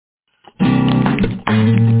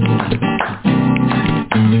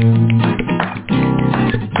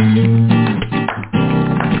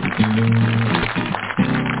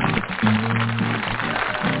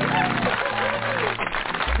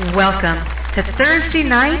Welcome to Thursday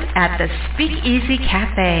night at the SpeakEasy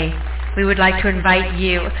Cafe. We would like to invite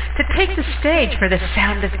you to take the stage for the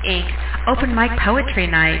Sound of Ink Open Mic Poetry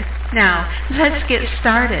Night. Now, let's get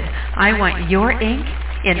started. I want your ink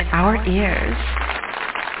in our ears.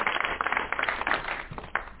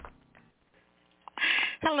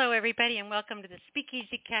 Hello, everybody, and welcome to the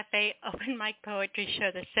SpeakEasy Cafe Open Mic Poetry Show,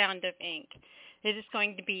 The Sound of Ink. It is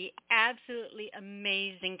going to be absolutely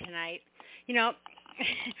amazing tonight. You know,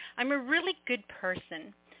 I'm a really good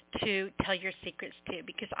person to tell your secrets to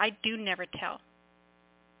because I do never tell.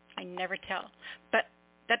 I never tell. But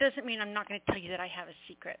that doesn't mean I'm not going to tell you that I have a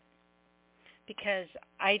secret, because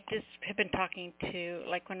I just have been talking to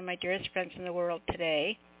like one of my dearest friends in the world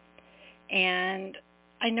today, and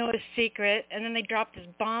I know a secret, and then they dropped this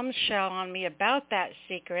bombshell on me about that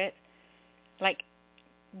secret like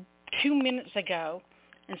 2 minutes ago.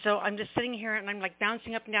 And so I'm just sitting here and I'm like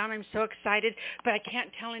bouncing up and down. I'm so excited, but I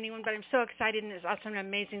can't tell anyone, but I'm so excited and it's awesome and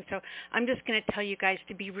amazing. So I'm just going to tell you guys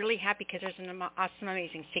to be really happy because there's an awesome,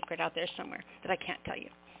 amazing secret out there somewhere that I can't tell you.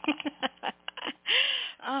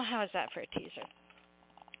 Oh, how is that for a teaser?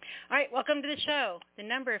 All right, welcome to the show. The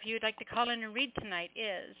number, if you would like to call in and read tonight,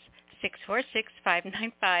 is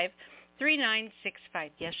 646-595-3965.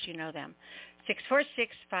 Yes, you know them.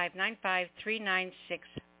 646-595-3965.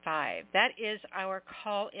 That is our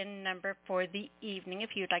call-in number for the evening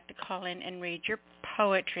if you'd like to call in and read your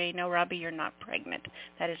poetry. No, Robbie, you're not pregnant.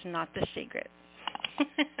 That is not the secret.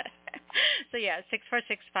 So, yeah,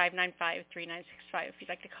 646-595-3965 if you'd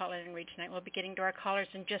like to call in and read tonight. We'll be getting to our callers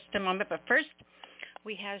in just a moment. But first,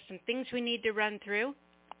 we have some things we need to run through.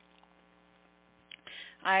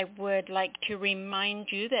 I would like to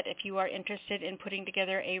remind you that if you are interested in putting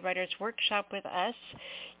together a writer's workshop with us,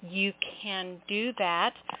 you can do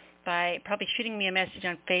that by probably shooting me a message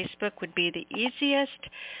on Facebook would be the easiest.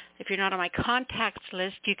 If you're not on my contacts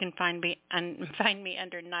list, you can find me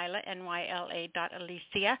under Nyla,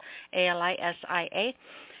 Nyla.Alisia, Alisia.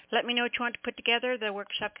 Let me know what you want to put together. The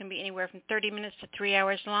workshop can be anywhere from 30 minutes to 3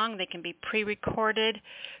 hours long. They can be pre-recorded,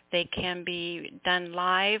 they can be done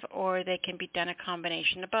live, or they can be done a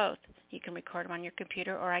combination of both. You can record them on your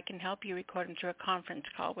computer, or I can help you record them through a conference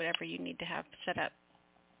call, whatever you need to have set up.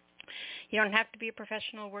 You don't have to be a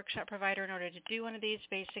professional workshop provider in order to do one of these.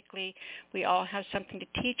 Basically, we all have something to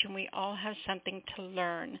teach, and we all have something to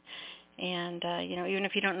learn. And, even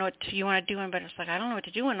if you don't know what you want to do one, but it's like, I don't know what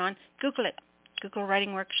to do one on, Google it. Google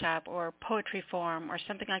writing workshop or poetry forum or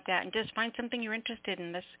something like that, and just find something you're interested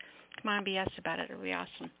in. Come on, BS about it. It'll be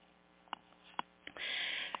awesome.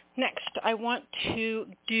 Next, I want to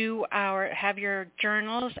have your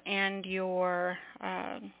journals and your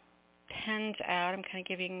pens out. I'm kind of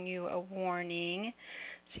giving you a warning.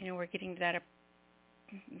 So, we're getting to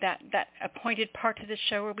that appointed part of the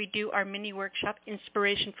show where we do our mini workshop,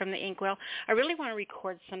 Inspiration from the Inkwell. I really want to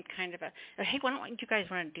record some kind of hey, why don't you guys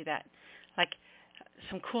want to do that? Like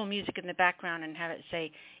some cool music in the background and have it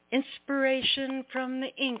say, Inspiration from the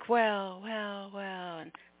Inkwell, well,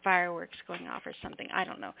 and fireworks going off or something. I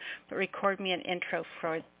don't know. But record me an intro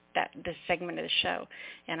for this segment of the show,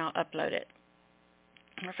 and I'll upload it.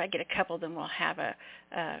 Or if I get a couple, then we'll have a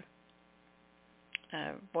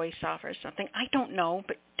voice off or something. I don't know,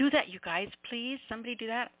 but do that, you guys, please. Somebody do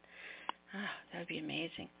that. Oh, that would be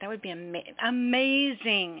amazing. That would be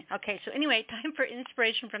amazing. Okay, so anyway, time for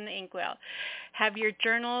Inspiration from the Inkwell. Have your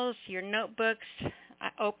journals, your notebooks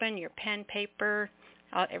open, your pen, paper,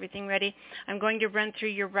 everything ready. I'm going to run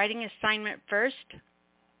through your writing assignment first.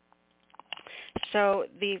 So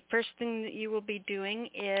the first thing that you will be doing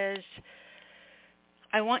is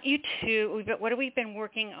I want you to, what we've been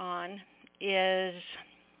working on is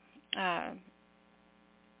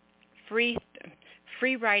free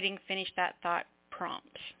writing, finish that thought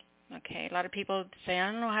prompts. Okay, a lot of people say,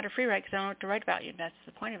 I don't know how to free write because I don't know what to write about you. That's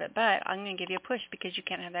the point of it. But I'm going to give you a push because you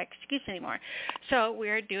can't have that excuse anymore. So we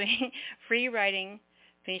are doing free writing,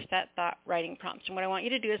 finish that thought writing prompts. And what I want you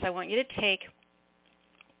to do is I want you to take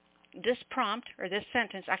this prompt or this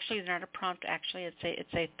sentence. Actually, it's not a prompt. Actually,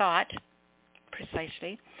 it's a thought,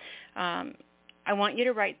 precisely. I want you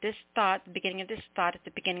to write this thought, the beginning of this thought at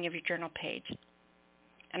the beginning of your journal page.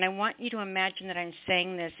 And I want you to imagine that I'm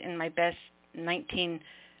saying this in my best 1950s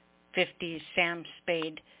Sam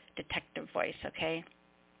Spade detective voice, okay?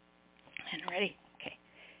 And ready? Okay.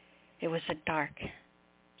 It was a dark,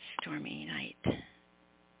 stormy night.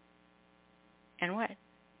 And what?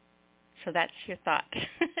 So that's your thought.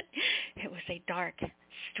 It was a dark,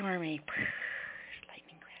 stormy,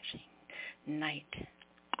 lightning crashing night.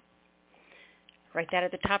 Write that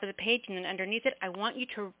at the top of the page, and then underneath it, I want you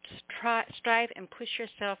to strive and push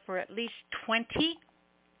yourself for at least 20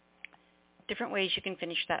 different ways you can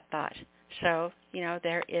finish that thought. So,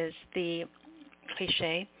 there is the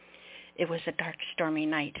cliche, it was a dark, stormy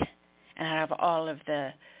night, and out of all of the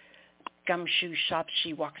gumshoe shops,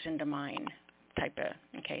 she walks into mine type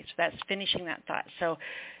of, okay, so that's finishing that thought. So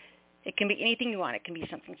it can be anything you want. It can be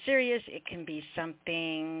something serious. It can be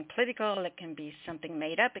something political. It can be something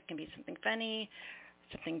made up. It can be something funny,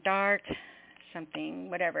 something dark, something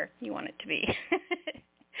whatever you want it to be.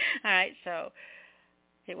 All right, so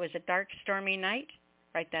it was a dark, stormy night.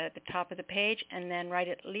 Write that at the top of the page, and then write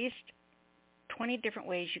at least 20 different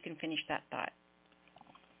ways you can finish that thought.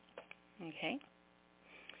 Okay.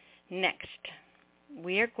 Next,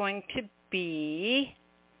 we are going to be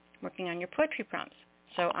working on your poetry prompts.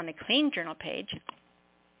 So on the clean journal page,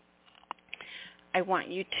 I want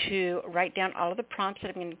you to write down all of the prompts that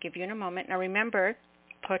I'm going to give you in a moment. Now remember,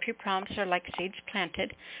 poetry prompts are like seeds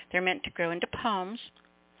planted. They're meant to grow into poems.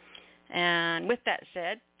 And with that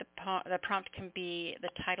said, the prompt can be the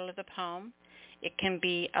title of the poem. It can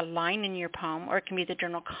be a line in your poem, or it can be the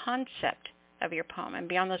general concept of your poem. And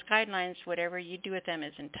beyond those guidelines, whatever you do with them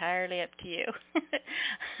is entirely up to you.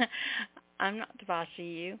 I'm not the boss of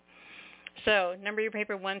you. So number your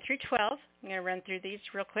paper 1 through 12. I'm going to run through these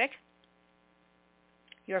real quick.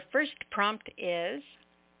 Your first prompt is,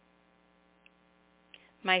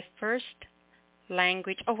 my first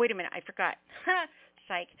language. Oh, wait a minute. I forgot.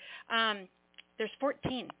 Psych. There's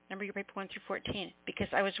 14. Number your paper 1 through 14. Because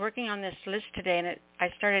I was working on this list today, and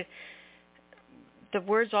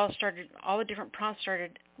all the different prompts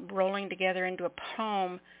started rolling together into a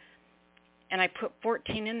poem, and I put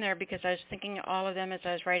 14 in there because I was thinking of all of them as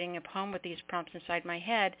I was writing a poem with these prompts inside my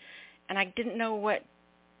head, and I didn't know what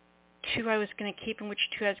 2 I was going to keep and which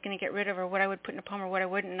 2 I was going to get rid of, or what I would put in a poem or what I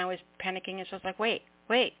wouldn't, and I was panicking, and so I was like, wait.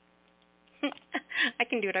 I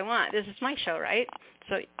can do what I want. This is my show, right?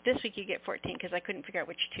 So this week you get 14 because I couldn't figure out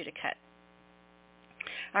which 2 to cut.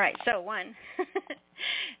 All right, so 1.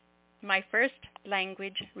 My first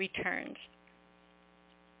language returns.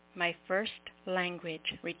 My first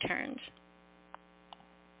language returns.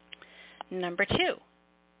 Number 2.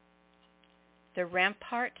 The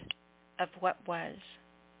rampart of what was.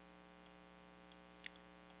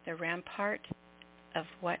 The rampart of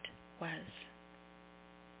what was.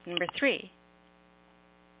 Number 3.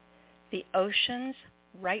 The ocean's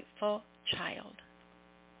rightful child.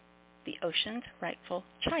 The ocean's rightful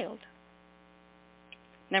child.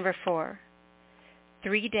 Number 4.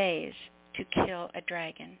 3 days to kill a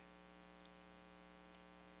dragon.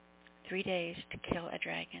 3 days to kill a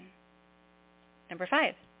dragon. Number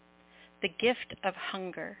 5. The gift of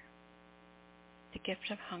hunger. The gift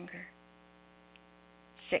of hunger.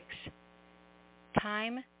 6.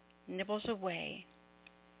 Time nibbles away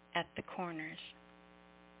at the corners.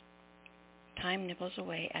 Time nibbles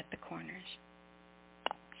away at the corners.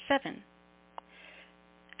 7.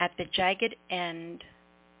 At the jagged end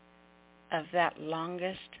of that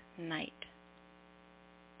longest night.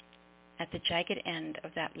 At the jagged end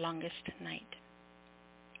of that longest night.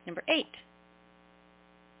 Number 8.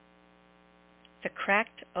 The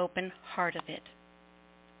cracked open heart of it.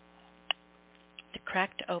 The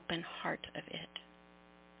cracked open heart of it.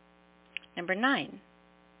 Number 9.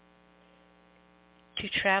 To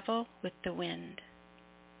travel with the wind.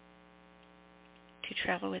 To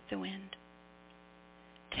travel with the wind.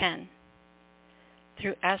 10.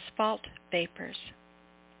 Through asphalt vapors.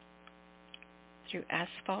 Through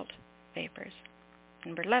asphalt vapors.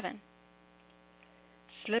 Number 11.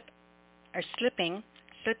 Slipping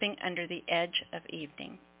under the edge of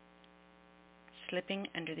evening. Slipping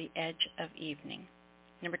under the edge of evening.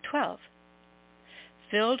 Number 12.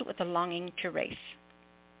 Filled with a longing to race.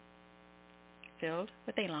 Filled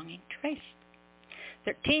with a longing to race.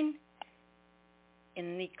 13.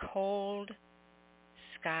 In the cold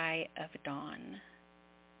sky of dawn.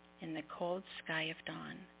 In the cold sky of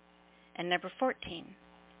dawn. And number 14.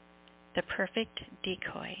 The perfect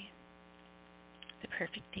decoy. The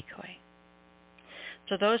perfect decoy.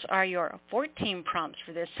 So those are your 14 prompts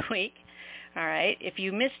for this week. All right. If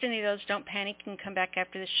you missed any of those, don't panic. You can come back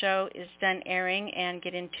after the show is done airing and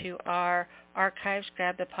get into our archives,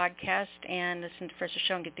 grab the podcast, and listen to the first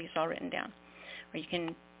show and get these all written down. Or you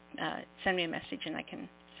can send me a message and I can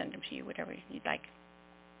send them to you, whatever you'd like.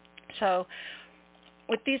 So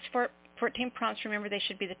with these 14 prompts, remember they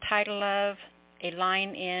should be the title of, a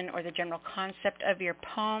line in, or the general concept of your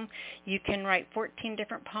poem. You can write 14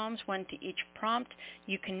 different poems, 1 to each prompt.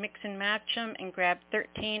 You can mix and match them and grab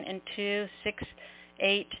 13 and 2, 6,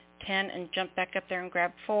 8, 10, and jump back up there and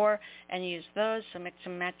grab 4 and use those. So mix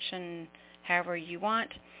and match and however you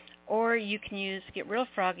want. Or you can get real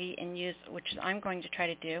froggy and use, which I'm going to try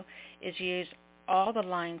to do, is use all the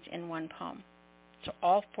lines in one poem. So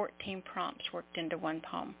all 14 prompts worked into one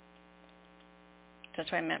poem.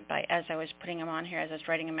 That's what I meant by, as I was putting them on here, as I was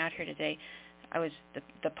writing them out here today,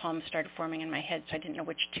 the poems started forming in my head, so I didn't know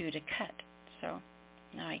which two to cut. So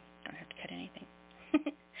now I don't have to cut anything.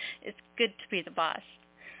 It's good to be the boss.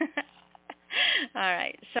 All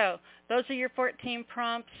right, so those are your 14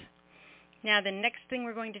 prompts. Now the next thing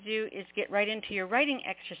we're going to do is get right into your writing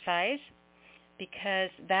exercise, because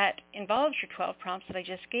that involves your 12 prompts that I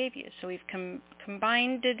just gave you. So we've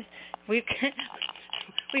combined it. We've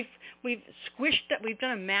squished up. We've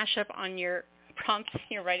done a mashup on your prompts in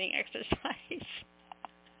your writing exercise.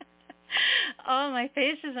 Oh, my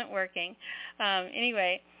face isn't working.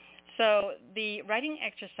 Anyway, so the writing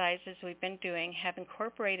exercises we've been doing have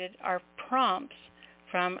incorporated our prompts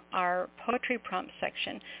from our poetry prompt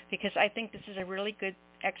section, because I think this is a really good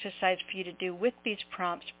exercise for you to do with these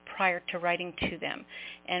prompts prior to writing to them.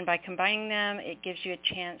 And by combining them, it gives you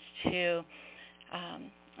a chance to,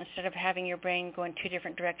 instead of having your brain go in two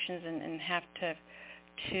different directions and have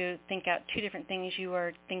to think out two different things, you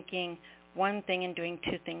are thinking one thing and doing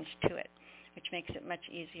two things to it, which makes it much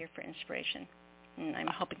easier for inspiration. And I'm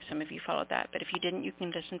hoping some of you followed that. But if you didn't, you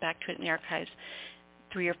can listen back to it in the archives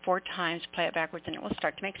 3 or 4 times, play it backwards, and it will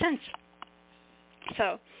start to make sense.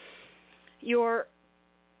 So your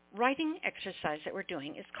writing exercise that we're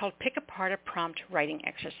doing is called Pick Apart a Prompt Writing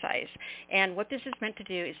Exercise. And what this is meant to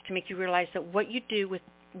do is to make you realize that what you do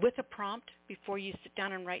with a prompt before you sit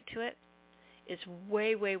down and write to it is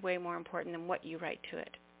way, way, way more important than what you write to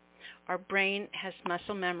it. Our brain has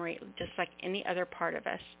muscle memory just like any other part of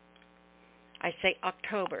us. I say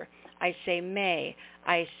October, I say May,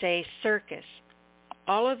 I say circus.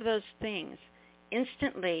 All of those things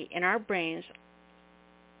instantly in our brains,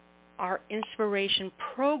 our inspiration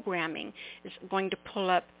programming is going to pull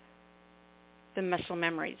up the muscle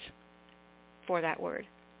memories for that word.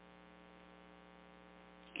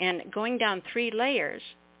 And going down 3 layers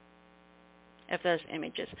of those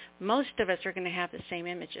images, most of us are going to have the same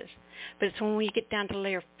images. But it's when we get down to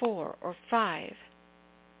layer 4 or 5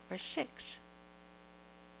 or 6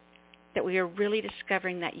 that we are really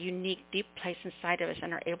discovering that unique, deep place inside of us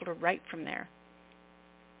and are able to write from there.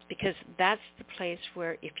 Because that's the place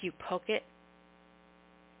where if you poke it,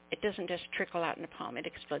 it doesn't just trickle out in a poem, it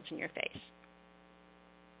explodes in your face.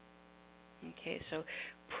 Okay, so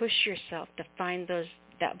push yourself to find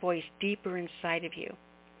that voice deeper inside of you.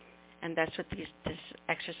 And that's what this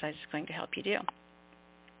exercise is going to help you do.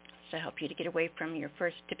 It's to help you to get away from your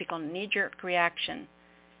first typical knee-jerk reaction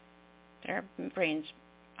that our brains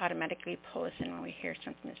automatically pull us in when we hear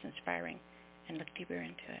something that's inspiring, and look deeper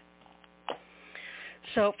into it.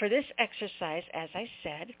 So for this exercise, as I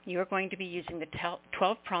said, you are going to be using the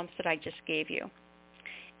 12 prompts that I just gave you.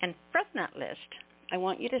 And from that list, I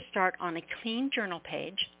want you to start on a clean journal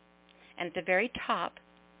page, and at the very top,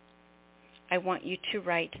 I want you to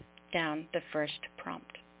write down the first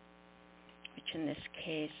prompt, which in this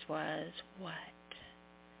case was what?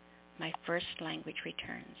 My first language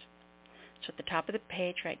returns. So at the top of the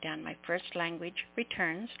page, write down my first language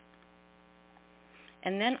returns.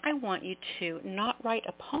 And then I want you to not write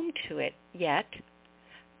a poem to it yet,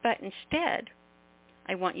 but instead,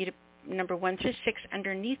 I want you to, number 1 through 6,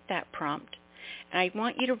 underneath that prompt, and I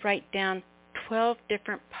want you to write down 12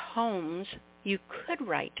 different poems you could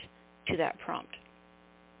write to that prompt.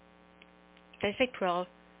 Did I say 12?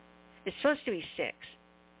 It's supposed to be 6.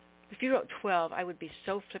 If you wrote 12, I would be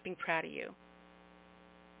so flipping proud of you.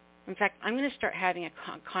 In fact, I'm going to start having a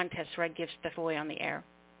contest where I give stuff away on the air.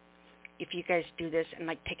 If you guys do this and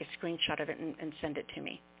take a screenshot of it and send it to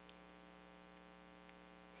me.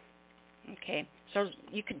 Okay, so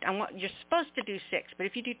you're supposed to do 6, but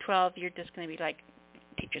if you do 12, you're just going to be like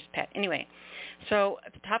teacher's pet. Anyway, so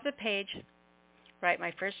at the top of the page, write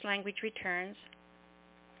my first language returns,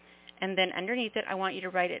 and then underneath it, I want you to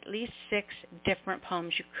write at least 6 different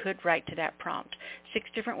poems you could write to that prompt. 6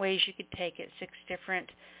 different ways you could take it, 6 different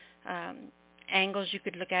angles you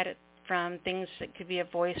could look at it from, things that could be a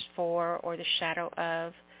voice for or the shadow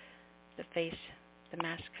of, the face, the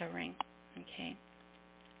mask covering. Okay,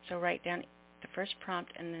 so write down the first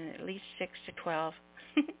prompt and then at least 6 to 12,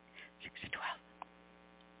 6 to 12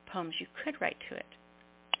 poems you could write to it.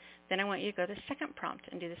 Then I want you to go to the second prompt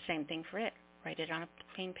and do the same thing for it. Write it on a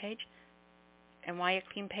clean page. And why a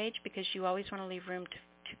clean page? Because you always want to leave room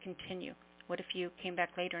to continue. What if you came back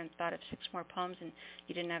later and thought of 6 more poems and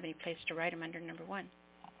you didn't have any place to write them under number 1?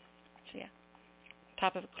 So yeah,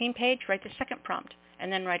 top of a clean page, write the second prompt,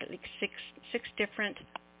 and then write at least six different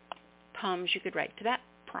poems you could write to that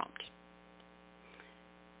prompt.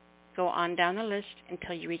 Go on down the list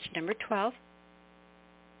until you reach number 12,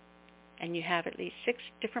 and you have at least 6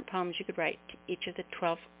 different poems you could write to each of the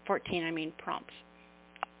 14 prompts.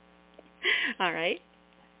 All right?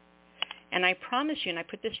 And I promise you, and I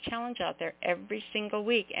put this challenge out there every single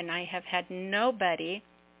week, and I have had nobody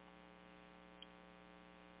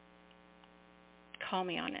call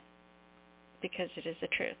me on it, because it is the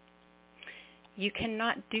truth. You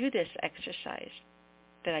cannot do this exercise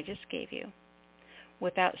that I just gave you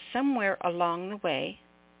without somewhere along the way,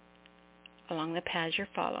 along the paths you're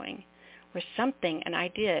following, where something, an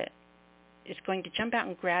idea, is going to jump out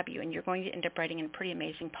and grab you, and you're going to end up writing a pretty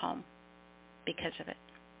amazing poem because of it.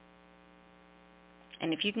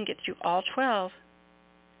 And if you can get through all 12,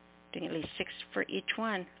 doing at least 6 for each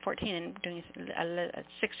one, 14, and doing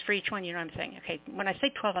 6 for each one, you know what I'm saying? Okay, when I say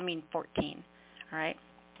 12, I mean 14, all right?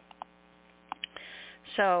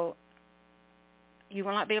 So you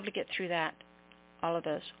will not be able to get through that, all of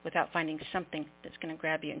those, without finding something that's going to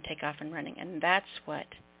grab you and take off and running. And that's what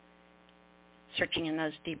searching in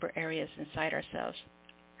those deeper areas inside ourselves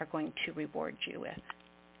are going to reward you with,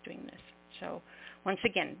 doing this. So once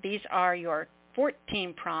again, these are your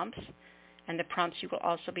 14 prompts, and the prompts you will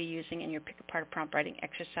also be using in your Pick Apart a Prompt writing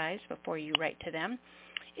exercise before you write to them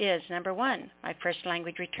is, number 1, my first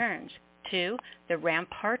language returns. 2, the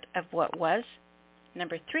rampart of what was.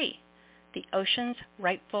 Number 3, the ocean's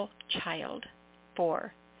rightful child.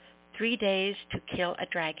 4, 3 days to kill a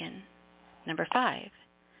dragon. Number 5,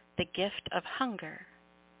 the gift of hunger.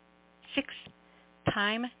 6,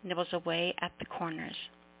 time nibbles away at the corners.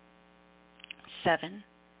 7,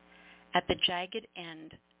 at the jagged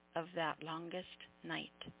end of that longest night.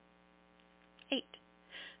 8,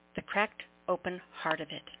 the cracked open heart of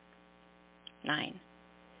it. 9,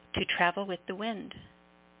 to travel with the wind.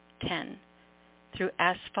 10, through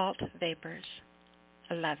asphalt vapors.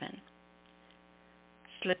 11,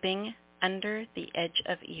 slipping under the edge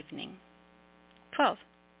of evening. 12,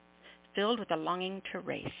 filled with a longing to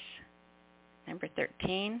race. Number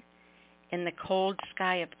 13, in the cold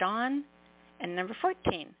sky of dawn. And number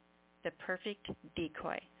 14, the perfect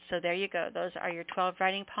decoy. So there you go. Those are your 12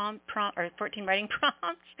 writing 14 writing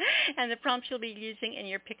prompts, and the prompts you'll be using in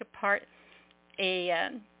your Pick Apart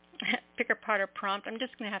a prompt. I'm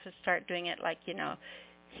just going to have to start doing it like,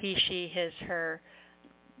 he, she, his, her,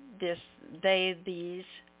 this, they, these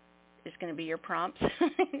is going to be your prompts.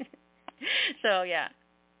 So yeah,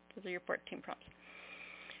 those are your 14 prompts.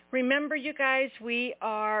 Remember, you guys, we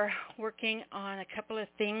are working on a couple of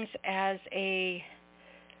things as a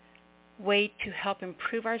way to help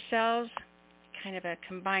improve ourselves, kind of a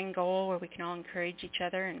combined goal where we can all encourage each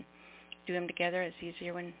other and do them together. It's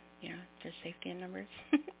easier when, there's safety in numbers.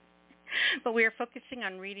 But we are focusing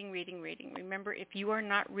on reading. Remember, if you are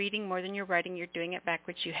not reading more than you're writing, you're doing it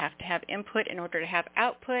backwards. You have to have input in order to have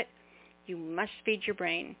output. You must feed your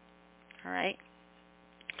brain, all right?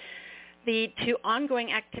 The 2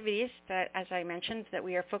 ongoing activities that, as I mentioned, that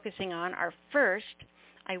we are focusing on are, first,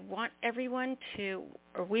 I want everyone to,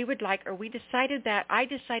 I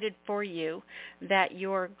decided for you that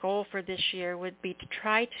your goal for this year would be to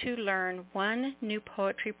try to learn 1 new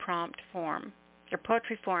poetry prompt form, or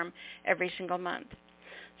poetry form, every single month.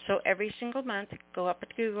 So every single month, go up to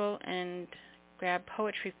Google and grab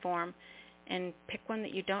poetry form and pick one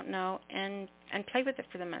that you don't know and play with it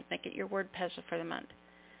for the month. Make it your word puzzle for the month.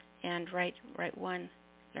 And write one,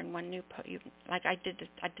 learn 1 new poem. Like I did the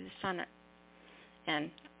sonnet,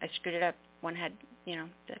 and I screwed it up. One had,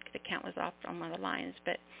 the count was off on one of the lines,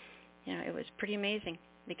 but it was pretty amazing,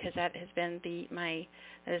 because that has been my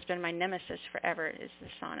nemesis forever, is the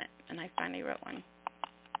sonnet, and I finally wrote one.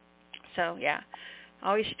 So yeah,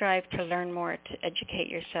 always strive to learn more, to educate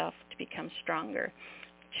yourself, to become stronger,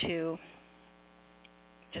 to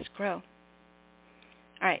just grow.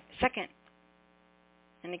 All right, second.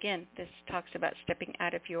 And again, this talks about stepping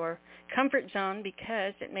out of your comfort zone,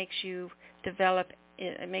 because it makes you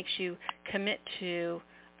commit to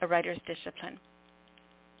a writer's discipline.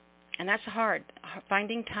 And that's hard.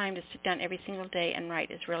 Finding time to sit down every single day and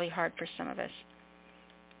write is really hard for some of us.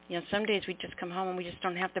 Some days we just come home and we just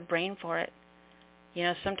don't have the brain for it.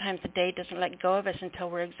 Sometimes the day doesn't let go of us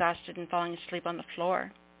until we're exhausted and falling asleep on the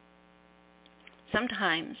floor.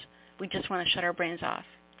 Sometimes we just want to shut our brains off.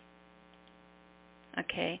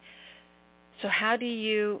 Okay, so how do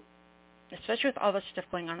you, especially with all this stuff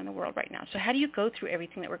going on in the world right now, so how do you go through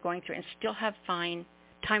everything that we're going through and still have find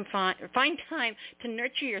time to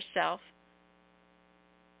nurture yourself,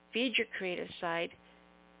 feed your creative side,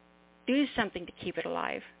 do something to keep it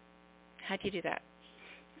alive? How do you do that?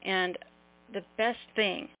 And the best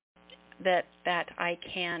thing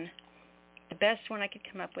the best one I could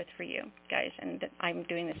come up with for you guys, and that I'm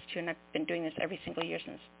doing this too, and I've been doing this every single year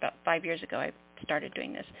since about 5 years ago I started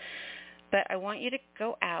doing this. But I want you to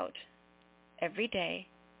go out every day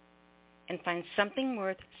and find something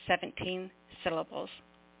worth 17 syllables.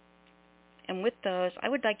 And with those, I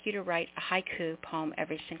would like you to write a haiku poem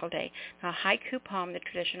every single day. Now, a haiku poem, the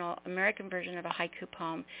traditional American version of a haiku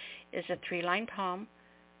poem, is a 3-line poem,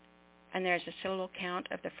 and there's a syllable count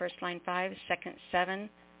of the first line 5, second 7,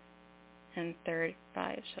 and third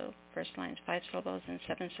 5. So first line is 5 syllables and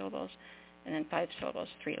 7 syllables, and then 5 syllables,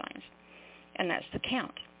 3 lines. And that's the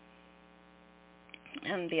count.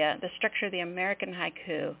 And the structure of the American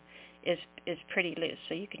haiku is pretty loose,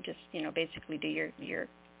 so you can just, basically do your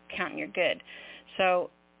count and you're good. So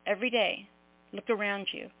every day, look around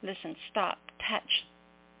you, listen, stop, touch,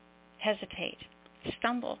 hesitate,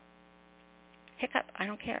 stumble, hiccup, I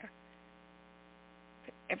don't care.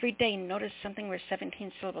 But every day, notice something worth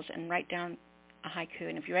 17 syllables and write down a haiku.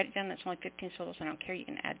 And if you write it down, that's only 15 syllables, I don't care. You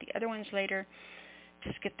can add the other ones later.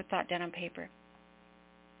 Just get the thought down on paper.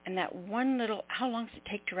 And that one little, how long does it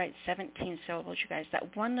take to write 17 syllables, you guys?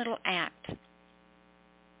 That one little act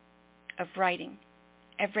of writing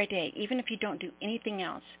every day, even if you don't do anything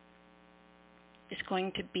else, is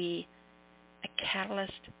going to be a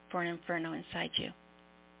catalyst for an inferno inside you.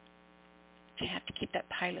 You have to keep that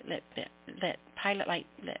pilot light lit.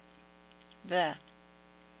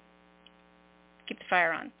 Keep the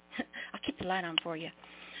fire on. I'll keep the light on for you.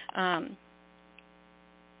 But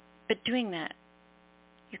doing that,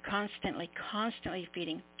 you're constantly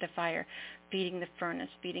feeding the fire, feeding the furnace,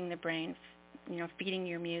 feeding the brain, feeding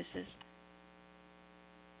your muses.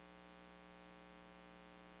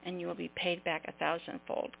 And you will be paid back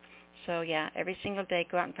 1,000-fold. So yeah, every single day,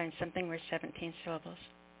 go out and find something worth 17 syllables.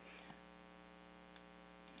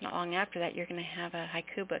 Not long after that, you're going to have a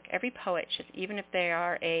haiku book. Every poet should, even if they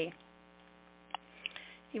are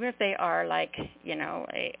like,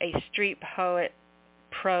 a street poet,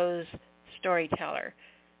 prose storyteller,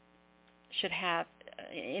 should have,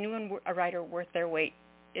 a writer worth their weight,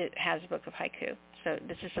 it has a book of haiku. So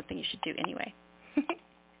this is something you should do anyway.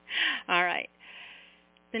 All right.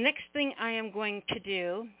 The next thing I am going to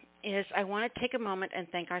do is I want to take a moment and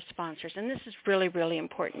thank our sponsors. And this is really, really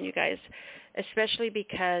important, you guys, especially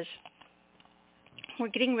because we're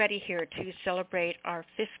getting ready here to celebrate our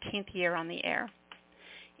 15th year on the air.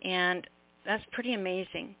 And that's pretty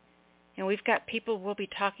amazing. And we've got people we'll be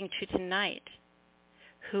talking to tonight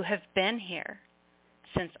who have been here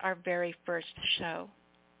since our very first show.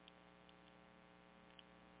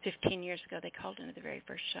 15 years ago, they called into the very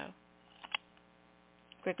first show.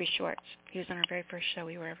 Gregory Schwartz. He was on our very first show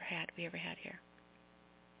we ever had here.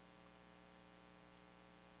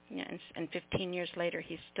 Yeah, and 15 years later,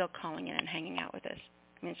 he's still calling in and hanging out with us.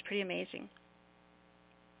 I mean, it's pretty amazing.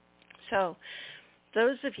 So,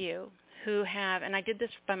 those of you who have, and I did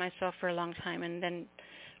this by myself for a long time, and then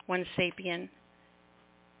one sapien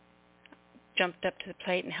jumped up to the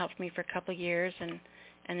plate and helped me for a couple of years, and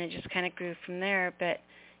it just kind of grew from there. But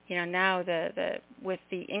now with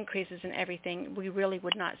the increases and everything, we really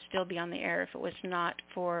would not still be on the air if it was not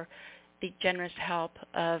for the generous help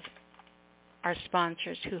of our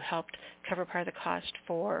sponsors who helped cover part of the cost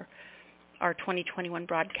for our 2021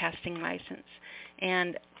 broadcasting license.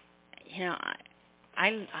 And,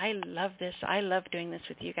 I love this. I love doing this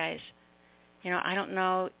with you guys. I don't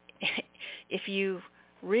know if you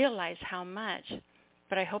realize how much,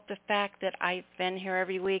 but I hope the fact that I've been here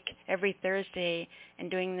every week, every Thursday,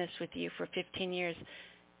 and doing this with you for 15 years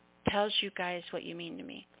tells you guys what you mean to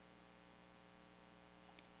me.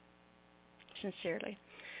 Sincerely.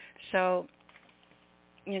 So,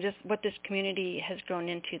 just what this community has grown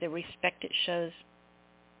into, the respect it shows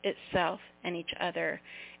itself and each other,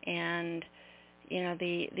 and,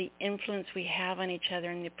 the influence we have on each other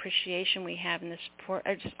and the appreciation we have and the support,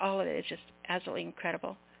 just all of it is just absolutely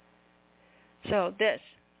incredible. So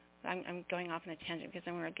I'm going off on a tangent because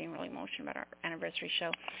then we're getting really emotional about our anniversary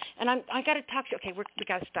show. And I got to talk to you. Okay, we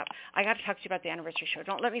got to stop. I got to talk to you about the anniversary show.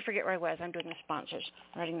 Don't let me forget where I was. I'm doing the sponsors.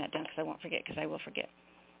 I'm writing that down because I won't forget, because I will forget.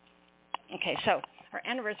 Okay, so our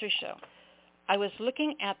anniversary show. I was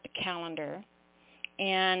looking at the calendar,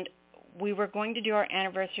 and we were going to do our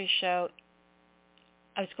anniversary show.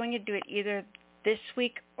 I was going to do it either this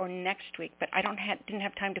week or next week, but I didn't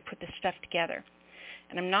have time to put this stuff together.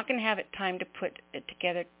 And I'm not going to have time to put it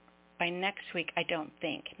together by next week, I don't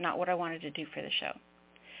think. Not what I wanted to do for the show.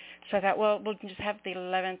 So I thought, well, we'll just have the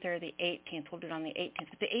 11th or the 18th. We'll do it on the 18th.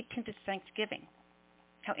 But the 18th is Thanksgiving.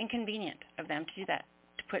 How inconvenient of them to do that,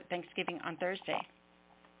 to put Thanksgiving on Thursday.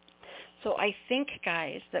 So I think,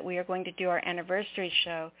 guys, that we are going to do our anniversary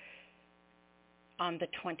show on the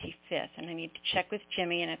 25th. And I need to check with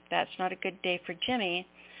Jimmy, and if that's not a good day for Jimmy,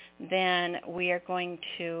 then we'll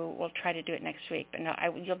try to do it next week. But no,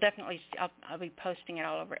 you'll definitely, I'll be posting it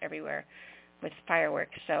all over everywhere with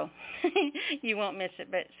fireworks, so you won't miss it.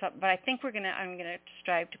 But I think I'm gonna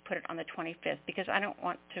strive to put it on the 25th because I don't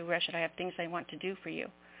want to rush it. I have things I want to do for you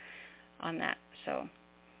on that. So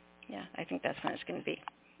yeah, I think that's when it's going to be.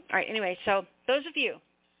 All right. Anyway, so those of you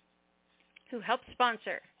who helped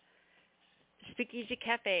sponsor SpeakEasy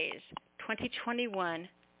Cafe's 2021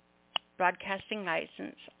 broadcasting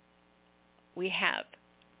license, we have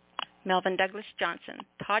Melvin Douglas Johnson,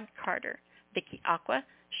 Todd Carter, Vicky Aqua,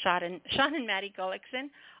 Sean and Maddie Gullickson,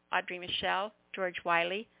 Audrey Michelle, George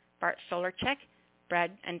Wiley, Bart Solarchek,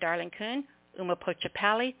 Brad and Darlene Kuhn, Uma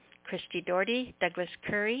Pochapalli, Christy Doherty, Douglas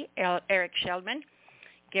Curry, Eric Sheldman,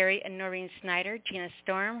 Gary and Noreen Snyder, Gina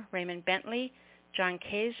Storm, Raymond Bentley, John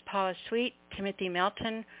Kays, Paula Sweet, Timothy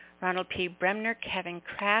Melton, Ronald P. Bremner, Kevin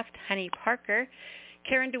Kraft, Honey Parker,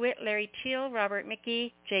 Karen DeWitt, Larry Teal, Robert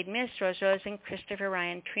Mickey, Jade Miss, Rose Rosen, Christopher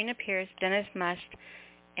Ryan, Trina Pierce, Dennis Must,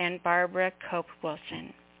 and Barbara Cope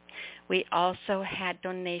Wilson. We also had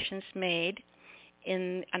donations made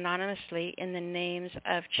anonymously in the names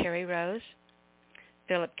of Cherry Rose,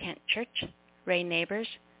 Philip Kent Church, Ray Neighbors,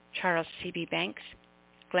 Charles C.B. Banks,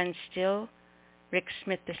 Glenn Still, Rick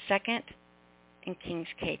Smith II, and King's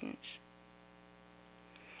Cadence.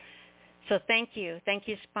 So thank you. Thank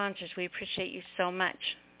you, sponsors. We appreciate you so much.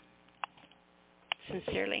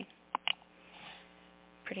 Sincerely.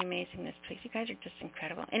 Pretty amazing, this place. You guys are just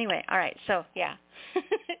incredible. Anyway, all right, so yeah.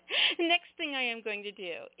 The next thing I am going to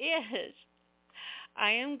do is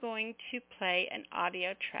I am going to play an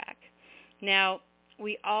audio track. Now,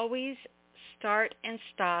 we always start and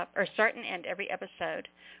end every episode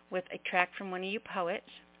with a track from one of you poets.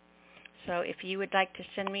 So if you would like to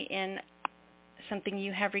send me in something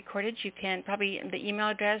you have recorded, you can probably, the email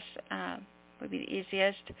address would be the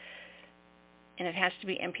easiest, and it has to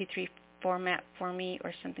be MP3 format for me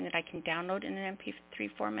or something that I can download in an MP3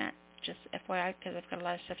 format, just FYI, because I've got a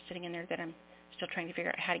lot of stuff sitting in there that I'm still trying to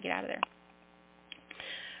figure out how to get out of there.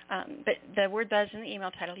 But the word "the" is in the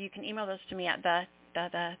email title. You can email those to me at the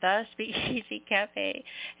SpeakEasy Cafe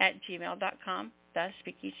at gmail.com, the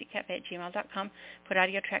SpeakEasy Cafe at gmail.com. Put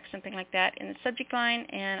audio tracks, something like that, in the subject line,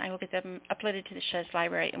 and I will get them uploaded to the show's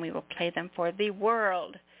library, and we will play them for the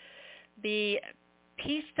world. The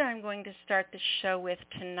piece that I'm going to start the show with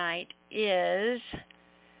tonight is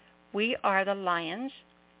 "We Are the Lions,"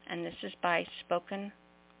 and this is by Spoken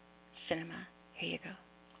Cinema. Here you go.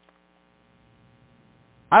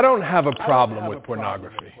 I don't have a problem with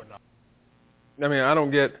pornography. I mean, I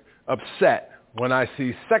don't get upset when I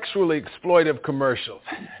see sexually exploitive commercials.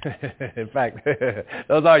 In fact,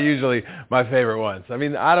 those are usually my favorite ones. I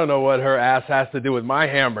mean, I don't know what her ass has to do with my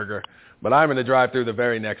hamburger, but I'm going to drive through the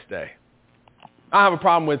very next day. I have a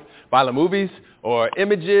problem with violent movies or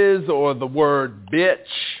images or the word bitch.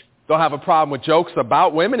 Don't have a problem with jokes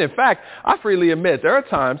about women. In fact, I freely admit there are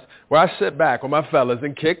times where I sit back with my fellas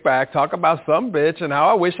and kick back, talk about some bitch and how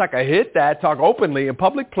I wish I could hit that, talk openly in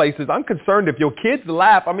public places. I'm concerned if your kids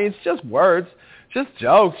laugh. I mean, it's just words, just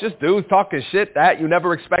jokes, just dudes talking shit that you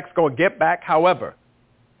never expect's going to get back. However,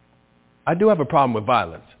 I do have a problem with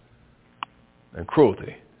violence and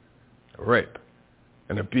cruelty, and rape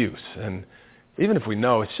and abuse. And even if we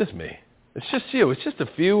know it's just me, it's just you. It's just a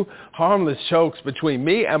few harmless chokes between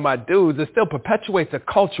me and my dudes that still perpetuates a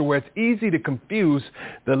culture where it's easy to confuse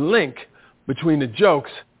the link between the jokes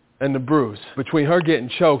and the bruise, between her getting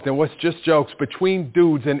choked and what's just jokes between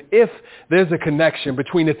dudes. And if there's a connection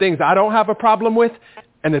between the things I don't have a problem with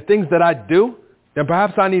and the things that I do, then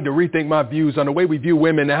perhaps I need to rethink my views on the way we view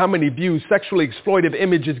women and how many views sexually exploitive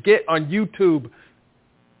images get on YouTube.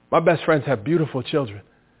 My best friends have beautiful children.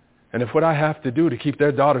 And if what I have to do to keep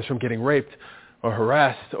their daughters from getting raped or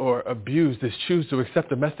harassed or abused is choose to accept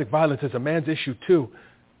domestic violence as a man's issue too,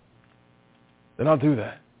 then I'll do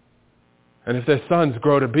that. And if their sons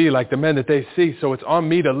grow to be like the men that they see, so it's on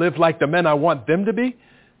me to live like the men I want them to be,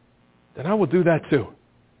 then I will do that too.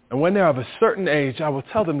 And when they're of a certain age, I will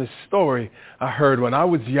tell them this story I heard when I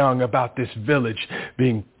was young about this village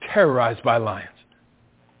being terrorized by lions.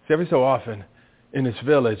 See, every so often in this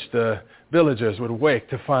village, the villagers would wake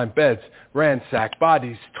to find beds ransacked,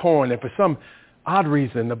 bodies torn, and for some odd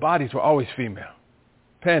reason, the bodies were always female.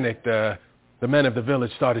 Panicked, the men of the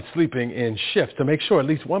village started sleeping in shifts to make sure at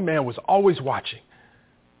least one man was always watching.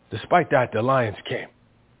 Despite that, the lions came.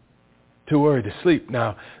 Too worried to sleep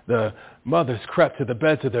now, the mothers crept to the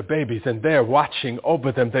beds of their babies, and there, watching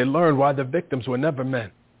over them, they learned why the victims were never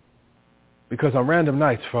men. Because on random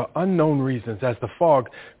nights, for unknown reasons, as the fog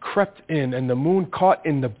crept in and the moon caught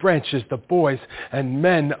in the branches, the boys and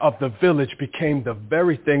men of the village became the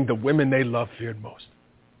very thing the women they loved feared most.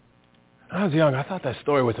 When I was young, I thought that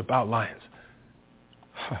story was about lions.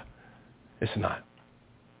 It's not.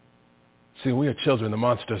 See, when we are children, the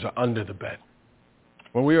monsters are under the bed.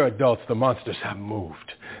 When we are adults, the monsters have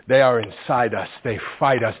moved. They are inside us. They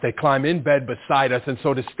fight us. They climb in bed beside us. And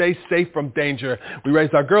so to stay safe from danger, we raise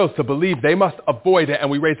our girls to believe they must avoid it. And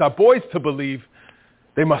we raise our boys to believe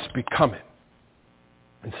they must become it.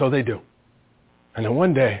 And so they do. And then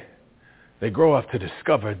one day, they grow up to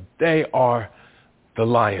discover they are the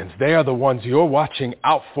lions. They are the ones you're watching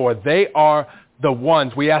out for. They are the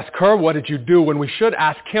ones. We ask her, what did you do? When we should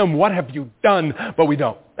ask him, what have you done? But we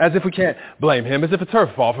don't. As if we can't blame him, as if it's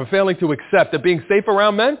her fault for failing to accept that being safe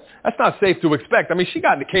around men, that's not safe to expect. I mean, she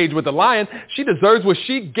got in the cage with the lion. She deserves what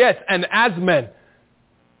she gets. And as men,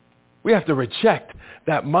 we have to reject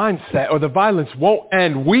that mindset or the violence won't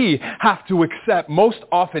end. We have to accept most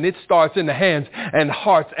often it starts in the hands and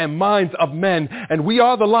hearts and minds of men. And we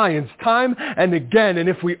are the lions time and again. And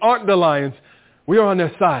if we aren't the lions, we are on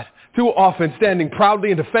their side. Too often standing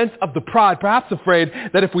proudly in defense of the pride, perhaps afraid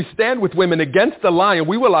that if we stand with women against the lion,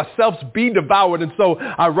 we will ourselves be devoured. And so,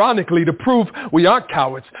 ironically, to prove we aren't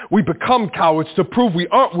cowards, we become cowards. To prove we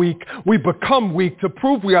aren't weak, we become weak. To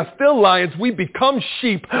prove we are still lions, we become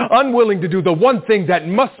sheep, unwilling to do the one thing that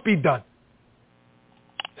must be done.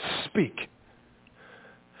 Speak.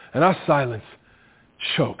 And our silence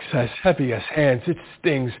chokes as heavy as hands. It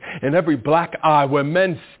stings in every black eye. Where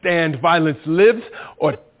men stand, violence lives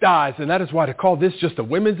or dies. And that is why to call this just a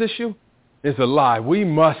women's issue is a lie. We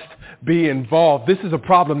must be involved. This is a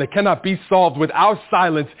problem that cannot be solved with our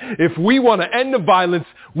silence. If we want to end the violence,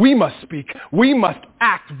 we must speak. We must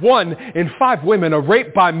act. 1 in 5 women are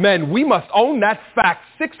raped by men. We must own that fact.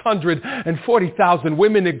 640,000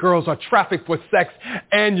 women and girls are trafficked for sex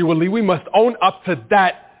annually. We must own up to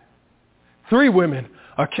that. 3 women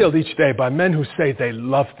are killed each day by men who say they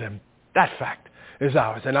love them. That fact is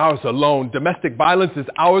ours and ours alone. Domestic violence is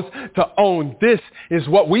ours to own. This is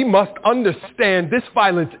what we must understand. This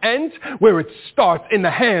violence ends where it starts, in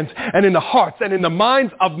the hands and in the hearts and in the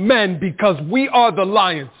minds of men, because we are the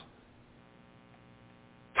lions.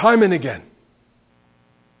 Time and again.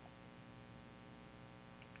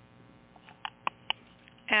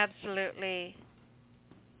 Absolutely,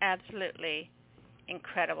 absolutely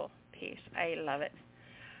incredible piece. I love it.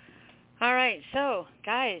 All right, so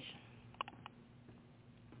guys,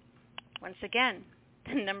 once again,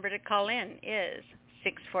 the number to call in is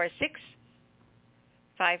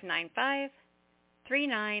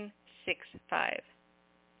 646-595-3965.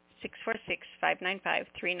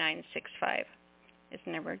 646-595-3965 is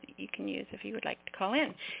the number that you can use if you would like to call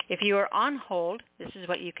in. If you are on hold, this is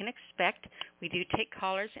what you can expect. We do take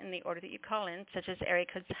callers in the order that you call in, such as area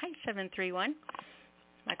codes. Hi, 731.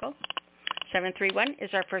 Michael? 731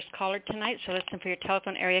 is our first caller tonight, so listen for your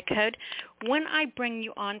telephone area code. When I bring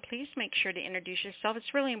you on, please make sure to introduce yourself.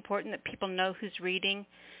 It's really important that people know who's reading,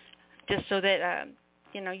 just so that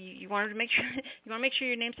you want to make sure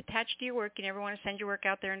your name's attached to your work. You never want to send your work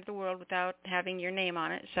out there into the world without having your name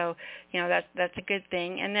on it. So that's a good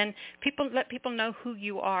thing. And then let people know who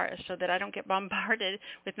you are, so that I don't get bombarded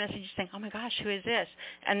with messages saying, "Oh my gosh, who is this?"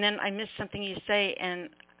 And then I miss something you say, and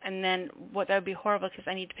then that would be horrible because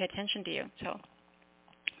I need to pay attention to you. So,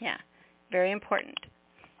 yeah, very important.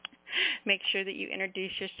 Make sure that you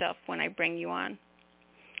introduce yourself when I bring you on.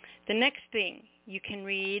 The next thing, you can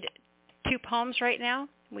read 2 poems right now.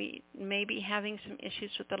 We may be having some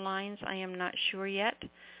issues with the lines. I am not sure yet.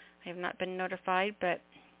 I have not been notified, but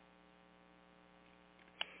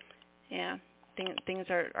yeah, things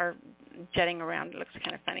are jetting around. It looks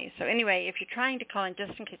kind of funny. So anyway, if you're trying to call in,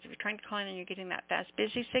 just in case, if you're trying to call in and you're getting that fast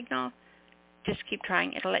busy signal, just keep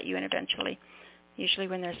trying. It'll let you in eventually. Usually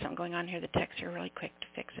when there's something going on here, the techs are really quick to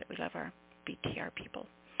fix it. We love our BTR people.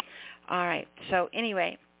 All right. So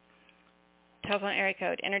anyway, telephone area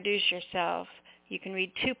code, introduce yourself. You can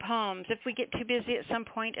read 2 poems. If we get too busy at some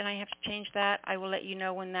point and I have to change that, I will let you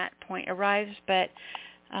know when that point arrives. But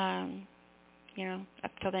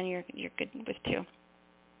up till then, you're good with 2.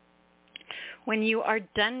 When you are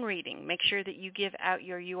done reading, make sure that you give out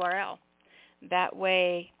your URL. That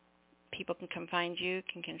way, people can come find you,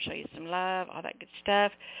 can show you some love, all that good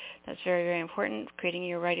stuff. That's very, very important, creating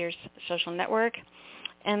your writer's social network.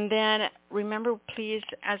 And then remember, please,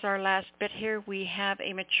 as our last bit here, we have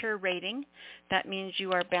a mature rating. That means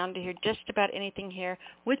you are bound to hear just about anything here,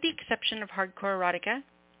 with the exception of hardcore erotica.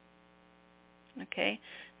 Okay?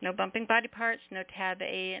 No bumping body parts, no tab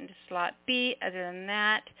A into slot B. Other than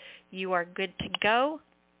that, you are good to go.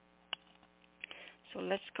 So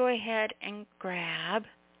let's go ahead and grab.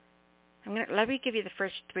 Let me give you the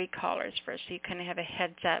first 3 callers first, so you kind of have a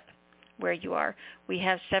heads up where you are. We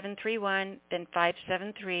have 731, then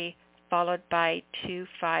 573, followed by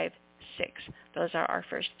 256. Those are our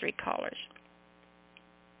first 3 callers.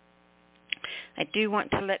 I do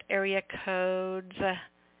want to let area codes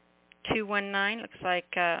 219, looks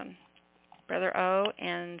like Brother O,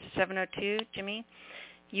 and 702, Jimmy.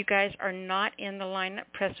 You guys are not in the lineup.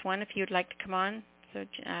 Press 1 if you'd like to come on. So,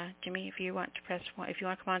 Jimmy, if you want to press 1, if you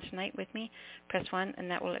want to come on tonight with me, press 1, and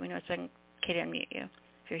that will let me know so I can unmute you.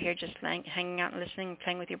 If you're here just hanging out and listening and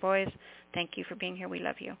playing with your boys, thank you for being here. We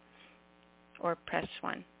love you. Or press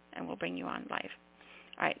 1, and we'll bring you on live.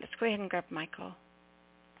 All right, let's go ahead and grab Michael.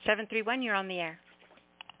 731, you're on the air.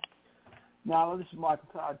 Nyla, this is Michael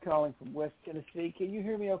Todd calling from West Tennessee. Can you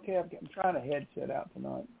hear me okay? I'm trying a headset out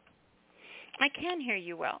tonight. I can hear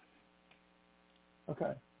you well.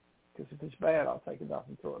 Okay. Because if it's bad, I'll take it off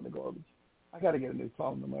and throw it in the garbage. I got to get a new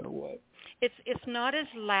phone no matter what. It's not as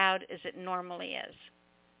loud as it normally is.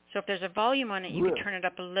 So if there's a volume on it, you can turn it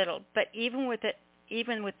up a little. But even with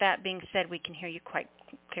that being said, we can hear you quite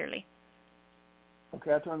clearly.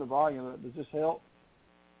 Okay, I turned the volume up. Does this help?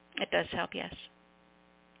 It does help, yes.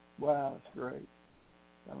 Wow, that's great.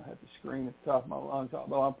 I don't have to scream at the top of my lungs,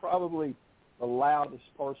 although I'm probably the loudest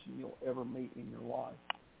person you'll ever meet in your life.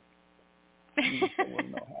 You just don't want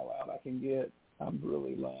to know how loud I can get. I'm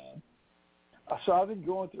really loud. So I've been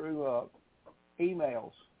going through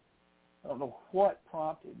emails. I don't know what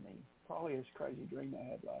prompted me. Probably this crazy dream I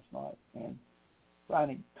had last night, and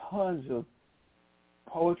finding tons of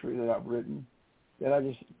poetry that I've written that I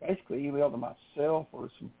just basically emailed to myself or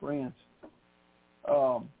some friends.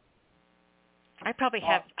 I probably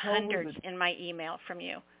have hundreds in my email from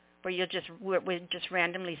you, where you'll would just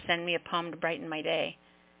randomly send me a poem to brighten my day.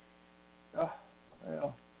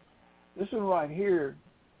 Well, this one right here,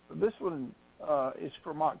 this one is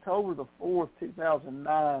from October the 4th,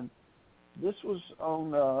 2009. This was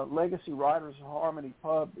on Legacy Writers of Harmony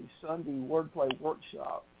Pub, the Sunday Wordplay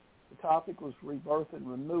Workshop. The topic was rebirth and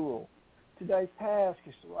renewal. Today's task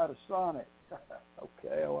is to write a sonnet.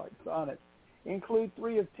 Okay, I like sonnets. Include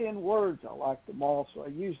 3 of 10 words. I like them all, so I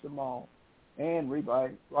used them all. And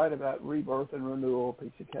write about rebirth and renewal, a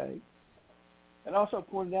piece of cake. And also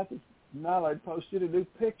pointed out that Nyla had posted a new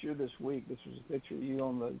picture this week. This was a picture of you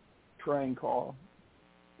on the train car.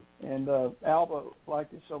 And Alba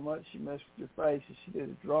liked it so much she messed with your face and she did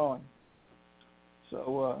a drawing.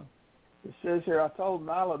 So it says here, I told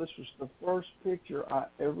Nyla this was the first picture I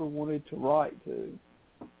ever wanted to write to.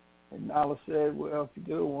 And Nyla said, well, if you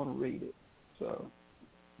do, I want to read it. So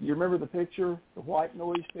you remember the picture, the white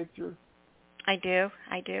noise picture? I do.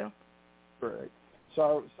 Correct.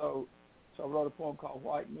 So I wrote a poem called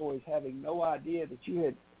White Noise, having no idea that you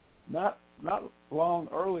had not long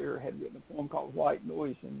earlier had written a poem called White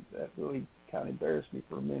Noise, and that really kind of embarrassed me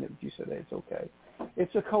for a minute, but you said, hey, it's okay.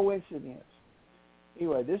 It's a coincidence.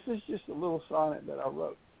 Anyway, this is just a little sonnet that I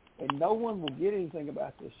wrote, and no one will get anything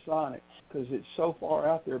about this sonnet because it's so far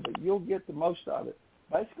out there, but you'll get the most of it.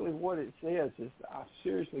 Basically what it says is, I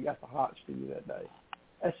seriously got the hots for you that day.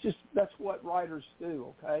 That's what writers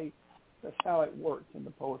do, okay? That's how it works in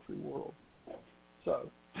the poetry world.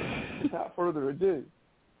 So, without further ado,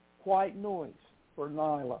 White Noise for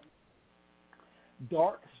Nyla.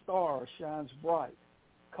 Dark star shines bright,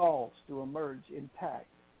 calls to emerge intact.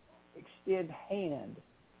 Extend hand,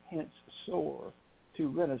 hence soar, to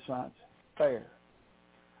Renaissance fair.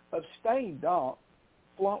 Abstain daunt,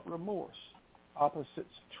 flaunt remorse,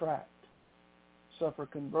 opposites attract. Suffer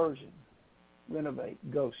conversion, renovate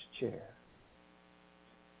ghost chair.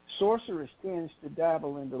 Sorceress tends to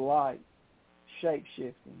dabble into light,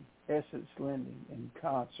 shape-shifting, essence-lending in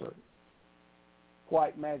concert.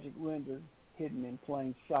 White magic rendered, hidden in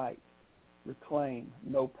plain sight. Reclaim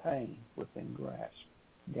no pain within grasp,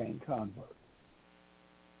 gain convert.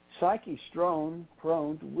 Psyche strong,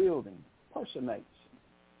 prone to wielding, personates.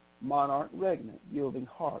 Monarch regnant, yielding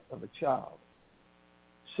heart of a child.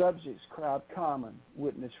 Subjects crowd common,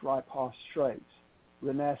 witness riposte traits.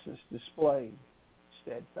 Renaissance displayed,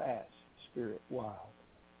 steadfast, spirit wild.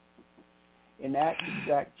 Enact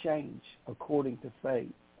exact change according to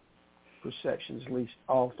fate. Perceptions least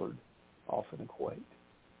altered, often equate.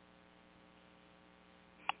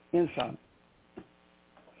 Insight.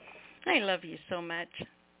 I love you so much.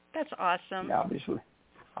 That's awesome. Obviously,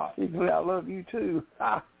 I love you too.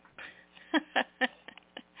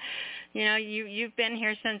 You know, you've been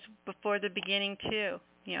here since before the beginning too.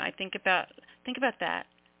 You know, I think about that.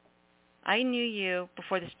 I knew you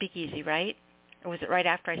before the Speakeasy, right? Or was it right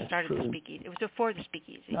after I started the Speakeasy? It was before the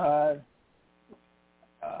Speakeasy.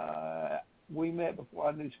 We met before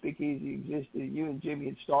I knew Speakeasy existed. You and Jimmy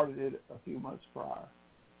had started it a few months prior.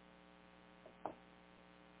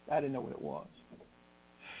 I didn't know what it was.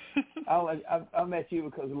 I met you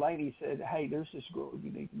because Lainey said, hey, there's this girl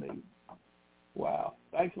you need to meet. Wow.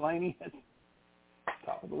 Thanks, Lainey. That's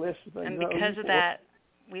top of the list of things. And because of that,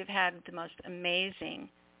 we've had the most amazing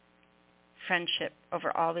friendship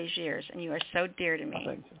over all these years, and you are so dear to me. I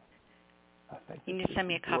think so. You need to send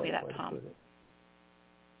me a copy of that poem.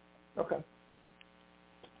 Okay.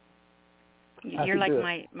 You're like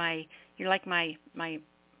my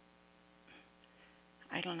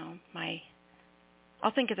I don't know,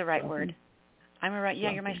 I'll think of the right word.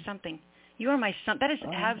 You're my something. You are my something. That is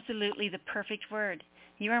absolutely the perfect word.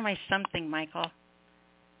 You are my something, Michael.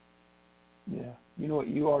 Yeah. You know what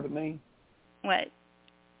you are to me? What?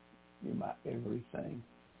 You're my everything.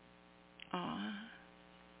 Aw.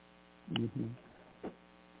 Mm-hmm.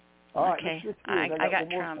 All right, okay. let's I got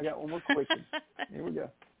trumped. I got one more quick one. Here we go.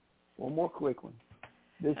 One more quick one.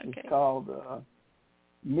 This is called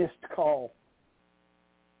Missed Call.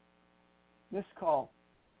 Missed call.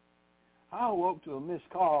 I awoke to a missed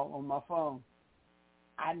call on my phone.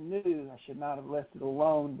 I knew I should not have left it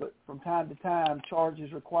alone, but from time to time,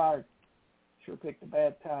 charges required. Sure picked a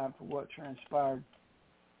bad time for what transpired.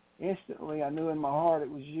 Instantly, I knew in my heart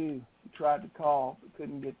it was you who tried to call but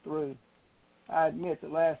couldn't get through. I admit the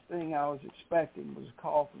last thing I was expecting was a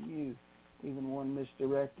call from you, even one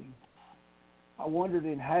misdirecting. I wondered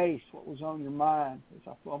in haste what was on your mind as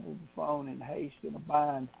I fumbled the phone in haste in a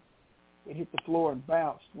bind. It hit the floor and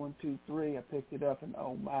bounced. 1, 2, 3. I picked it up and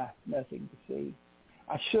oh my, nothing to see.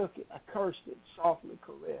 I shook it. I cursed it, softly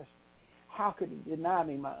caressed. How could it deny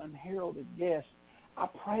me my unheralded guest? I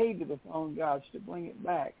prayed to the phone gods to bring it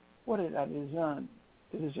back. What had I done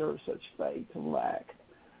to deserve such fate and lack?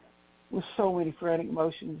 With so many frantic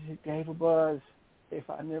motions, it gave a buzz.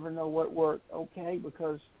 If I never know what worked, okay,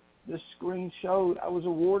 because the screen showed I was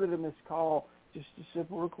awarded a missed call. Just a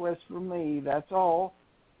simple request from me. That's all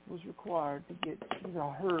was required to get to the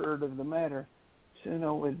herd of the matter. Soon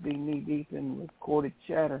I would be knee-deep in recorded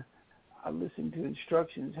chatter. I listened to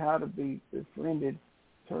instructions how to be befriended.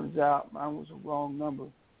 Turns out mine was a wrong number.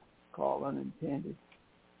 Call unintended.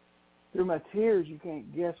 Through my tears, you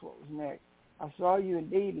can't guess what was next. I saw you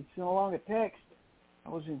indeed. It's no longer text. I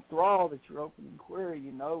was enthralled at your opening query,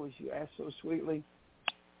 you know, as you asked so sweetly,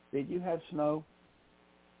 did you have snow?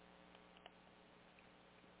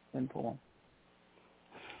 End poem.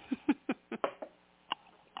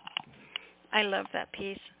 I love that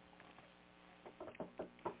piece.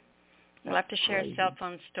 We'll have to share cell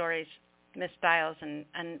phone stories, missed dials and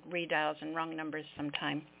redials and wrong numbers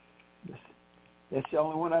sometime. That's the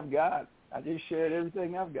only one I've got. I just shared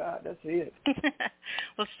everything I've got. That's it.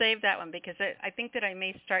 We'll save that one because I think that I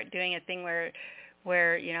may start doing a thing where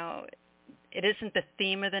you know, it isn't the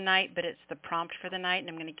theme of the night, but it's the prompt for the night, and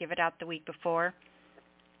I'm going to give it out the week before.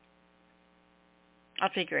 I'll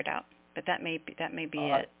figure it out, but that may be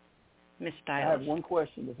it. Miss Dials. I have one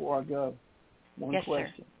question before I go. One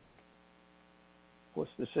question. Sir.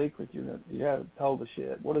 What's the secret? You haven't told us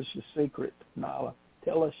yet. What is the secret, Nyla?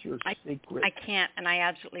 Tell us your secret. I can't, and I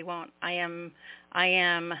absolutely won't. I am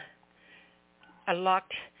a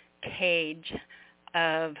locked cage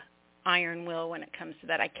of iron will when it comes to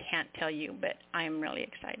that. I can't tell you, but I am really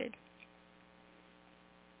excited.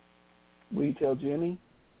 Will you tell Jimmy?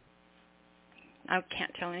 I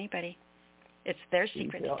can't tell anybody. It's their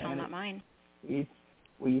secret to tell, not mine.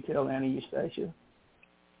 Will you tell Annie Eustacia?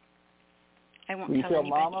 I won't tell anybody. Will you tell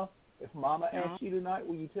Mama? If Mama asks you tonight,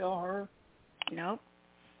 will you tell her? Nope.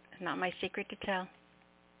 It's not my secret to tell.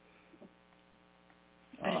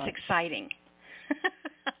 But All right. It's exciting.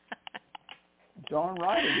 Darn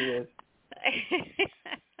right it is.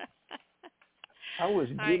 I was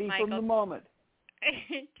giddy from the moment.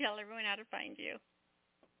 Tell everyone how to find you.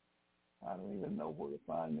 I don't even know where to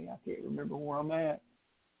find me. I can't remember where I'm at.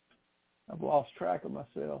 I've lost track of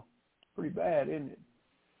myself. Pretty bad, isn't it?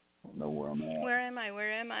 I don't know where I'm at. Where am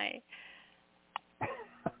I?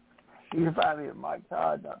 You can find me at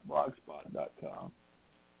miketodd.blogspot.com.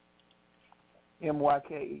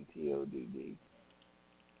 MYKETODD.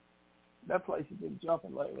 That place has been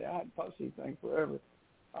jumping lately. I hadn't posted anything forever.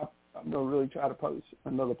 I'm going to really try to post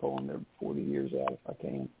another poem there before the year's out if I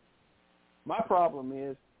can. My problem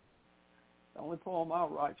is, the only poem I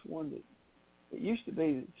write is one that it used to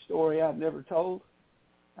be the story I've never told.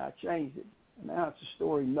 I changed it. And now it's a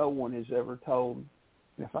story no one has ever told.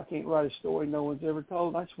 And if I can't write a story no one's ever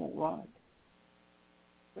told, I just won't write.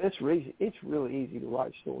 It's really easy to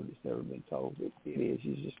write a story that's never been told. It is.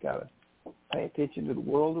 You just got to pay attention to the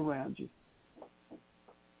world around you.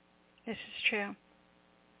 This is true.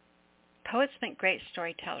 Poets make great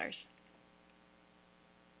storytellers.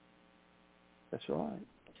 That's right.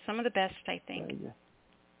 Some of the best, I think.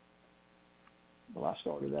 Well, I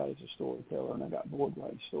started out as a storyteller, and I got bored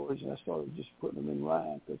writing stories, and I started just putting them in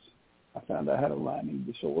rhyme because I found I had a rhyming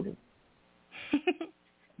disorder.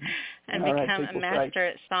 and become a master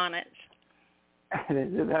at sonnets. And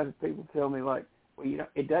then other people tell me, like, well,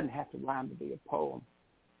 it doesn't have to rhyme to be a poem.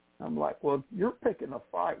 I'm like, well, you're picking a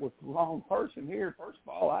fight with the wrong person here. First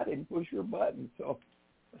of all, I didn't push your button. So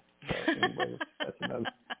anyway,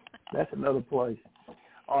 that's another place.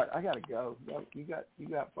 All right, I got to go. You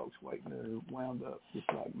got folks waiting that are wound up just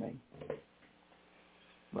like me.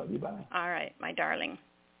 Love you, bye. All right, my darling.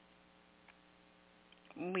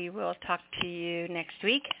 We will talk to you next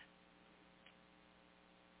week.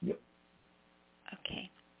 Yep. Okay.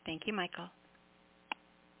 Thank you, Michael.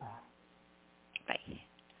 Bye.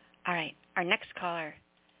 All right. Our next caller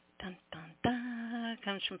dun, dun, dun,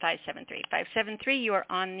 comes from 573. 573, you are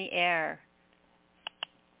on the air.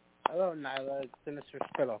 Hello, Nyla. It's Sinister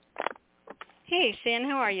Spittle. Hey, Sin.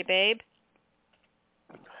 How are you, babe?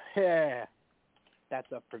 Yeah.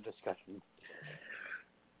 That's up for discussion.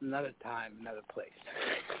 Another time, another place.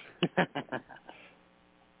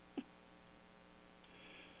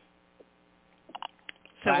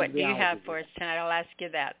 So what do you have for us tonight? I'll ask you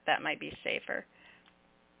that. That might be safer.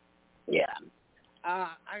 Yeah.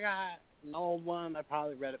 I got an old one. I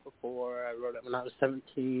probably read it before. I wrote it when I was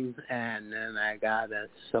 17, and then I got a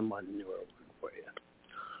somewhat newer one for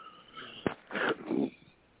you.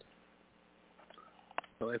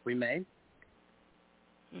 So if we may.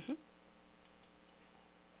 Mm-hmm.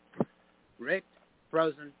 Raped,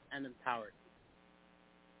 frozen, and empowered.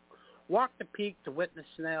 Walked the peak to witness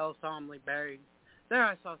snails solemnly buried. There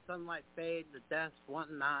I saw sunlight fade to death's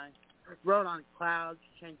wanton eye. Rode on clouds,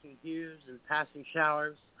 changing hues and passing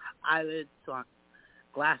showers. Eyelids on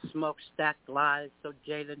glass smoke stacked lies, so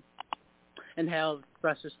jaded. Inhaled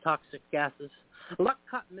freshest toxic gases. Luck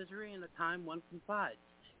caught misery in a time one confides.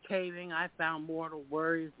 Caving, I found mortal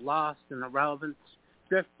worries lost in irrelevance.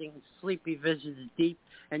 Drifting sleepy visions deep,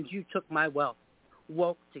 and you took my wealth.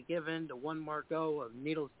 Woke to give in to one more go of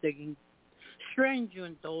needles digging. Strange you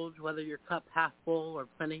indulge, whether your cup half full or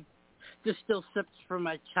plenty. Distill sips from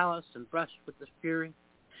my chalice and brush with the fury.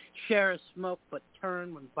 Share a smoke, but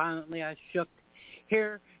turn when violently I shook.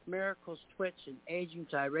 Hear miracles twitch in aging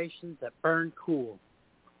gyrations that burn cool.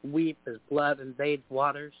 Weep as blood invades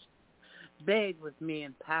waters. Bathe with me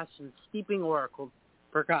in passion's steeping oracle,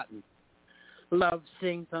 forgotten. Love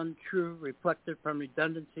sings untrue, reflected from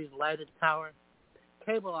redundancy's lighted tower.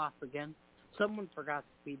 Cable off again. Someone forgot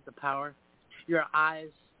to feed the power. Your eyes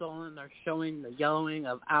stolen are showing the yellowing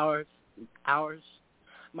of hours.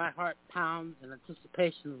 My heart pounds in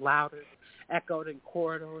anticipation louder, echoed in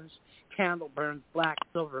corridors. Candle burns black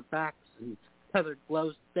silver backs and tethered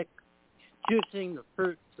glows thick, juicing the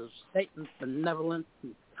fruits of Satan's benevolence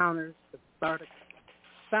and counters cathartic.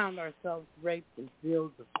 Found ourselves raped in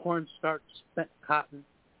fields of cornstarch spent cotton,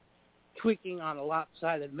 tweaking on a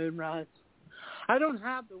lopsided moonrise. I don't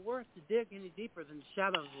have the worth to dig any deeper than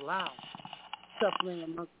shadows allow. Shuffling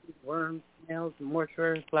amongst these worms, snails, and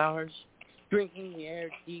mortuary flowers, drinking the air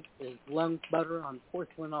deep as lungs butter on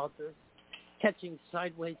porcelain altars, catching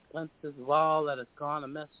sideways glimpses of all that has gone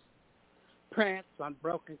amiss. Prance on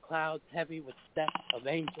broken clouds heavy with death of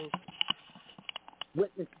angels,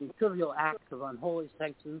 witnessing trivial acts of unholy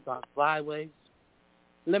sanctions on flyways.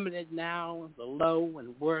 Limited now, the low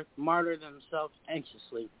and worth martyr themselves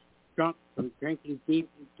anxiously, drunk from drinking deep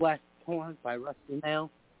in flesh torn by rusty nail.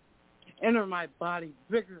 Enter my body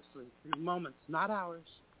vigorously through moments, not hours.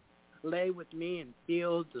 Lay with me in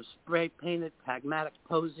fields of spray-painted pragmatic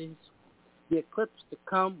posies. The eclipse to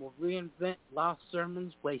come will reinvent lost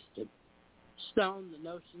sermons wasted. Stone the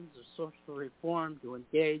notions of social reform to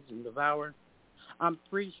engage and devour. I'm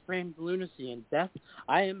freeze-framed lunacy and death.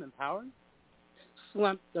 I am empowered.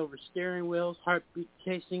 Slumped over steering wheels, heartbeat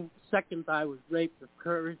chasing. Second I was raped of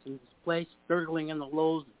courage and displaced, gurgling in the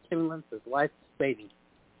lulls of timidance as life is fading.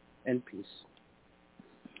 And peace.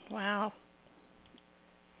 Wow.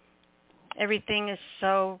 Everything is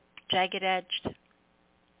so jagged-edged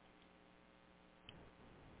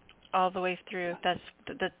all the way through. That's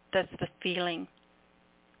the feeling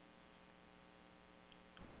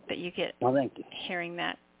that you get. Well, thank you. Hearing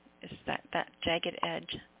that is that jagged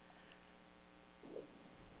edge.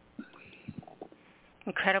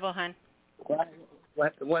 Incredible, hon.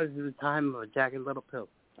 What is the time of a jagged little pill?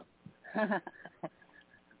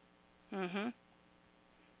 Mm-hmm.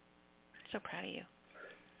 So proud of you.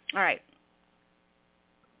 All right.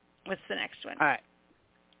 What's the next one? All right.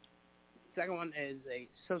 Second one is a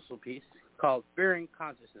social piece called Fearing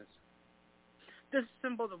Consciousness.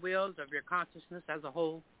 Disassemble the wheels of your consciousness as a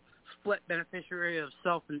whole. Split beneficiary of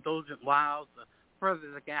self-indulgent wiles to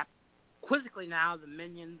further the gap. Quizzically now, the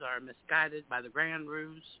minions are misguided by the grand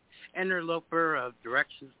ruse, interloper of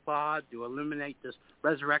directions flawed to illuminate this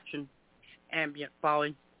resurrection, ambient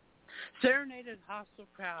folly. Serenaded hostile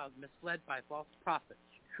crowd misled by false prophets,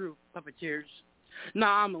 true puppeteers.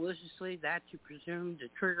 Nah, maliciously that you presume to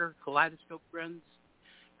trigger kaleidoscope grins.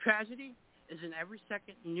 Tragedy is in every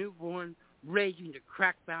second newborn raging to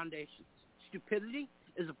crack foundations. Stupidity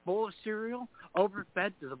is a bowl of cereal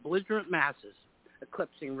overfed to the belligerent masses,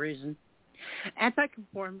 eclipsing reason.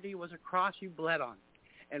 Anti-conformity was a cross you bled on,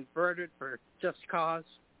 and burdened for just cause.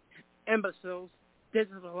 Imbeciles,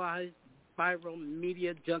 digitalized, viral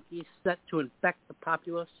media junkies set to infect the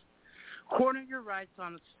populace. Corner your rights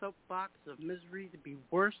on a soapbox of misery to be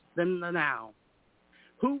worse than the now.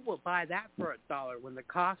 Who will buy that for $1 when the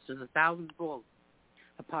cost is 1,000 gold?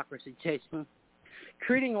 Hypocrisy chasing.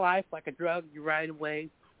 Treating life like a drug you right away,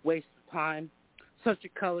 waste of time. Such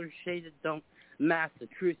a color shaded don't mask the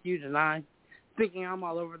truth you deny. Thinking I'm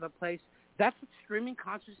all over the place. That's what streaming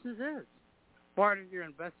consciousness is. Barter your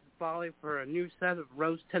invested folly for a new set of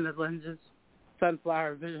rose-tinted lenses.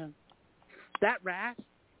 Sunflower vision. That rash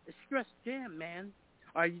is stress jam, man.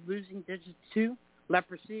 Are you losing digits too?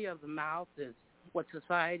 Leprosy of the mouth is what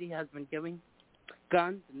society has been giving.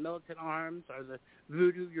 Guns and militant arms are the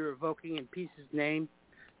voodoo you're evoking in peace's name.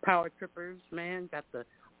 Power trippers, man, got the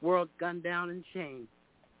world gunned down in shame.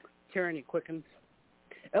 Tyranny quickens.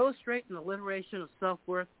 Illustrating the alliteration of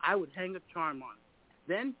self-worth, I would hang a charm on.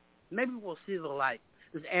 Then, maybe we'll see the light.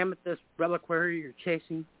 This amethyst reliquary you're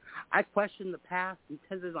chasing. I question the past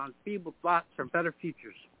intended on feeble thoughts for better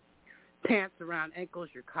futures. Pants around ankles,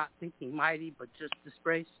 you're caught thinking mighty, but just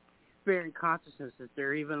disgrace. Fearing consciousness that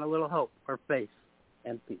there even a little hope or faith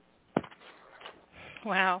and peace.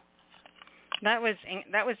 Wow. That was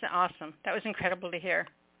awesome. That was incredible to hear.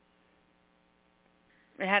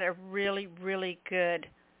 It had a really, really good,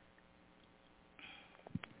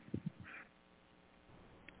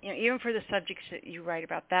 even for the subjects that you write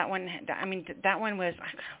about, that one, I mean, that one was,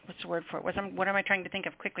 what's the word for it? What am I trying to think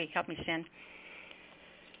of? Quickly, help me, Sin.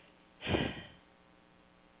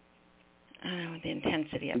 I don't know, the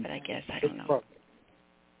intensity of it, I guess. I don't know.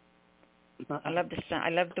 I love the sound. I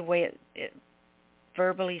love the way it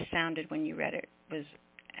verbally sounded when you read it. It was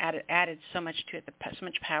added so much to it, so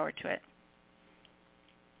much power to it.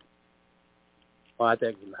 Well, I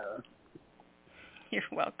thank you, Nyla. You're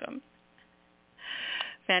welcome.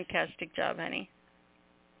 Fantastic job, honey.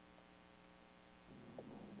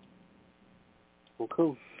 Well,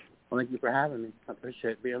 cool. Well, thank you for having me. I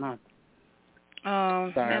appreciate being on.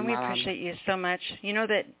 Oh, man, we appreciate you so much. You know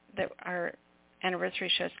that our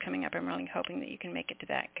anniversary show is coming up. I'm really hoping that you can make it to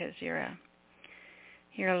that because you're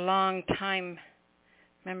a long time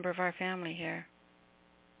member of our family here.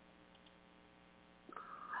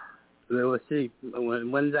 We'll see.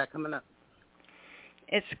 When's that coming up?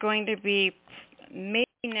 It's going to be maybe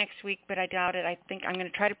next week, but I doubt it. I think I'm going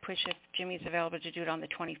to try to push if Jimmy's available to do it on the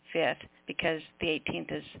 25th because the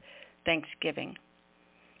 18th is Thanksgiving.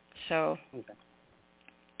 So, okay.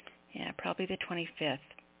 Yeah, probably the 25th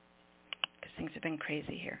because things have been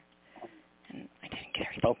crazy here. And I didn't get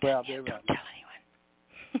everything Hopefully done I'll yet. be Don't tell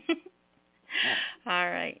anyone.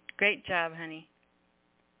 All right. Great job, honey.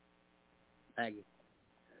 Thank you.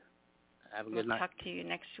 Have a good night. We'll talk to you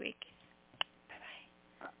next week.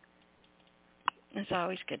 Bye-bye. It's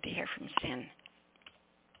always good to hear from Sin.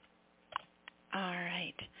 All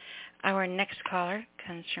right. Our next caller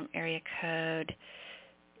comes from area code.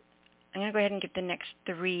 I'm going to go ahead and get the next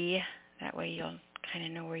 3. That way you'll kind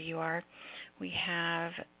of know where you are. We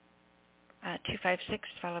have 256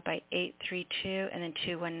 followed by 832 and then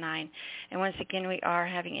 219. And once again, we are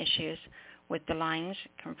having issues with the lines,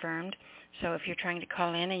 confirmed. So if you're trying to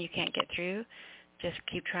call in and you can't get through, just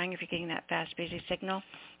keep trying. If you're getting that fast, busy signal,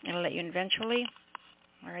 it'll let you in eventually.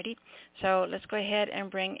 Alrighty. So let's go ahead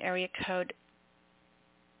and bring area code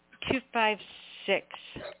 256.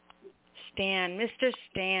 Stan. Mr.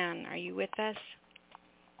 Stan, are you with us?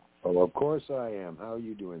 Oh, of course I am. How are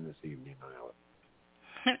you doing this evening, Nyla?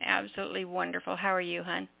 Absolutely wonderful. How are you,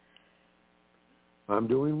 hon? I'm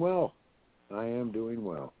doing well. I am doing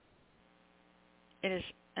well. It is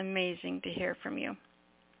amazing to hear from you.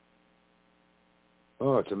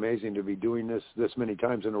 Oh, it's amazing to be doing this many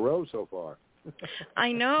times in a row so far.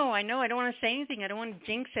 I know. I don't want to say anything. I don't want to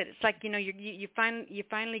jinx it. It's like, you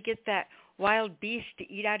finally get that wild beast to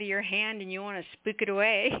eat out of your hand and you want to spook it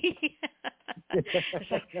away.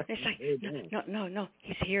 It's like no,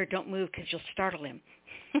 he's here. Don't move because you'll startle him.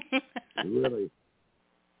 Really?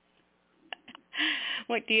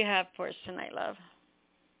 What do you have for us tonight, love?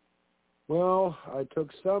 Well, I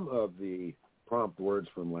took some of the prompt words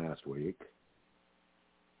from last week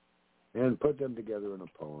and put them together in a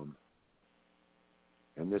poem.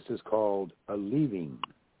 And this is called A Leaving,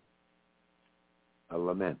 a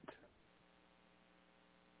Lament.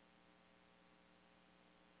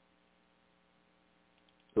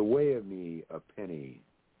 The way of me a penny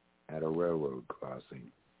at a railroad crossing,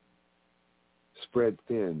 spread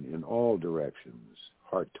thin in all directions,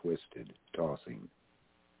 heart-twisted, tossing.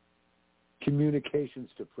 Communications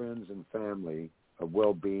to friends and family of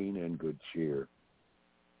well-being and good cheer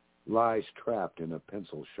lies trapped in a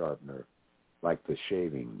pencil sharpener like the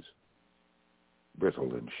shavings,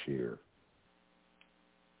 brittle and sheer.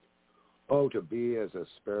 Oh, to be as a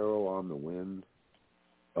sparrow on the wind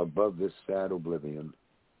above this sad oblivion,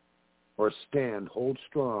 or stand, hold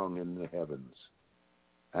strong in the heavens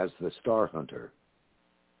as the star hunter,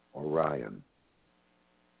 Orion.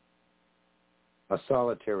 A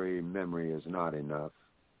solitary memory is not enough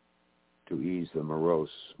to ease the morose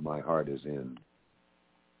my heart is in.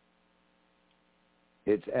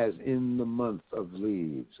 It's as in the month of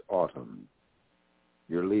leaves, autumn,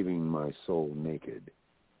 you're leaving my soul naked,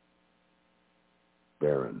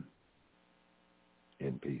 barren,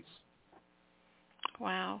 in peace.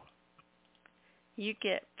 Wow. You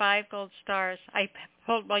get 5 gold stars. I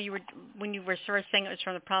pulled when you were sort of saying it was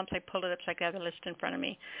from the prompts. I pulled it up so I could have the list in front of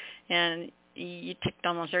me, and you ticked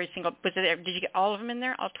almost every single. Was it? Did you get all of them in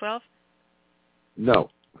there? All 12? No.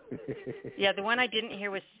 Yeah, the one I didn't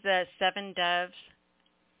hear was the 7 doves.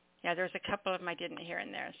 Yeah, there was a couple of them I didn't hear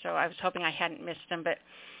in there, so I was hoping I hadn't missed them, but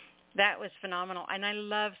that was phenomenal. And I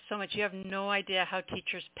love so much. You have no idea how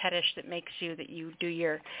teachers pettish that makes you that you do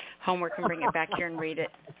your homework and bring it back here and read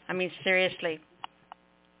it. I mean, seriously.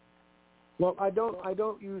 Well, I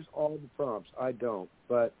don't use all the prompts. I don't,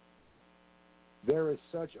 but there is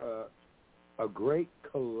such a great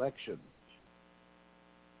collection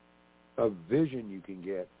of vision you can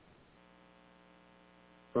get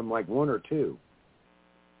from like 1 or 2.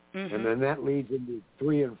 Mm-hmm. And then that leads into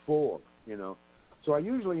 3 and 4, you know. So I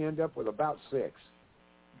usually end up with about 6.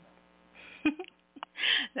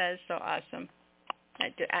 That is so awesome.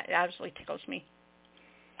 It absolutely tickles me.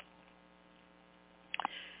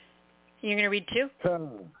 You're going to read 2?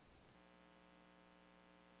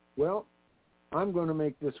 Well, I'm going to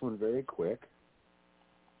make this one very quick.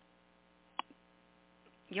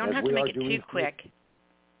 You don't have to make it too quick.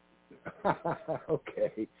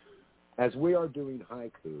 Okay. As we are doing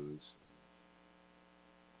haikus,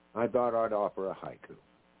 I thought I'd offer a haiku.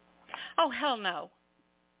 Oh, hell no.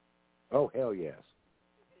 Oh, hell yes.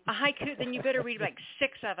 A haiku? Then you better read like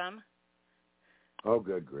 6 of them. Oh,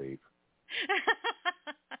 good grief.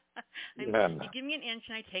 You give me an inch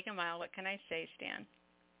and I take a mile. What can I say, Stan?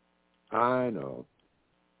 I know.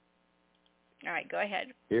 All right, go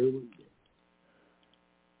ahead. Here we go.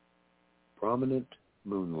 Prominent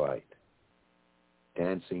moonlight,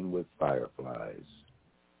 dancing with fireflies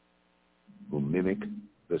who mimic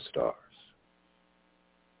the stars.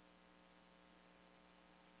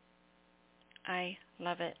 I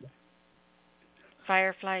love it.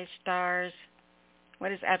 Fireflies, stars.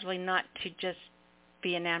 What is absolutely not to just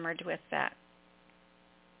be enamored with that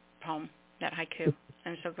poem, that haiku?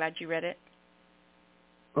 I'm so glad you read it.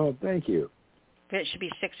 Oh, thank you. But it should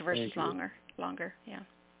be 6 verses longer, yeah.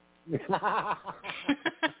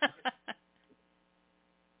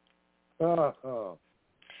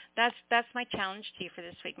 That's my challenge to you for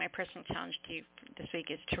this week. My personal challenge to you this week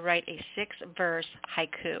is to write a 6-verse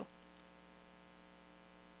haiku.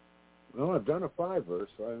 Well, I've done a 5-verse,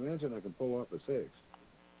 so I imagine I can pull off a 6.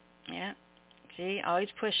 Yeah. See, always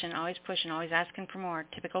pushing, always asking for more.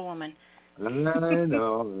 Typical woman. I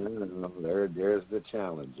know. There's the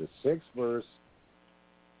challenge. A 6-verse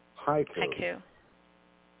haiku.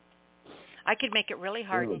 I could make it really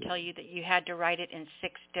hard and tell you that you had to write it in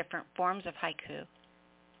 6 different forms of haiku.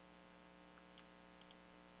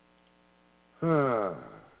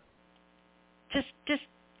 Just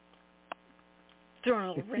throwing a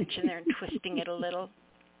little wrench in there and twisting it a little,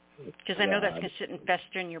 because I know that's going to sit and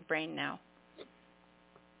fester in your brain now.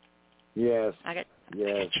 Yes. I got you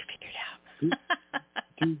figured out.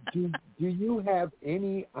 Do you have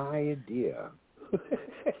any idea,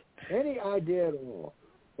 at all,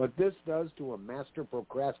 what this does to a master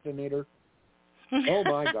procrastinator? Oh,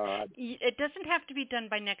 my God. It doesn't have to be done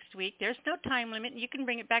by next week. There's no time limit. You can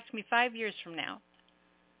bring it back to me 5 years from now.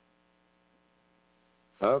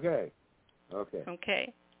 Okay.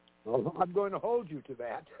 Well, I'm going to hold you to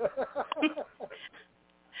that.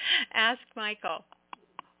 Ask Michael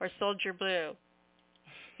or Soldier Blue.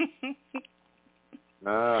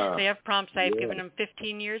 They have prompts I've given them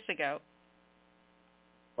 15 years ago.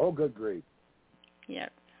 Oh, good grief. Yeah.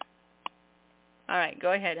 All right,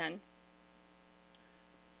 go ahead, hon.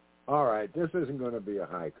 All right, this isn't going to be a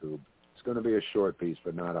haiku. It's going to be a short piece,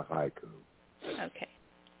 but not a haiku. Okay.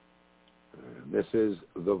 This is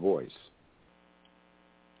The Voice.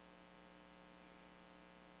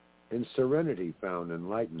 In serenity found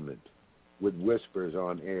enlightenment, with whispers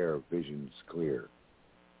on air, visions clear.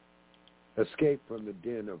 Escape from the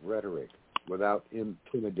din of rhetoric, without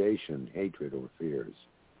intimidation, hatred, or fears.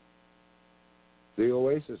 The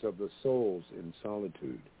oasis of the souls in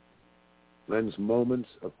solitude lends moments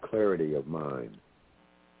of clarity of mind.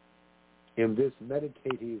 In this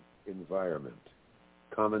meditative environment,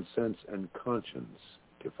 common sense and conscience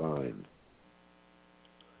defined.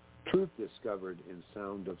 Truth discovered in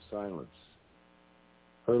sound of silence.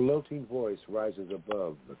 Her lilting voice rises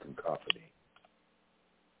above the cacophony.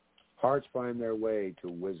 Hearts find their way to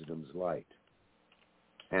wisdom's light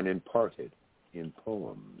and imparted in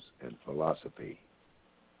poems and philosophy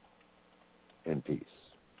and peace.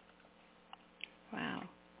 Wow.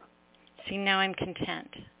 See, now I'm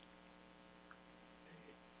content.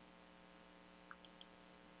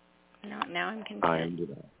 Now I'm content. I am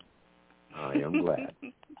glad. I am glad.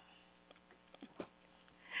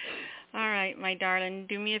 All right, my darling,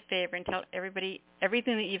 do me a favor and tell everybody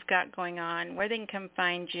everything that you've got going on, where they can come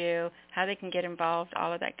find you, how they can get involved,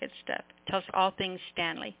 all of that good stuff. Tell us all things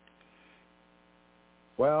Stanley.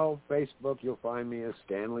 Well, Facebook, you'll find me as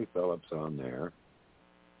Stanley Phillips on there.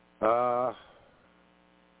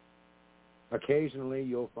 Occasionally,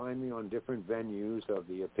 you'll find me on different venues of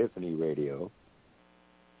the Epiphany Radio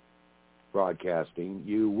broadcasting.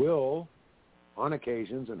 You will, on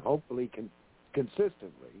occasions and hopefully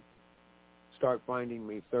consistently, start finding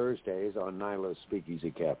me Thursdays on Nyla's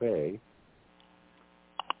Speakeasy Cafe.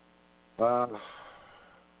 Other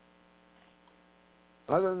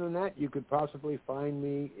than that, you could possibly find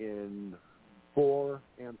me in 4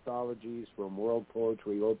 anthologies from World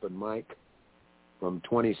Poetry Open Mic from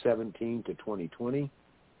 2017 to 2020.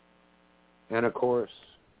 And, of course,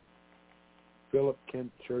 Philip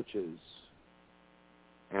Kent Church's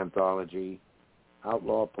anthology,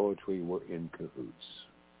 Outlaw Poetry Were in Cahoots.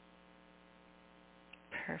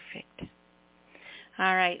 Perfect.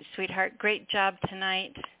 All right, sweetheart, great job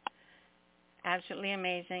tonight. Absolutely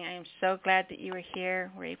amazing. I am so glad that you were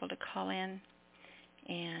here. We're able to call in,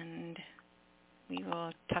 and we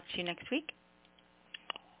will talk to you next week.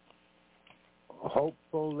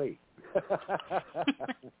 Hopefully.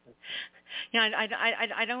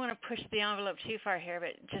 I don't want to push the envelope too far here,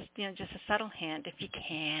 but just a subtle hint if you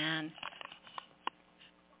can.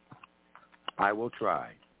 I will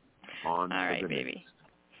try. On all right, the baby.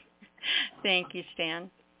 next. Thank you, Stan.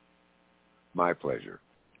 My pleasure.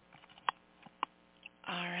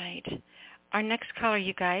 All right. Our next caller,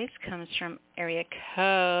 you guys, comes from area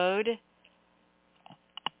code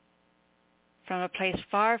from a place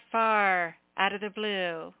far, far out of the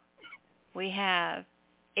blue. We have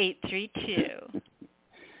 832.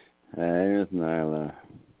 Hey, it's Nyla.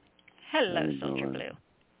 Hello, Soldier Blue.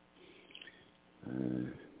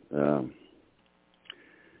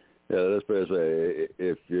 Yeah, let's put it this way.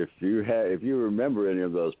 If you remember any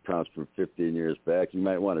of those prompts from 15 years back, you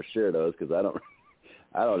might want to share those because I don't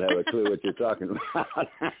have a clue what you're talking about.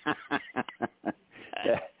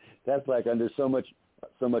 That's like under so much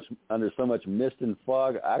mist and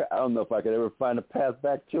fog. I don't know if I could ever find a path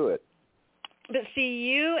back to it. But see,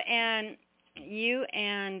 you and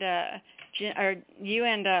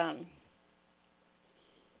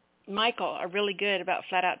Michael are really good about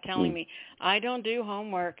flat out telling me I don't do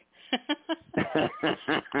homework.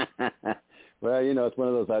 Well, it's one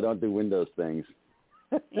of those I don't do Windows things.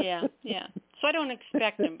 Yeah. So I don't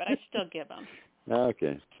expect them, but I still give them.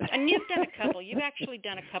 Okay. And you've done a couple. You've actually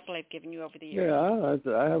done a couple I've given you over the years. Yeah,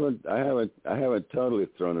 I haven't totally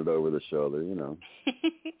thrown it over the shoulder,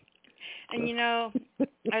 And I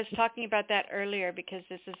was talking about that earlier because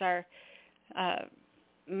this is our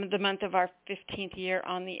the month of our 15th year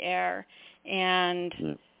on the air, and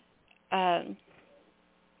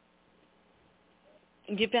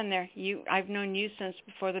you've been there. I've known you since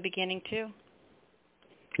before the beginning too.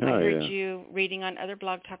 I heard you reading on other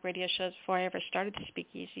Blog Talk Radio shows before I ever started to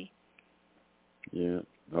Speakeasy. Yeah.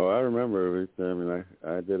 Oh, I remember. I mean,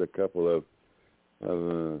 I did a couple of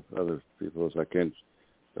other people's. I can't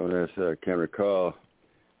recall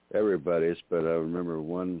everybody's, but I remember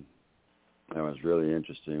one that was really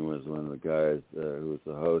interesting was one of the guys who was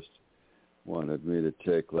the host wanted me to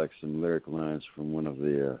take like some lyric lines from one of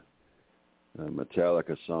the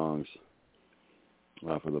Metallica songs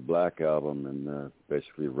off of the Black Album and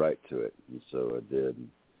basically write to it. And so I did. And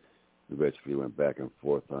we basically went back and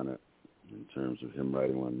forth on it in terms of him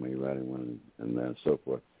writing one, me writing one, and so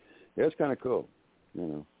forth. Yeah, it's kind of cool,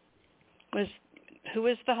 Who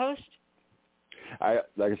was the host?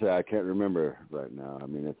 Like I said, I can't remember right now. I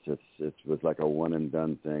mean, it was like a one and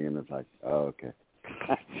done thing, and it's like, oh, okay.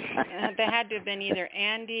 They had to have been either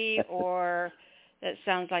Andy or that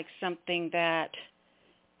sounds like something that.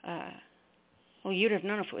 Well, you'd have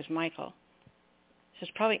known if it was Michael. So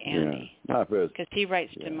it's probably Andy. Yeah, because he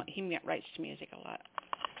writes to music a lot.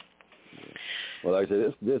 Yeah. Well, like I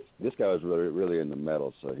said, this guy was really into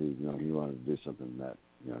metal, so he wanted to do something that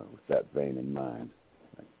with that vein in mind.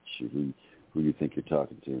 Like, shoot, who you think you're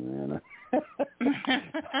talking to, man?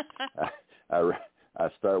 I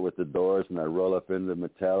start with the Doors, and I roll up into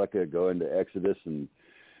Metallica, go into Exodus, and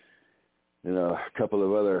a couple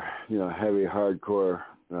of other heavy hardcore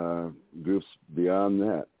groups beyond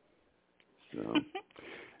that. So,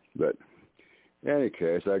 but in any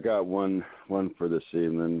case, I got one for this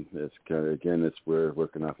evening. It's we're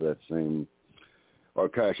working off of that same, or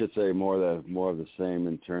I should say more of the same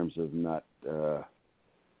in terms of not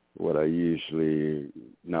what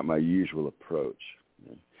not my usual approach.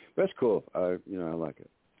 But it's cool. I like it.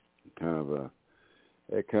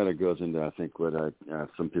 It kind of goes into, I think, what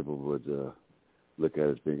some people would look at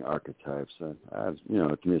as being archetypes. To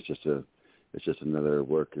me, it's just another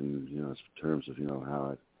work in terms of how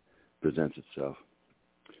it presents itself.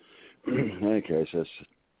 In any case, it's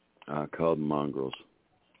called Mongrels.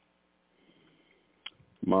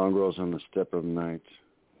 Mongrels on the step of night,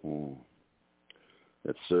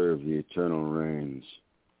 that serve the eternal rains.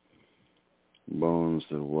 Bones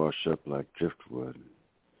that wash up like driftwood.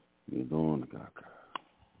 Midongaka.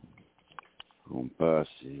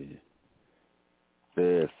 Compassi.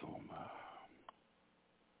 Bethoma.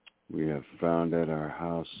 We have found at our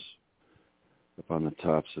house, upon the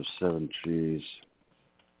tops of 7 trees.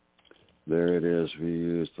 There it is, we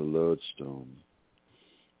use the lodestone.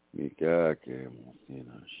 Mikake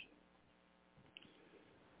Montinash.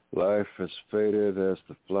 Life as faded as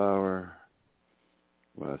the flower.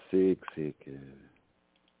 Wasik.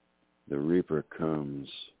 The reaper comes.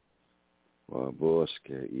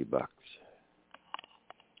 Waboske Ibaks.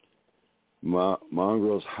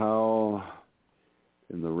 Mongrels howl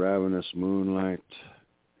in the ravenous moonlight,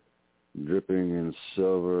 dripping in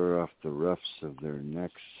silver off the ruffs of their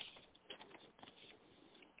necks.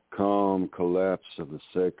 Calm collapse of the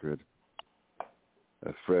sacred,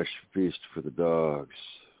 a fresh feast for the dogs.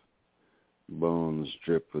 Bones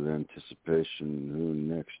drip with anticipation. Who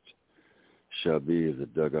next shall be the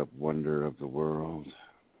dug-up wonder of the world?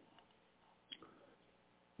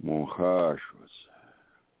 Monharsh was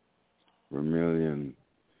vermilion,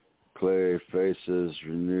 clay faces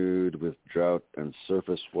renewed with drought and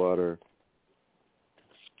surface water.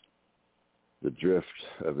 The drift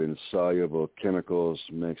of insoluble chemicals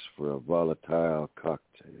makes for a volatile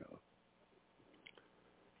cocktail.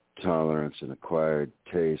 Tolerance and acquired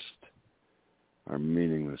taste are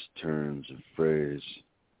meaningless turns of phrase.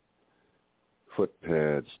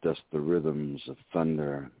 Footpads dust the rhythms of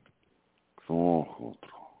thunder.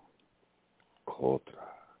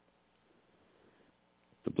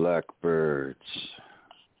 The blackbirds,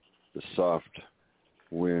 the soft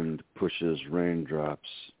wind pushes raindrops.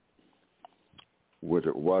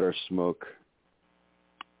 Water smoke,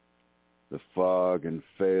 the fog and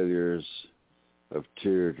failures of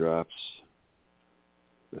teardrops.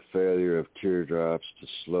 The failure of teardrops to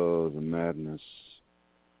slow the madness.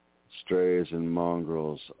 Strays and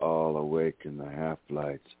mongrels all awake in the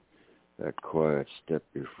half-light, that quiet step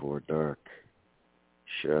before dark.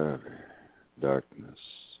 Shadow, darkness,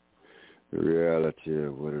 the reality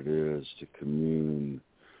of what it is to commune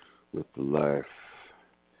with the life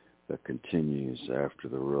that continues after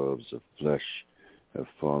the robes of flesh have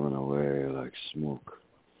fallen away like smoke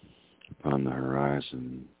upon the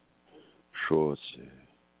horizon. Schwarze.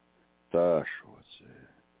 Da Schwarze.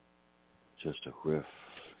 Just a whiff,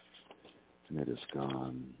 and it is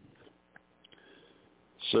gone.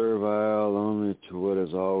 Servile only to what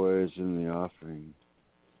is always in the offing.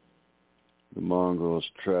 The mongrels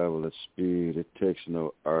travel at speed. It takes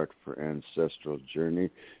no art for ancestral journey,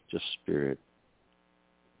 just spirit.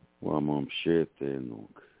 Wamom shete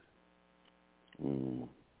nuk.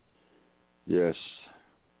 Yes,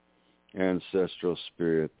 ancestral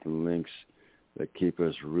spirit, the links that keep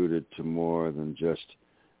us rooted to more than just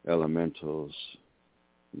elementals.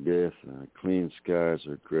 Death, clean skies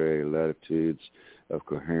or gray latitudes of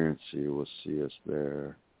coherency will see us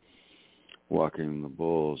there. Walking the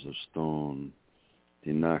bowls of stone,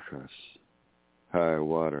 tinajas, high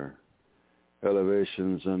water,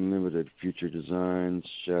 elevations unlimited, future designs,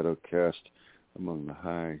 shadow cast among the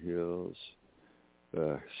high hills.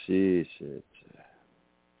 It.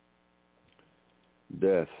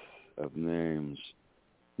 Death of names,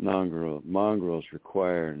 Mongrels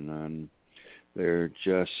require none. They're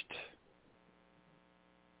just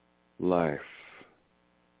life.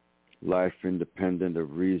 Life independent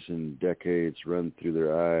of reason, decades run through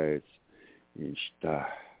their eyes. They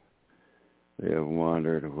have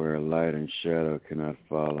wandered where light and shadow cannot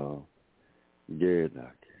follow.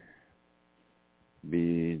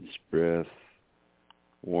 Beads, breath,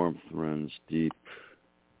 warmth runs deep.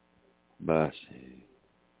 Basi,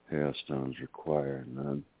 hailstones require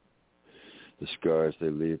none. The scars they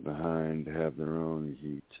leave behind have their own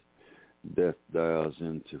heat. Death dials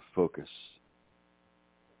into focus.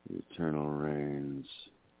 The eternal rains,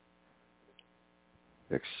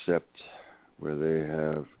 except where they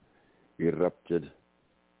have erupted.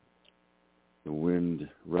 The wind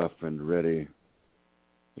rough and ready.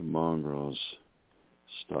 The mongrels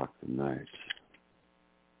stalk the night.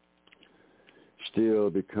 Steel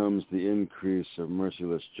becomes the increase of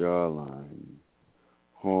merciless jawline.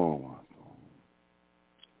 Home.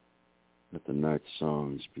 Let the night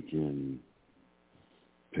songs begin.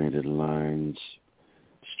 Painted lines,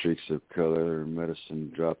 streaks of color,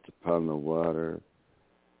 medicine dropped upon the water.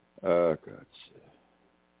 Ah, God.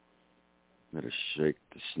 Let us shake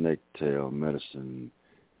the snake-tail medicine.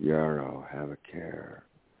 Yarrow, have a care.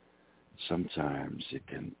 Sometimes it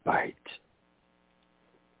can bite.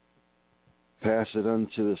 Pass it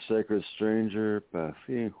unto the sacred stranger.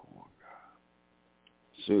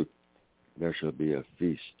 Suit, there shall be a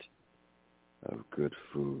feast of good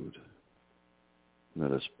food.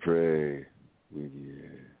 Let us pray,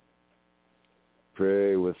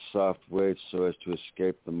 pray with soft weights so as to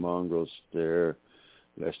escape the mongrel's stare,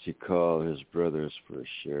 lest he call his brothers for a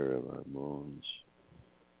share of our bones.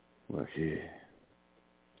 Wahi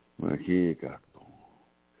Gakpo.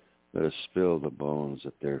 Let us spill the bones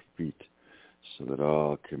at their feet so that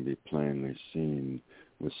all can be plainly seen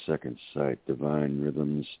with second sight, divine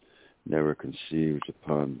rhythms never conceived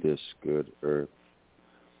upon this good earth.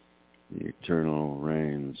 The eternal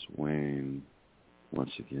rains wane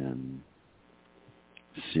once again,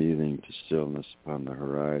 seething to stillness upon the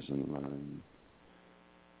horizon line.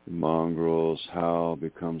 The mongrel's howl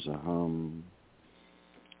becomes a hum,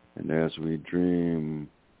 and as we dream,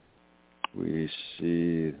 we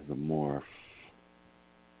see the morph.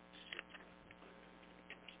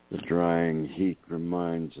 The drying heat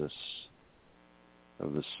reminds us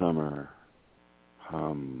of the summer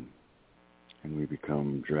hum, and we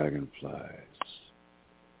become dragonflies.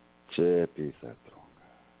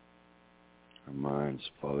 Our minds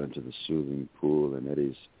fall into the soothing pool and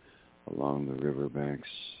eddies along the riverbanks.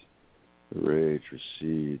 The rage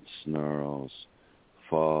recedes, snarls,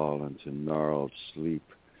 fall into gnarled sleep,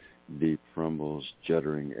 deep rumbles,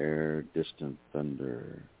 juddering air, distant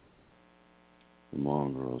thunder. The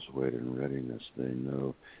mongrels wait in readiness. They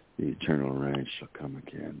know the eternal rain shall come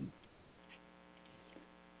again.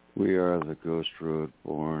 We are the ghost road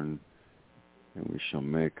born, and we shall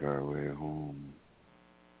make our way home.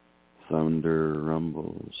 Thunder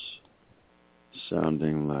rumbles,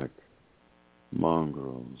 sounding like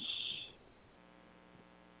mongrels.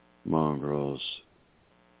 Mongrels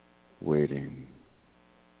waiting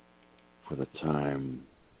for the time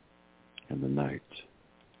and the night.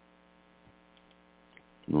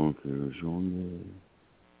 Donc, journée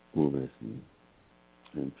ouverte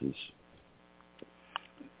in peace.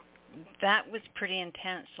 That was pretty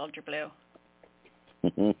intense, Soldier Blue.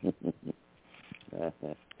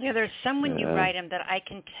 There's some when you write them that I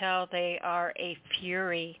can tell they are a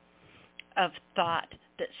fury of thought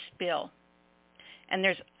that spill. And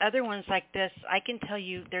there's other ones like this. I can tell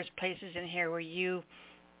you there's places in here where you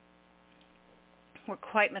were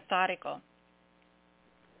quite methodical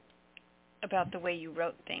about the way you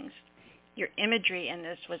wrote things. Your imagery in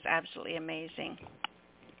this was absolutely amazing.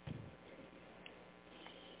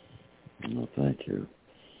 Well, thank you.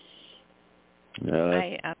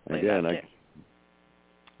 I absolutely loved it.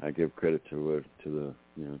 I give credit to the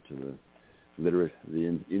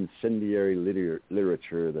incendiary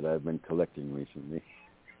literature that I've been collecting recently.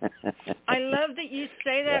 I love that you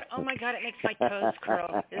say that. Oh my God, it makes my toes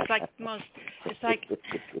curl. It's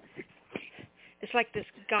like this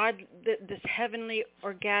heavenly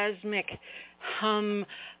orgasmic hum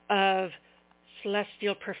of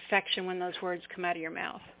celestial perfection when those words come out of your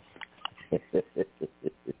mouth.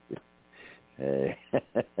 Hey.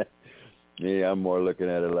 Me, I'm more looking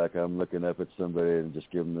at it like I'm looking up at somebody and just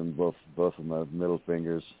giving them both of my middle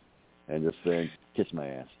fingers and just saying, kiss my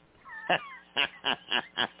ass.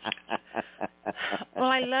 Well,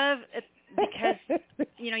 I love it because,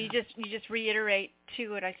 you just reiterate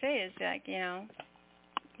too what I say is like,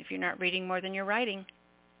 if you're not reading more than you're writing.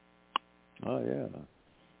 Oh,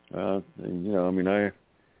 yeah.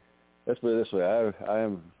 let's put it this way. I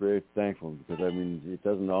am very thankful because, I mean, it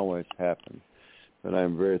doesn't always happen. But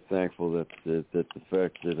I'm very thankful that the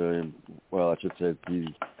fact that I should say,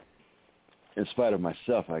 in spite of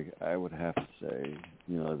myself, I would have to say,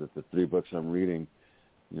 that the 3 books I'm reading,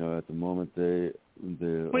 at the moment, Wait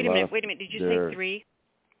a minute. Did you say 3?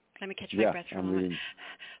 Let me catch my breath for a moment.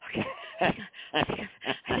 Okay. I think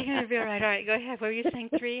I'm going to be all right. All right, go ahead. What were you saying,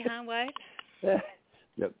 3, huh? What?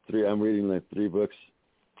 Yep, 3. I'm reading like 3 books,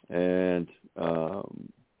 and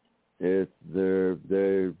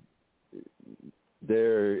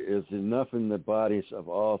there is enough in the bodies of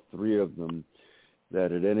all 3 of them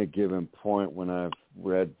that at any given point when I've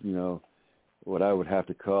read, what I would have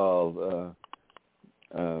to call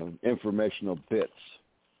informational bits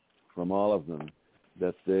from all of them,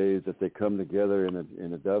 that they come together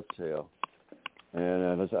in a dovetail.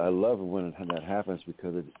 And I love it when that happens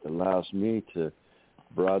because it allows me to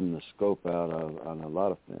broaden the scope out on a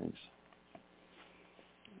lot of things.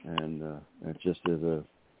 And it just is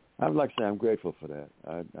I'd like to say I'm grateful for that.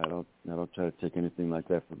 I don't try to take anything like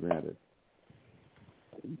that for granted.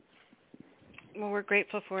 Well, we're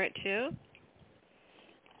grateful for it too.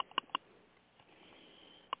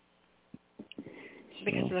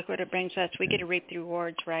 Because look what it brings us. We get to reap the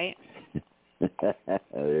rewards, right?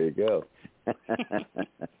 There you go.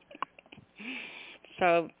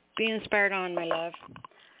 So be inspired on, my love.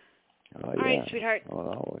 Oh, all right, sweetheart. Oh,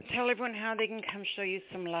 always. Tell everyone how they can come show you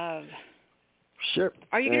some love. Sure.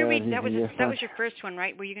 Are you going to read? That was your first one,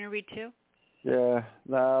 right? Were you going to read 2? Yeah.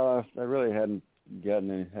 No, I really hadn't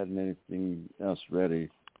anything else ready.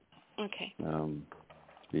 Okay. To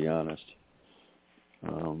be honest.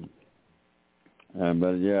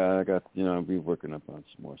 But yeah, I got I'll be working up on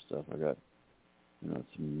some more stuff. I got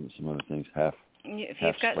some other things half. If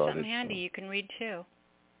you've got something handy, you can read too.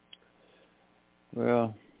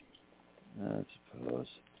 Well, I suppose.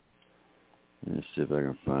 Let's see if I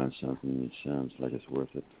can find something that sounds like it's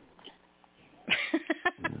worth it.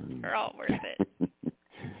 They're all worth it.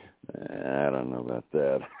 I don't know about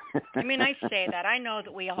that. I mean, I say that. I know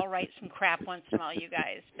that we all write some crap once in a while, you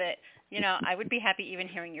guys. But, I would be happy even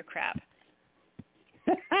hearing your crap.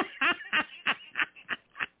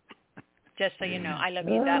 Just so you know, I love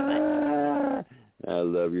you that much. I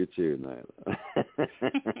love you too, Nyla.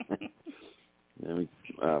 Let me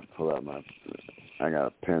pull out I got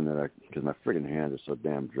a pen because my friggin' hands are so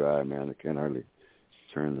damn dry, man. I can't hardly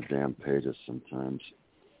turn the damn pages sometimes.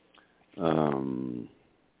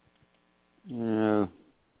 Yeah.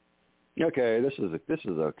 Okay, this is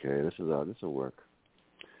okay. This will work.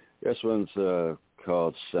 This one's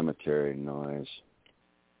called Cemetery Noise.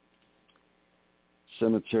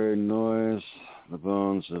 Cemetery noise, the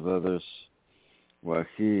bones of others,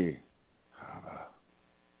 wahi,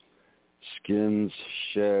 skins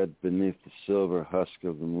shed beneath the silver husk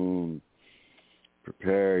of the moon.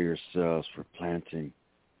 Prepare yourselves for planting.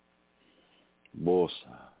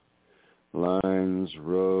 Bosa, lines,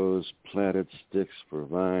 rows, planted sticks for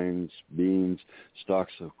vines, beans,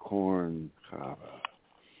 stalks of corn, chava,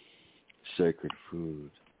 sacred food,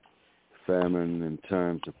 famine in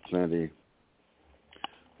times of plenty.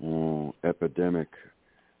 Epidemic,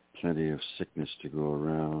 plenty of sickness to go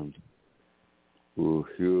around. We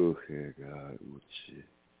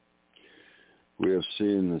have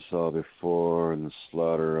seen this all before in the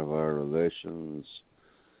slaughter of our relations,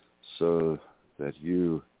 so that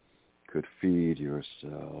you could feed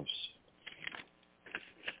yourselves.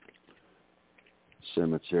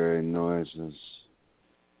 Cemetery noises.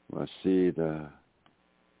 I see the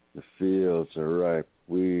fields are ripe.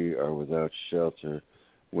 We are without shelter.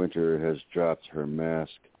 Winter has dropped her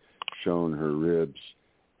mask, shown her ribs,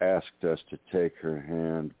 asked us to take her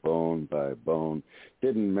hand bone by bone.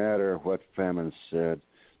 Didn't matter what famine said.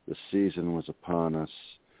 The season was upon us.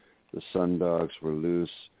 The sundogs were loose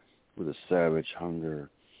with a savage hunger.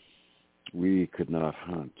 We could not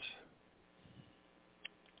hunt.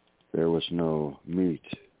 There was no meat.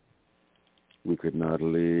 We could not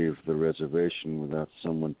leave the reservation without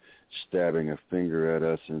someone stabbing a finger at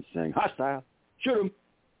us and saying, "Hostile! Shoot him!"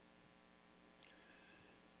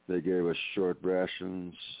 They gave us short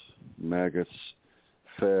rations, maggots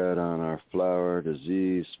fed on our flour,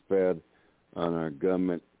 disease fed on our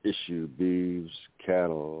government-issue beeves,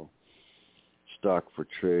 cattle, stock for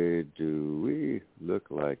trade. Do we look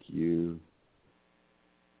like you?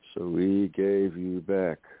 So we gave you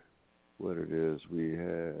back what it is we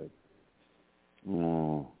had.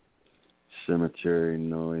 Oh, cemetery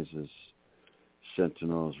noises,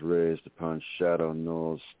 sentinels raised upon shadow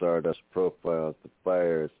knolls, stardust profiles, the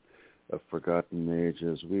fires of forgotten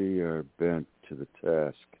ages. We are bent to the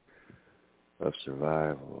task of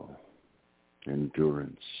survival,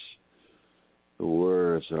 endurance, The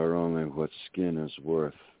words are only what skin is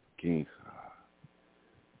worth. King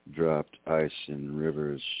dropped ice in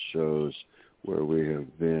rivers shows where we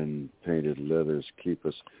have been. Painted leathers keep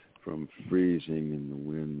us from freezing in the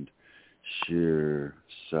wind. Sheer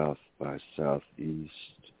south by southeast.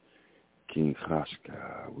 King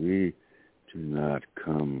Haska, we do not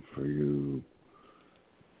come for you.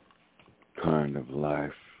 Kind of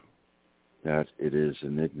life, that it is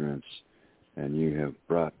an ignorance, and you have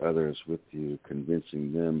brought others with you,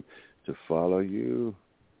 convincing them to follow you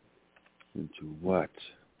into what?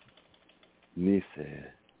 Nithe,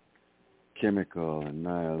 chemical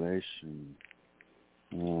annihilation.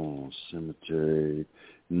 Oh, cemetery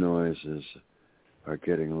noises are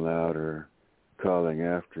getting louder, calling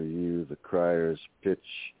after you. The criers pitch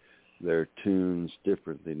their tunes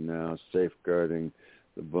differently now, safeguarding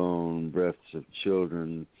the bone breaths of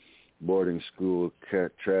children, boarding school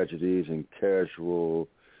tragedies and casualties,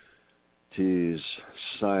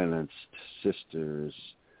 silenced sisters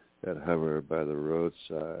that hover by the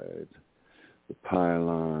roadside, the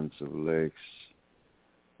pylons of lakes.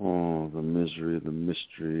 Oh, the misery, the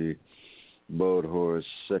mystery, boat whores,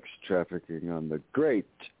 sex trafficking on the Great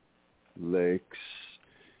Lakes,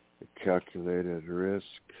 the calculated risk,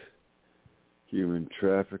 human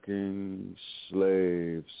trafficking,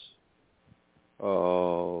 slaves,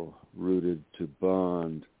 all rooted to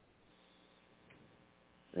bond.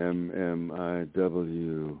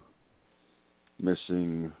 MMIW,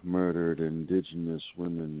 missing, murdered indigenous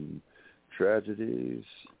women, tragedies,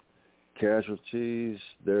 casualties.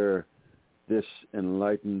 This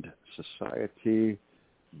enlightened society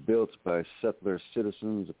built by settler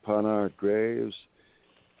citizens upon our graves.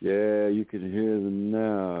 Yeah, you can hear them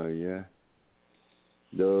now, yeah.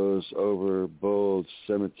 Those overbold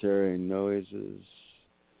cemetery noises,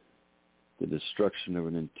 the destruction of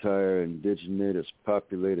an entire indigenous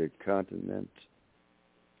populated continent.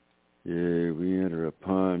 Yeah, we enter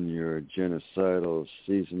upon your genocidal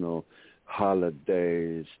seasonal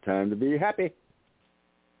holidays. Time to be happy.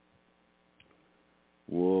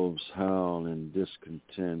 Wolves howl in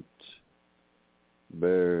discontent.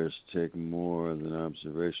 Bears take more than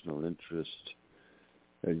observational interest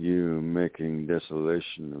at you making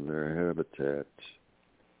desolation of their habitat.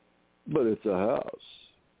 But it's a house,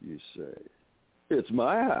 you say. It's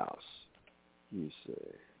my house, you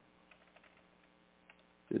say.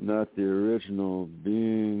 Did not the original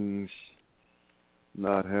beings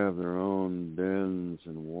not have their own dens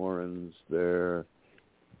and warrens there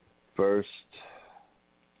first?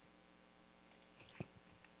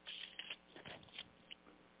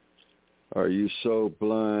 Are you so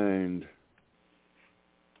blind,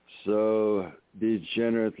 so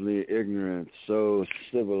degenerately ignorant, so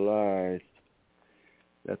civilized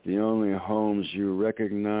that the only homes you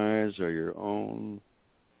recognize are your own?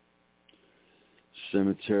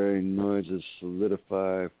 Cemetery noises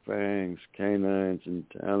solidify fangs, canines, and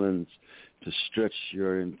talons to stretch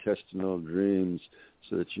your intestinal dreams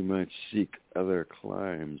so that you might seek other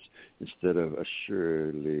climes instead of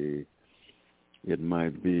assuredly it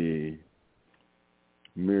might be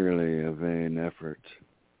merely a vain effort.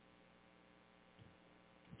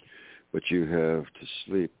 But you have to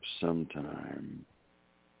sleep sometime.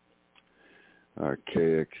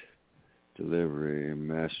 Archaic delivery,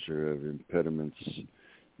 master of impediments,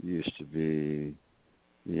 used to be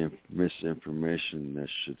the misinformation that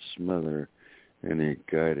should smother any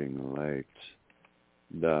guiding light.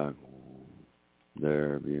 Dago,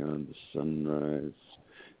 there beyond the sunrise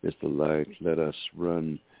is the light. Let us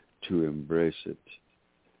run to embrace it.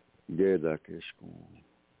 Gedakeshko,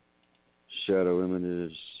 shadow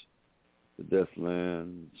images, the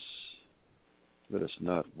deathlands. Let us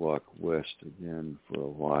not walk west again for a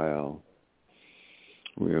while.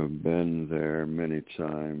 We have been there many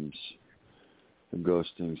times. The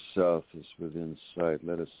ghosting south is within sight.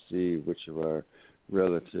 Let us see which of our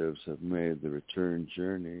relatives have made the return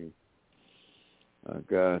journey.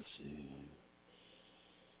 Agati.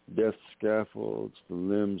 Death scaffolds, the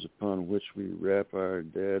limbs upon which we wrap our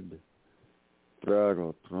dead.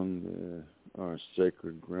 Trago Tronde, our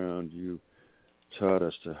sacred ground. You taught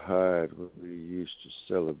us to hide what we used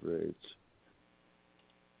to celebrate.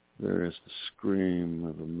 There is the scream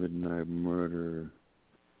of a midnight murder,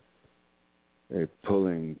 a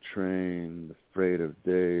pulling train, the freight of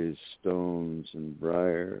days, stones, and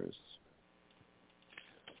briars.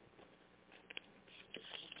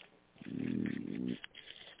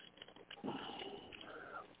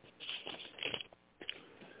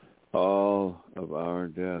 All of our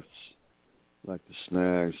deaths, like the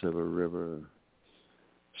snags of a river,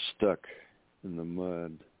 stuck in the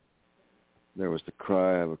mud, There was the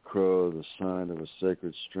cry of a crow, the sign of a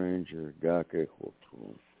sacred stranger. Gake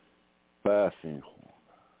hotu, bathing.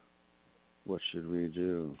 What should we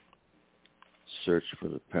do? Search for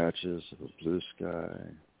the patches of a blue sky.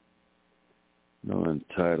 No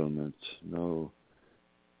entitlement, no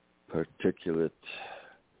particulate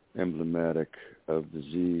emblematic of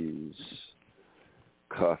disease.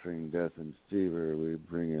 Coughing, death, and fever, we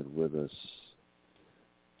bring it with us.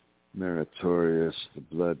 Meritorious, the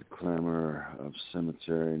blood clamor of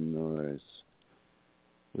cemetery noise.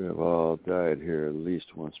 We have all died here at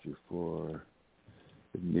least once before.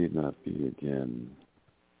 It need not be again.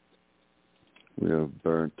 We have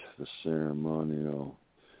burnt the ceremonial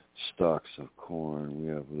stalks of corn.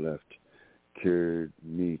 We have left cured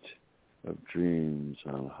meat of dreams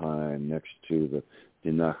on high next to the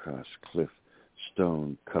Dinachas cliff,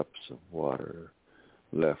 stone cups of water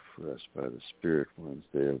left for us by the spirit ones.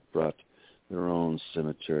 They have brought their own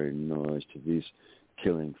cemetery noise to these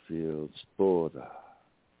killing fields. Boda.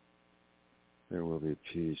 There will be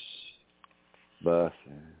peace. But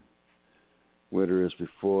winter is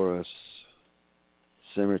before us.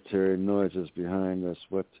 Cemetery noises behind us.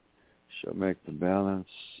 What shall make the balance?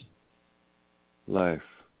 Life.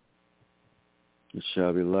 It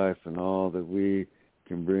shall be life and all that we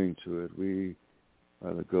can bring to it. We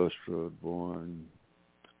are the ghost road born,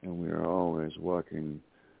 and we are always walking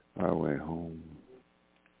our way home.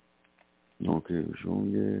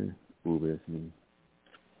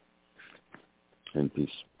 In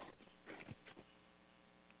peace.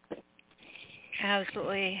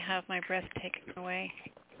 Absolutely have my breath taken away.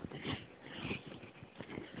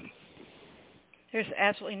 There's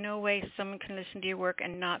absolutely no way someone can listen to your work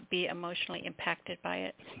and not be emotionally impacted by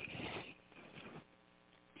it.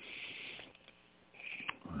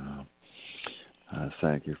 Well,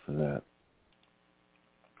 thank you for that.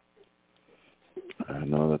 I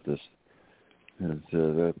know that this is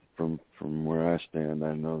that from where I stand,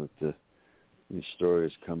 I know that these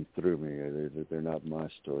stories come through me. They're not my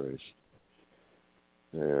stories.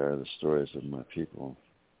 They are the stories of my people.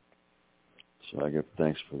 So I give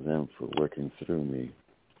thanks for them for working through me.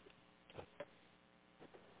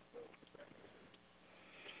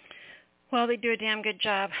 Well, they do a damn good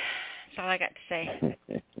job. That's all I got to say.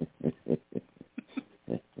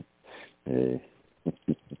 Hey.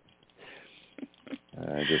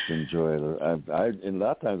 I just enjoy and a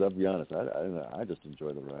lot of times, I'll be honest, I just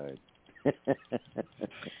enjoy the ride.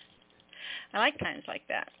 I like times like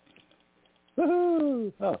that.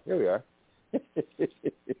 Woohoo! Oh, here we are.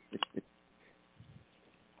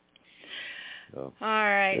 All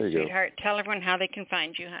right, sweetheart. Go. Tell everyone how they can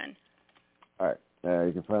find you, hon. All right.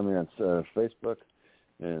 You can find me on Facebook,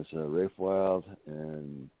 and it's Rafe Wild,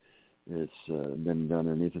 and it's then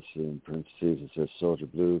underneath it in parentheses it says Soldier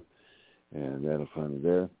Blue, and that'll find me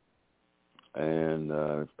there. And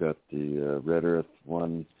I've got the Red Earth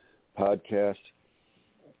One podcast.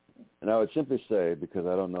 And I would simply say, because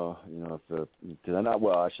I don't know, because I'm not,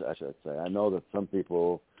 well, I should say, I know that some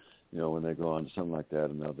people, when they go on to something like that,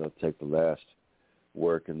 and they'll take the last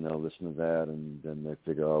work and they'll listen to that, and then they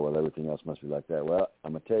figure, oh, well, everything else must be like that. Well,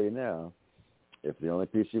 I'm going to tell you now, if the only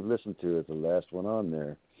piece you've listened to is the last one on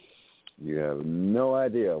there, you have no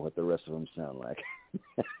idea what the rest of them sound like.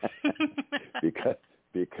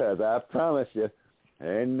 because I promise you,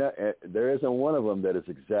 there isn't one of them that is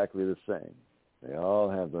exactly the same. They all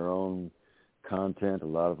have their own content. A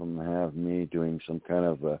lot of them have me doing some kind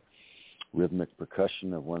of rhythmic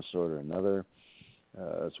percussion of one sort or another,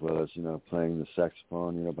 as well as, playing the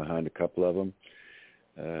saxophone, behind a couple of them.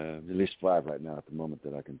 At least 5 right now at the moment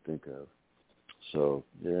that I can think of. So,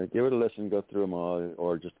 yeah, give it a listen, go through them all,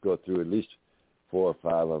 or just go through at least 4 or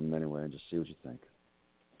 5 of them anyway and just see what you think.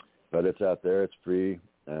 But it's out there. It's free.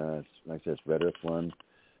 It's, like I said, it's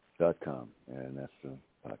redearth1.com, and that's the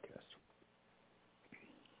podcast.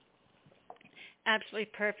 Absolutely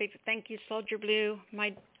perfect. Thank you, Soldier Blue,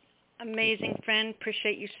 my amazing friend.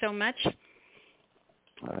 Appreciate you so much.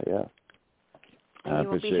 Yeah. And you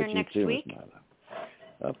will be here next week.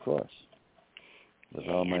 Of course. With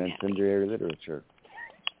all my incendiary literature.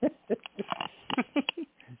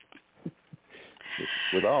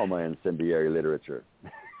 With all my incendiary literature.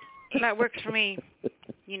 That works for me.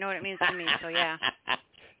 You know what it means to me, so yeah.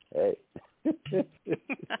 Hey.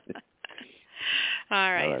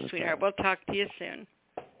 All right, sweetheart. We'll talk to you soon.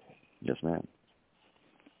 Yes, ma'am.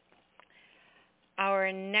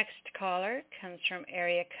 Our next caller comes from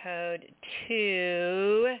area code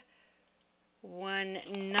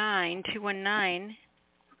 219. 219.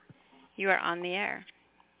 You are on the air.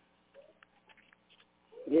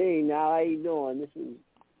 Hey, now how you doing? This is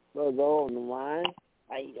Brother on the line.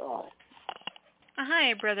 How you doing?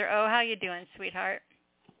 Hi, Brother O. How you doing, sweetheart?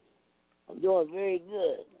 I'm doing very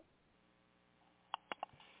good.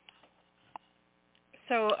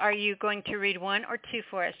 So are you going to read one or two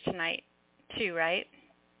for us tonight? Two, right?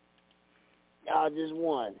 No, just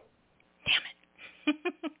one. Damn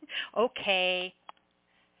it. Okay.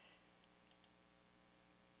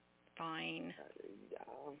 Fine.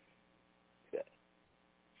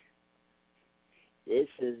 This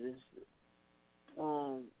is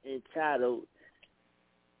entitled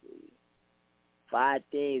 5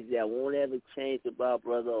 Things That Won't Ever Change About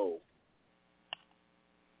Brother O.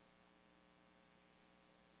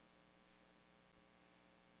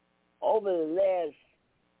 Over the last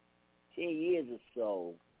 10 years or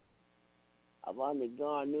so, I've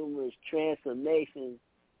undergone numerous transformations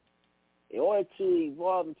in order to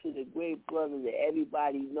evolve into the great brother that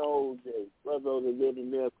everybody knows as Brother O, the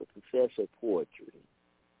Living Miracle Professor of Poetry.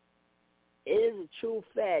 It is a true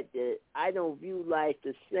fact that I don't view life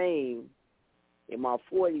the same in my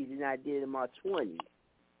 40s than I did in my 20s.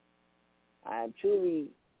 I am truly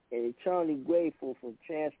and eternally grateful for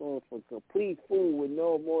transforming from complete fool with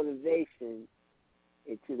no motivation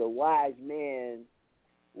into the wise man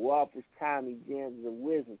who offers timely gems of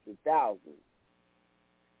wisdom to thousands.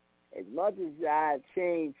 As much as I have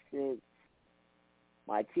changed since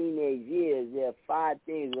my teenage years, there are 5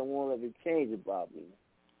 things I won't ever change about me.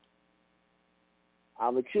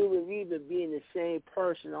 I'm a true believer in being the same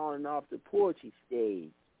person on and off the poetry stage.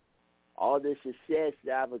 All the success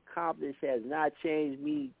that I've accomplished has not changed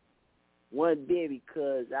me one bit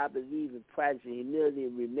because I believe in practicing humility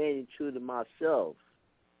and remaining true to myself.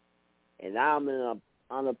 And I'm an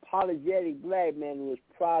unapologetic black man who is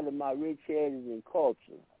proud of my rich heritage and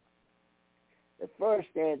culture. The first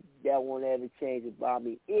thing that won't ever change about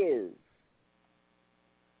me is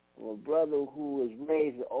I'm a brother who was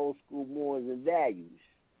raised with old school morals and values.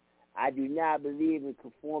 I do not believe in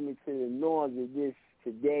conforming to the norms of this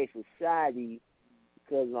today's society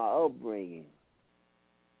because of my upbringing.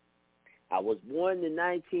 I was born in the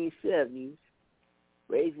 1970s,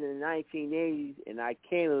 raised in the 1980s, and I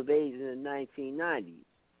came of age in the 1990s.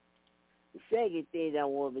 The second thing that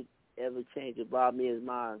won't ever change about me is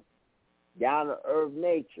my down-to-earth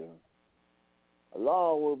nature,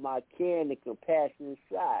 along with my caring and compassionate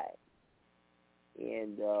side,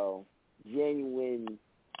 and genuine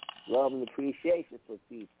love and appreciation for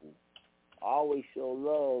people. I always show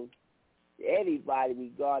love to everybody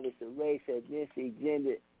regardless of race, ethnicity,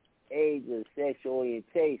 gender, age, or sexual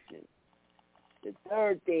orientation. The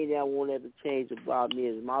third thing that won't ever change about me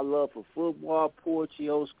is my love for football, poetry,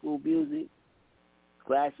 old school music,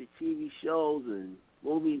 classic TV shows, and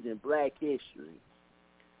movies, and black history.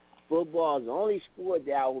 Football is the only sport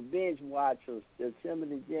that I will binge watch from September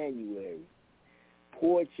to January.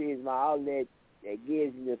 Poetry is my outlet that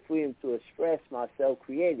gives me the freedom to express myself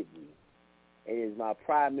creatively. It is my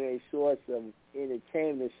primary source of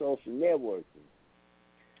entertainment and social networking.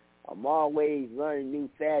 I'm always learning new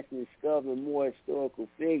facts and discovering more historical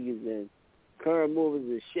figures and current movers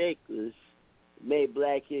and shakers that made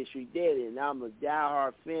Black History daily. And I'm a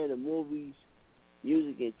diehard fan of movies,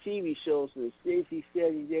 music, and TV shows from the 60s,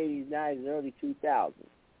 70s, 80s, 90s, and early 2000s.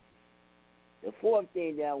 The fourth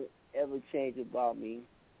thing that will ever change about me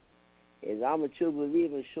is I'm a true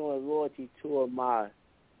believer in showing loyalty toward my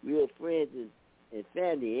real friends and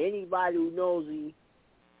family. Anybody who knows me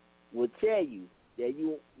will tell you that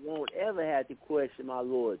you won't ever have to question my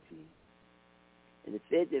loyalty. And the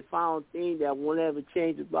fifth and final thing that won't ever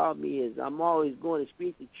change about me is I'm always going to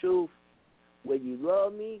speak the truth whether you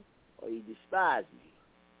love me or you despise me.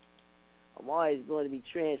 I'm always going to be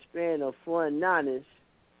transparent, upfront, and honest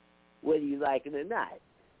whether you like it or not.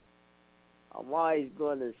 I'm always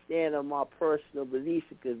going to stand on my personal beliefs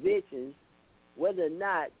and convictions whether or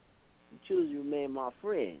not you choose to remain my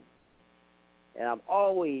friend. And I'm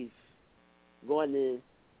always going to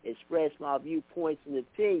express my viewpoints and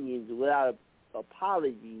opinions without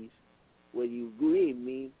apologies whether you agree with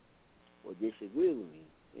me or disagree with me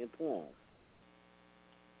in poem.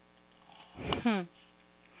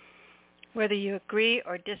 Whether you agree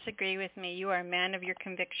or disagree with me, you are a man of your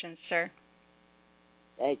convictions, sir.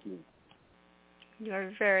 Thank you. You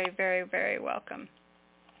are very, very, very welcome.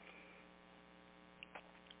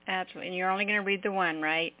 Absolutely. And you're only going to read the one,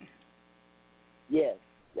 right? Yes,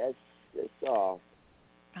 that's all.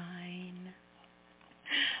 Fine.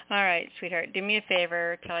 All right, sweetheart. Do me a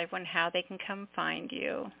favor. Tell everyone how they can come find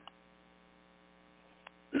you.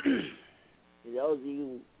 Those of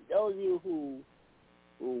you who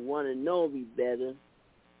want to know me better,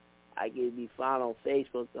 I can be found on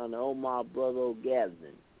Facebook on the Omar Brother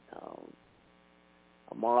Gathering.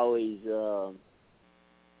 I'm always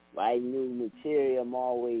writing new material. I'm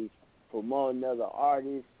always promoting other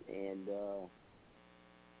artists, and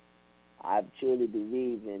I truly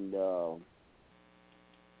believe in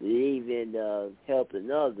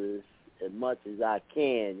helping others as much as I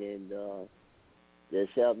can, and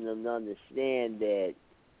just helping them understand that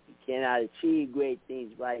you cannot achieve great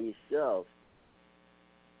things by yourself,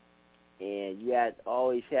 and you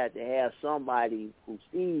always have to have somebody who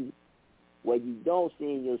sees what you don't see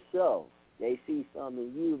in yourself. They see something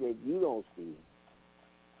in you that you don't see.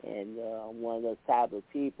 And I'm one of those type of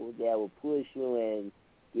people that will push you and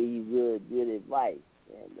give you good advice.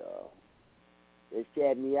 And just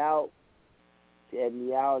check me out, and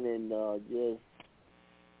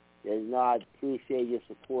just know I appreciate your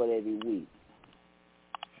support every week.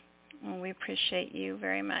 Well, we appreciate you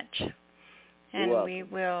very much. And You're we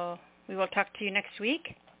will talk to you next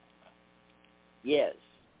week? Yes.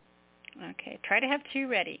 Okay. Try to have 2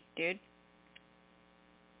 ready, dude.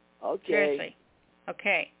 Okay. Seriously.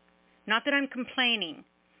 Okay. Not that I'm complaining,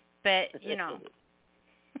 but, you know.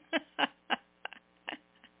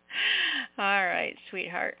 All right,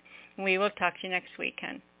 sweetheart. We will talk to you next week,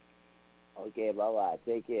 hon. Okay, bye-bye.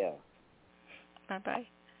 Take care. Bye-bye.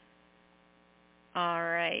 All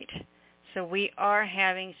right. So we are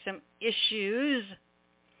having some issues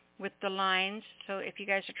with the lines. So if you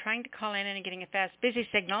guys are trying to call in and getting a fast busy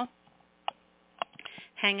signal,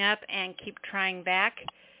 hang up and keep trying back.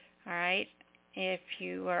 All right. If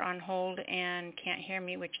you are on hold and can't hear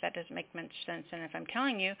me, which that doesn't make much sense, and if I'm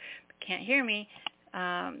telling you but can't hear me,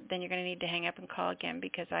 then you're going to need to hang up and call again,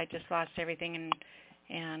 because I just lost everything,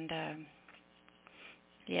 and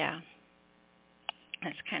yeah,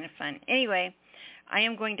 that's kind of fun. Anyway, I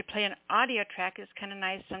am going to play an audio track. It's kind of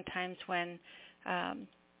nice sometimes when,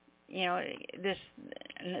 you know,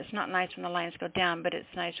 it's not nice when the lines go down, but it's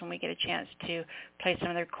nice when we get a chance to play some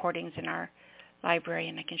of the recordings in our library,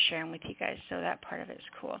 and I can share them with you guys. So that part of it is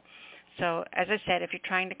cool. So as I said, if you're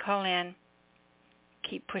trying to call in,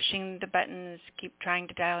 keep pushing the buttons, keep trying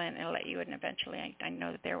to dial in, it'll let you in eventually. I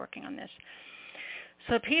know that they're working on this.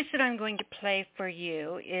 So the piece that I'm going to play for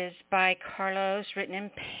you is by Carlos, written in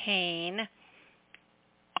pain,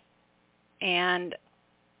 and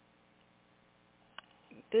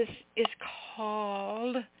this is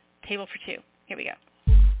called Table for Two. Here we go.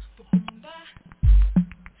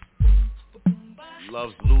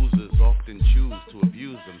 Love's losers often choose to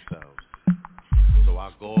abuse themselves. So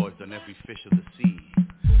our gourds on every fish of the sea,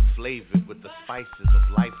 flavored with the spices of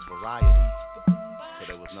life's variety. So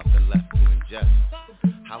there was nothing left to ingest.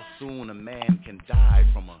 How soon a man can die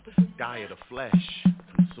from a diet of flesh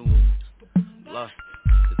consumed. Lust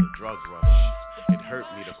is a drug rush. It hurt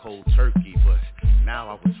me to cold turkey, but now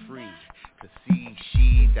I was free to see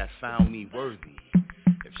she that found me worthy.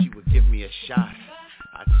 If she would give me a shot,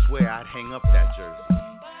 I'd swear I'd hang up that jersey.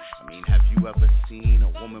 I mean, have you ever seen a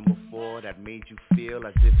woman before that made you feel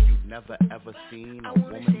as if you've never ever seen a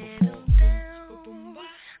woman before?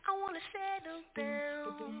 I wanna settle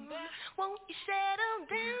down. Won't you settle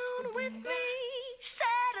down with me?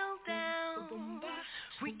 Settle down.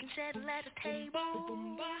 We can settle at a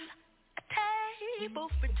table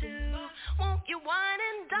for two. Won't you wine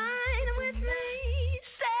and dine with me?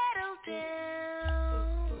 Settle down.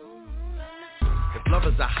 If love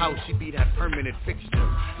is a house, she be that permanent fixture.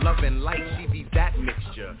 Love and light, she be that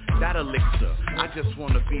mixture, that elixir. I just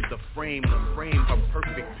wanna be the frame to frame her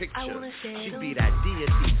perfect picture. She be that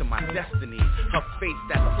deity to my destiny. Her face,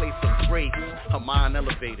 that place of grace. Her mind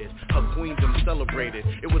elevated, her queendom celebrated.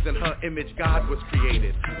 It was in her image God was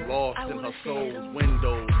created. Lost in her soul's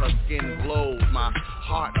windows, her skin glows. My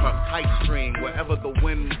heart, her kite string. Wherever the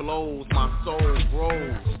wind blows, my soul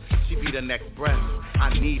grows. She be the next breath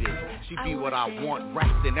I needed. She be what I want,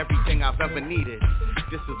 wrapped in everything I've ever needed.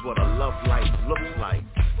 This is what a love life looks like,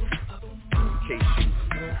 in case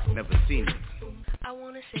you've never seen it. I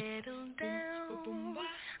wanna settle down.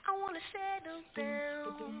 I wanna settle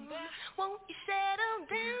down. Won't you settle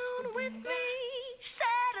down with me?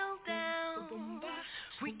 Settle down.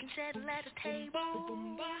 We can settle at a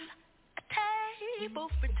table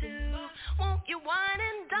for two. Won't you wine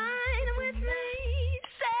and dine with me?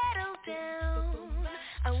 Settle down.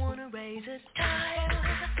 I wanna raise a child.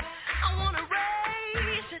 I wanna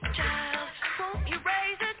raise a child. Won't you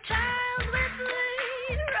raise a child with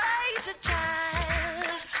me? Raise a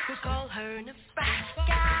child. We'll call her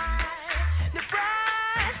Nebraska.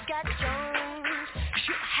 Nebraska Jones.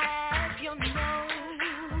 She'll have your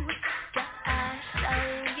nose just so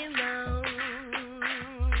you know.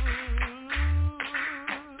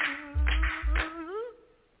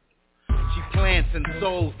 and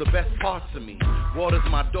souls, the best parts of me. Waters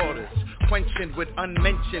my daughters, quenching with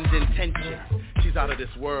unmentioned intention. She's out of this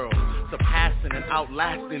world, surpassing and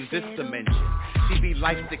outlasting this dimension. She be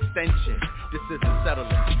life's extension, this isn't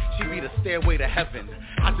settling. She be the stairway to heaven,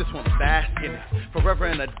 I just want to bask in it. Forever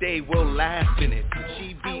and a day we'll last in it.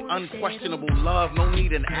 She be unquestionable love, no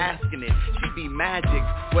need in asking it. She be magic,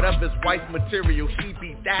 whatever's wife's material, she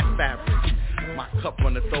be that fabric. My cup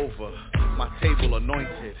runneth over, my table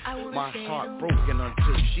anointed, my heart broken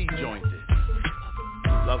until she joined it.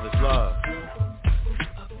 Love is love,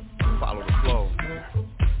 follow the flow.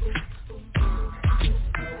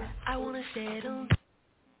 I wanna settle.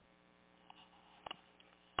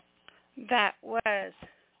 That was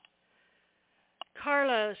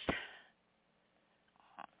Carlos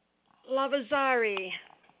Lavazari,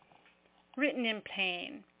 written in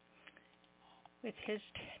pain, with his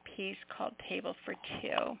piece called Table for Two.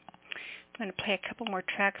 I'm going to play a couple more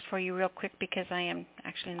tracks for you real quick because I am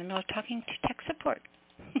actually in the middle of talking to tech support.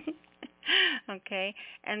 Okay,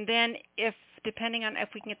 and then depending on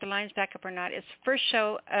if we can get the lines back up or not, it's first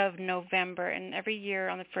show of November, and every year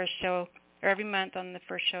on the first show, or every month on the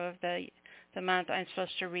first show of the month, I'm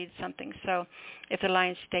supposed to read something. So if the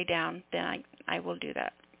lines stay down, then I will do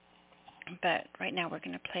that. But right now we're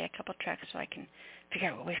going to play a couple tracks so I can figure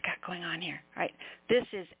out what we've got going on here. All right, this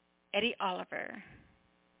is Eddie Oliver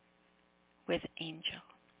with Angel.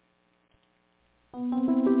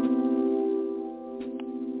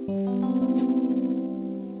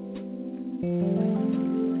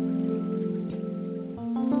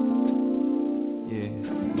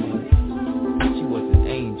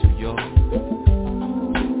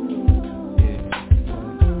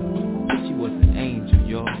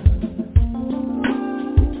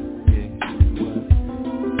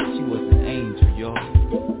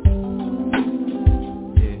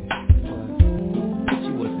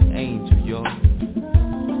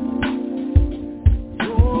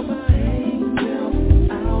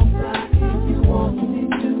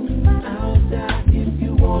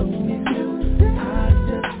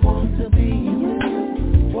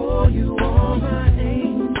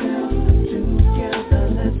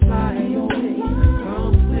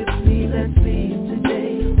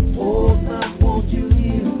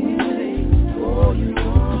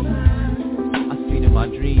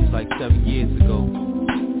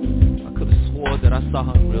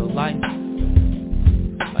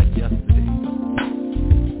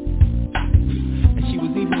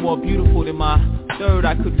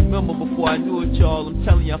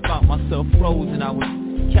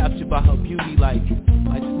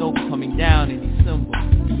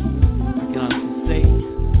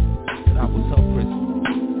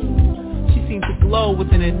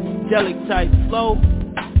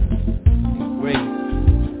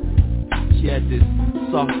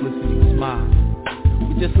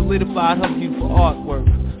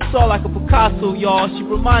 Y'all, she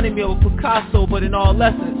reminded me of a Picasso, but in all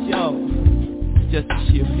essence, yo, just the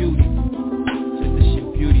sheer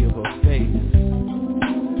beauty of her face.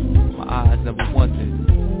 My eyes never wanted,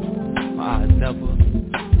 my eyes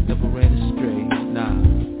never ran astray. Nah,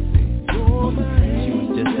 see, she was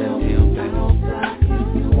just that damn thing. If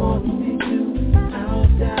you want me to, I'll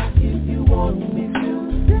die if you want me to.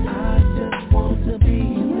 I just want to be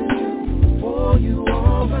with you, for you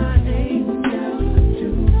are my angel.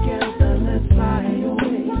 Fly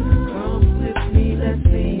away, come with me, let's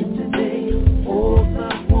leave today. Oh,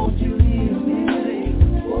 love, won't you hear me say,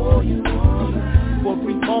 oh, you are mine. For a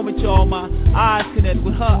brief moment, y'all, my eyes connected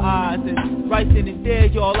with her eyes, and right then and there,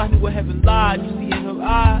 y'all, I knew where heaven lied. You see, in her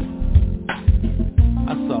eyes,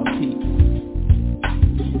 I saw peace,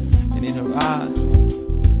 and in her eyes,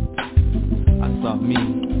 I saw me,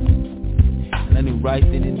 and I knew right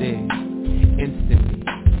then and there, instantly,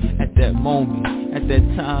 at that moment, at that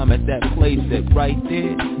time, at that place, that right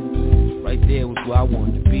there was where I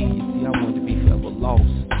wanted to be. You see, I wanted to be forever lost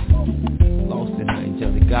in her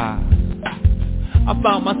angelic eyes. I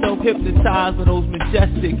found myself hypnotized by those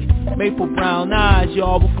majestic maple brown eyes,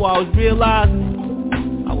 y'all. Before I was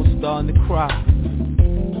realizing, I was starting to cry.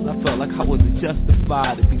 I felt like I wasn't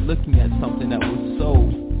justified to be looking at something that was so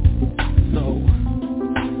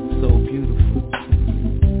beautiful. I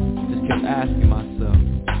just kept asking myself,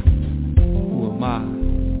 who am I?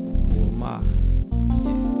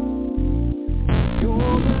 You're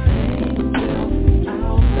my angel,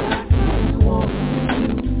 I'll die if you want me to.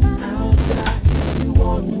 I'll die if you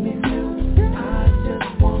want me to. I just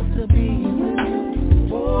want to be with you,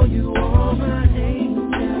 for you are my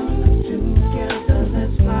angel. Together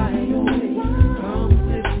let's fly away, come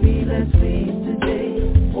with me, let's leave today.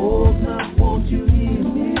 Oh love, won't you hear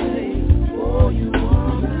me say, oh you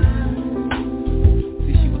are mine.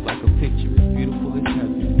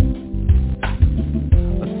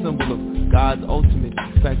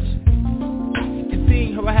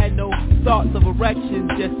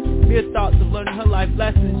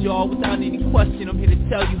 y'all. Without any question, I'm here to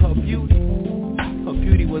tell you her beauty. Her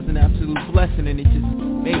beauty was an absolute blessing, and it just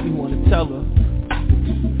made me want to tell her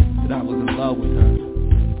that I was in love with her.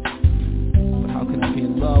 But how can I be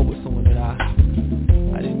in love with someone that I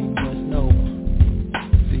didn't even much know?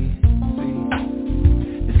 See,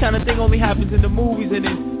 this kind of thing only happens in the movies and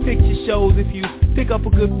in picture shows. If you pick up a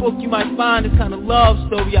good book, you might find this kind of love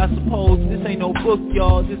story, I suppose. This ain't no book,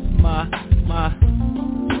 y'all. This is my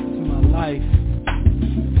life.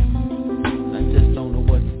 I just don't know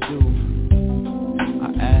what to do. I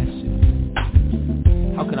ask you,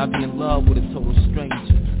 how can I be in love with a total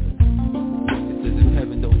stranger? It's as if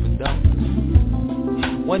heaven opened up.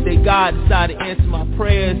 One day God decided to answer my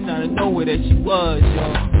prayers. Out of nowhere that she was,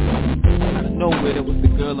 y'all. Out of nowhere that was the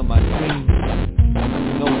girl of my dreams. Out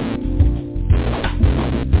of nowhere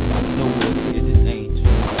appeared this angel.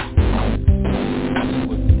 She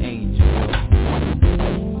was an angel, y'all.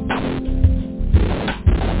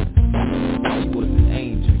 She was an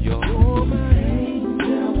angel, y'all. You're my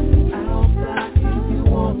angel. I'll die if you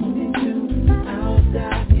want me to. I'll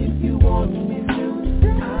die if you want me to.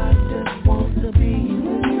 I just want to be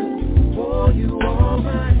with you. Oh, you are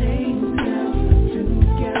my angel.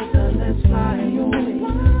 Together let's fly away.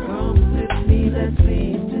 Come with me, let's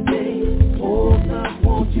leave today. Oh, love,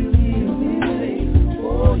 won't you hear me say?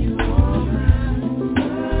 Oh, you are my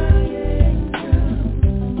angel.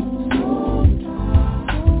 So far, you are my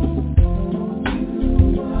angel.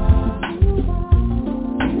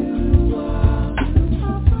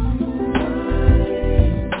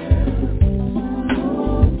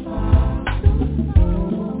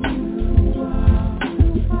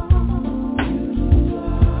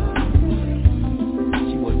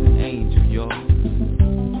 She was an angel, y'all.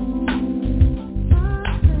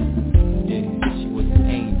 Yeah, she was an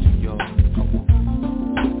angel, y'all. Come on.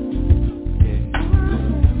 Yeah.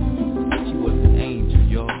 She was an angel,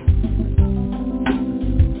 y'all.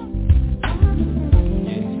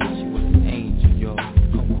 Yeah, she was an angel, y'all.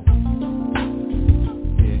 Come on.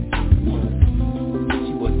 Yeah.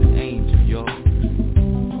 She was an angel, y'all.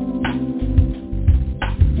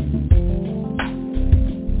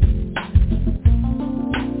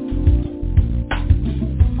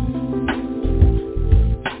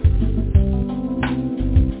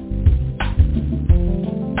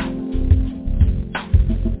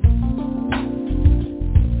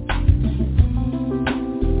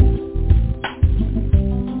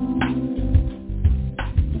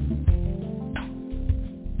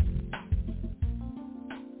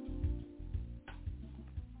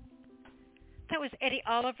 That was Eddie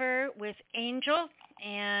Oliver with Angel,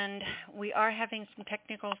 and we are having some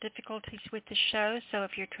technical difficulties with the show, so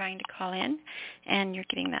if you're trying to call in and you're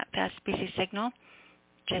getting that fast, busy signal,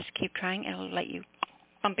 just keep trying. It'll let you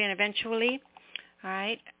bump in eventually. All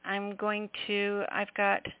right, I've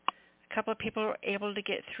got a couple of people able to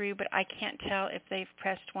get through, but I can't tell if they've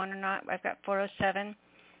pressed 1 or not. I've got 407,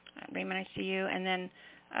 Raymond, I see you, and then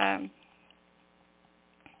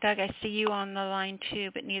Doug, I see you on the line too,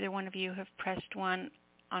 but neither one of you have pressed 1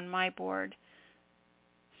 on my board.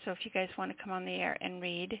 So if you guys want to come on the air and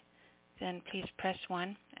read, then please press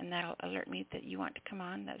 1, and that'll alert me that you want to come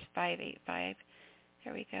on. That's 585.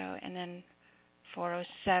 There we go. And then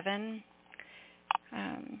 407.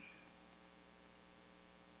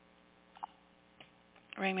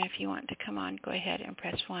 Raymond, if you want to come on, go ahead and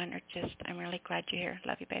press 1, or just, I'm really glad you're here.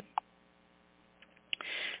 Love you, babe.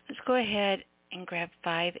 Let's go ahead and grab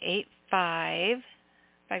 585.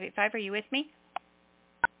 585, are you with me?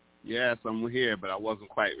 Yes, I'm here, but I wasn't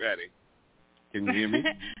quite ready. Can you hear me?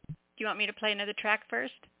 Do you want me to play another track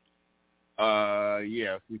first?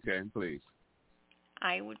 Yes, you can, please.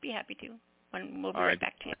 I would be happy to. We'll be All right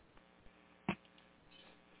back to you.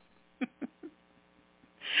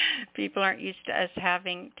 People aren't used to us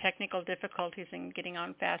having technical difficulties and getting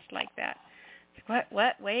on fast like that. It's like,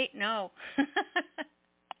 what? Wait, no.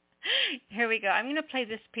 Here we go. I'm going to play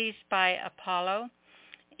this piece by Apollo,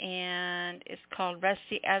 and it's called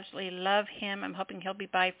Rusty. Absolutely love him. I'm hoping he'll be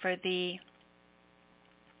by for the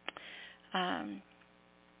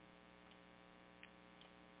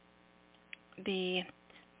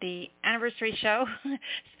anniversary show. Spit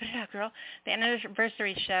it out, girl. The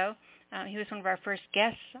anniversary show. He was one of our first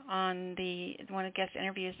guests on one of the guest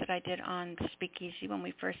interviews that I did on the Speakeasy when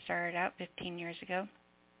we first started out 15 years ago,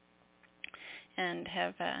 and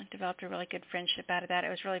have developed a really good friendship out of that. It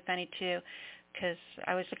was really funny too, because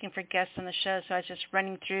I was looking for guests on the show, so I was just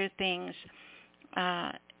running through things,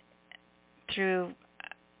 through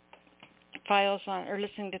files on, or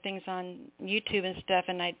listening to things on YouTube and stuff,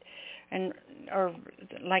 or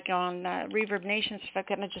like on Reverb Nation stuff,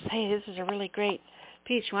 and I just, hey, this is a really great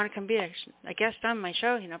Pete, you want to come be a guest on my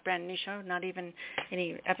show? Brand new show, not even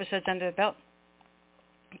any episodes under the belt.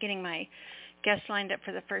 I'm getting my guests lined up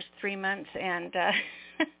for the first 3 months, and I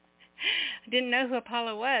didn't know who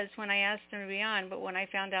Apollo was when I asked him to be on, but when I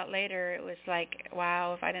found out later, it was like,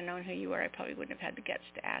 wow, if I'd have known who you were, I probably wouldn't have had the guts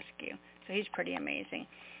to ask you. So he's pretty amazing.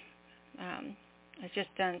 He's just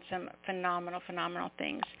done some phenomenal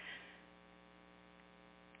things.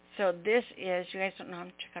 So this is, you guys don't know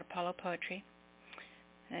him, check out Apollo Poetry.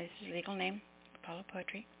 This is his legal name, Apollo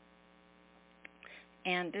Poetry.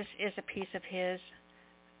 And this is a piece of his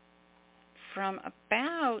from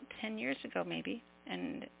about 10 years ago maybe,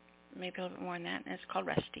 and maybe a little bit more than that, and it's called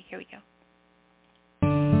Rusty. Here we go.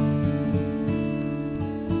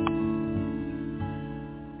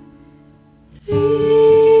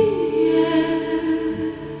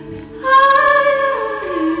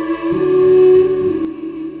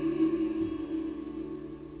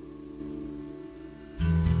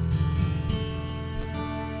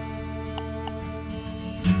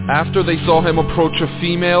 After they saw him approach a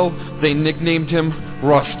female, they nicknamed him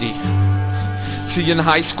Rusty. See, in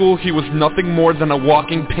high school, he was nothing more than a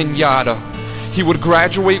walking piñata. He would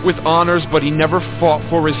graduate with honors, but he never fought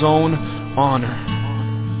for his own honor.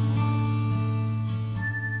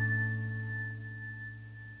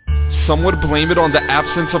 Some would blame it on the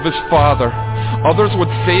absence of his father. Others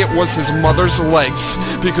would say it was his mother's legs,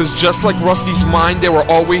 because just like Rusty's mind, they were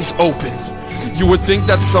always open. You would think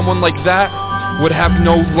that someone like that would have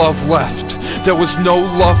no love left. There was no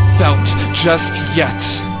love felt just yet.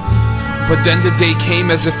 But then the day came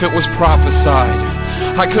as if it was prophesied.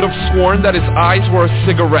 I could have sworn that his eyes were a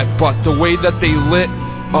cigarette butt, the way that they lit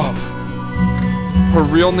up. Her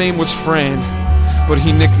real name was Fran, but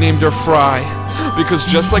he nicknamed her Fry, because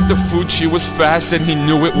just like the food, she was fast and he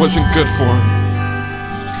knew it wasn't good for him.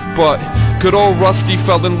 But good old Rusty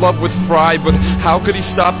fell in love with Fry, but how could he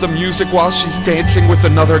stop the music while she's dancing with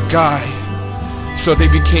another guy? So they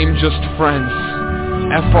became just friends.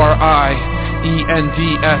 F-R-I-E-N-D-S.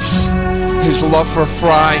 His love for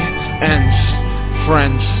Fry ends.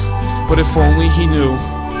 Friends. But if only he knew,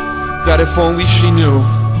 that if only she knew,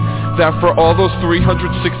 that for all those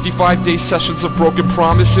 365-day sessions of broken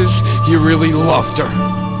promises, he really loved her.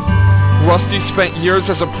 Rusty spent years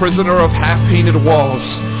as a prisoner of half-painted walls,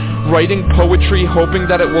 writing poetry, hoping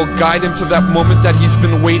that it will guide him to that moment that he's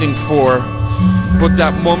been waiting for. But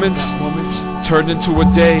that moment turned into a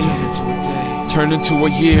day, turned into a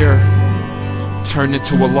year, turned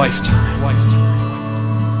into a lifetime.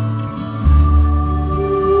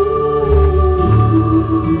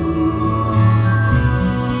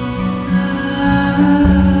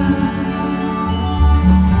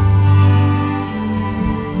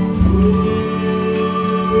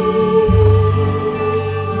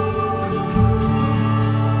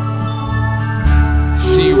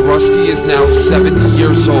 Rusty is now 70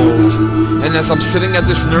 years old, and as I'm sitting at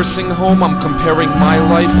this nursing home, I'm comparing my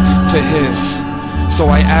life to his.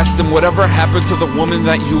 So I asked him, whatever happened to the woman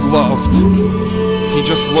that you loved? He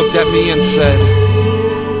just looked at me and said,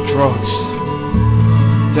 drugs.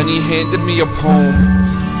 Then he handed me a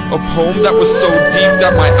poem that was so deep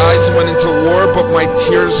that my eyes went into war, but my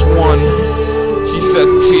tears won. He said,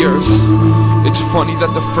 tears. It's funny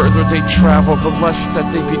that the further they travel, the less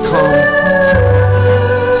that they become.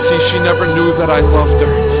 See, she never knew that I loved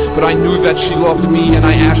her, but I knew that she loved me, and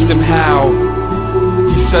I asked him how.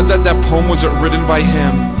 He said that poem wasn't written by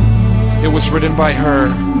him. It was written by her,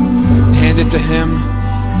 handed to him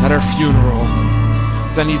at her funeral.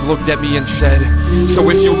 Then he looked at me and said, so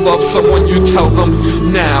if you love someone, you tell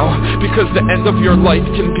them now, because the end of your life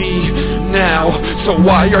can be now. So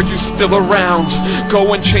why are you still around?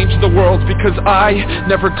 Go and change the world, because I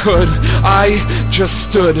never could. I just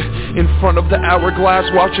stood in front of the hourglass,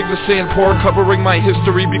 watching the sand pour, covering my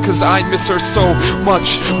history, because I miss her so much.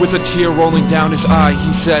 With a tear rolling down his eye,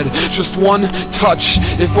 he said, just one touch.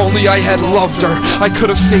 If only I had loved her, I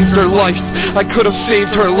could have saved her life. I could have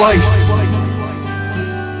saved her life.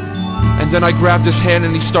 And then I grabbed his hand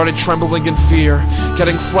and he started trembling in fear,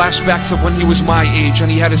 getting flashbacks of when he was my age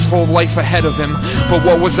and he had his whole life ahead of him. But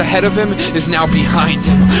what was ahead of him is now behind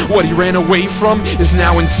him. What he ran away from is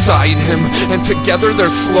now inside him, and together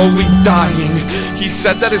they're slowly dying. He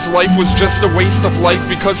said that his life was just a waste of life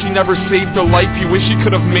because he never saved a life. He wished he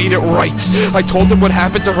could have made it right. I told him what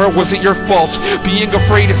happened to her wasn't your fault. Being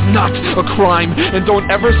afraid is not a crime. And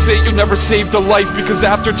don't ever say you never saved a life, because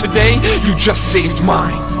after today, you just saved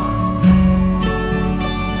mine.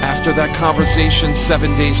 After that conversation,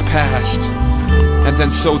 7 days passed, and then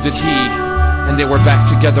so did he, and they were back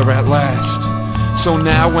together at last. So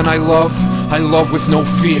now when I love, I love with no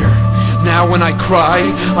fear. Now when I cry,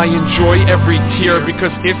 I enjoy every tear,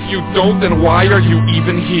 because if you don't, then why are you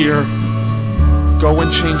even here? Go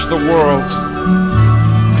and change the world,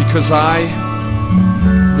 because I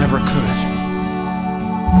never could.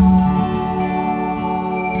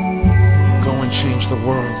 Go and change the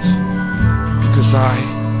world, because I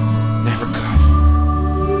never could.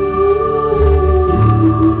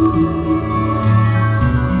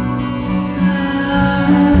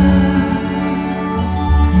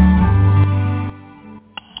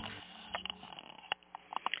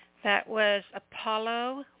 That was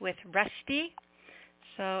Apollo with Rusty.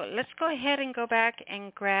 So let's go ahead and go back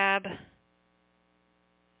and grab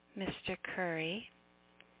Mr. Curry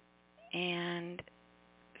and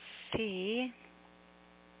see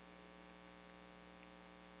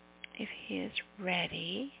if he is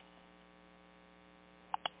ready.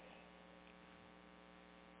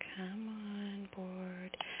 Come on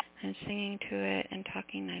board. I'm singing to it and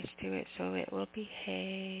talking nice to it, so it will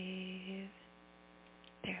behave.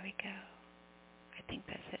 There we go. I think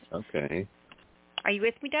that's it. Okay. Are you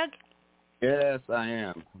with me, Doug? Yes, I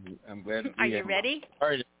am. I'm glad to be Are here. You ready?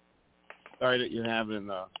 Sorry that you're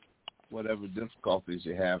having whatever difficulties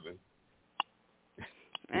you're having.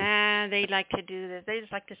 They like to do this. They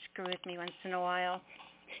just like to screw with me once in a while.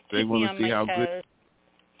 They want to see how toes. good.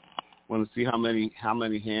 Want to see how many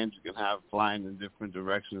hands you can have flying in different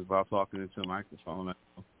directions while talking into a microphone.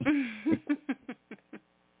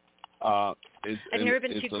 I've never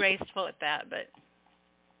been too graceful at that, but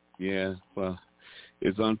yeah, well,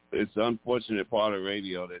 it's unfortunate part of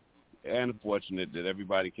radio and fortunate that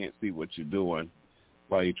everybody can't see what you're doing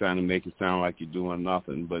while you're trying to make it sound like you're doing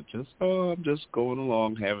nothing, but I'm just going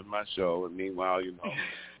along having my show, and meanwhile,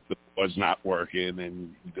 the board's not working,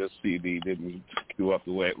 and this CD didn't queue up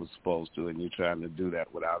the way it was supposed to, and you're trying to do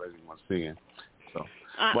that without anyone seeing. So.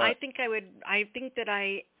 I think that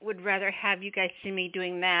I would rather have you guys see me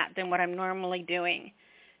doing that than what I'm normally doing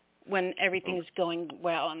when everything's going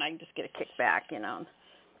well and I just get a kickback,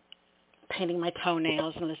 painting my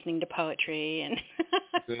toenails and listening to poetry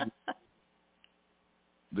and.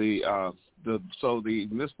 So the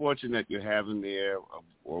misfortune that you're having there,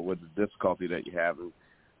 or with the difficulty that you're having,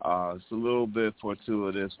 it's a little bit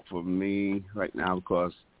fortuitous for me right now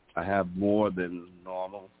because I have more than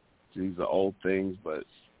normal. These are old things, but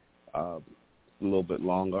a little bit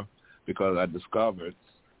longer, because I discovered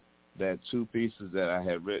that two pieces that I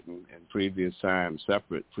had written in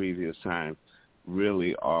separate previous time,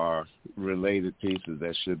 really are related pieces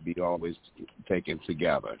that should be always taken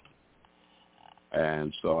together.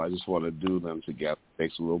 And so I just want to do them together. It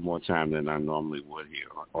takes a little more time than I normally would here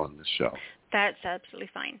on the show. That's absolutely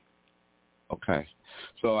fine. Okay.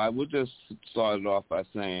 So I would just start it off by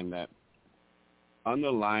saying that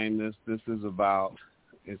underlying this is about,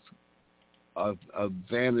 it's a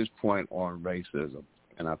vantage point on racism.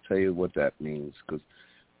 And I'll tell you what that means, because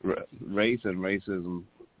race and racism,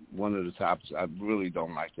 one of the topics I really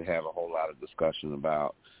don't like to have a whole lot of discussion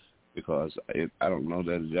about, because I don't know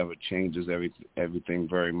that it ever changes everything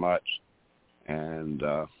very much. And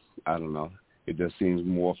I don't know. It just seems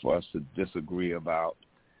more for us to disagree about,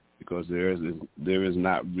 because there is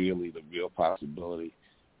not really the real possibility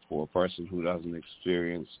for a person who doesn't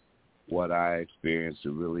experience what I experience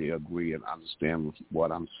to really agree and understand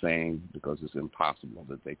what I'm saying, because it's impossible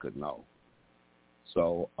that they could know.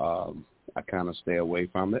 So I kind of stay away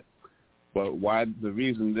from it. But the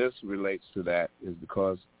reason this relates to that is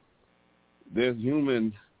because there's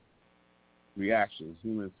human reactions,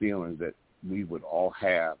 human feelings that we would all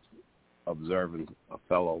have observing a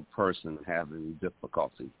fellow person having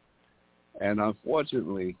difficulty. And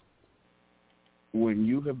unfortunately, when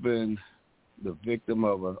you have been the victim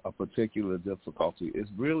of a particular difficulty,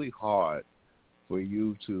 it's really hard for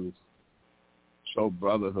you to show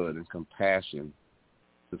brotherhood and compassion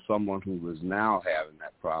to someone who is now having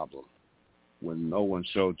that problem, when no one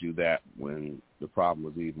showed you that when the problem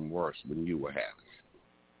was even worse than you were having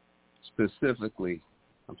it. Specifically,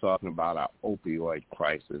 I'm talking about our opioid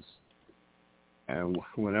crisis. And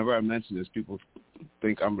whenever I mention this, people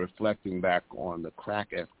think I'm reflecting back on the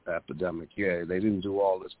crack epidemic. Yeah, they didn't do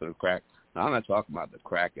all this for the crack. Now, I'm not talking about the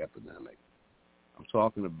crack epidemic. I'm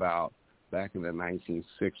talking about back in the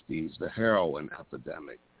 1960s, the heroin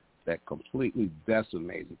epidemic that completely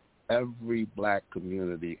decimated every black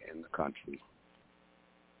community in the country,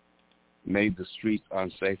 made the streets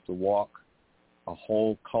unsafe to walk, a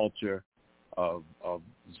whole culture of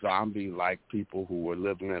zombie-like people who were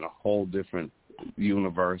living in a whole different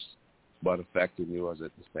universe but affecting yours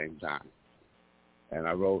at the same time. And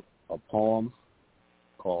I wrote a poem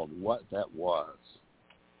called What That Was,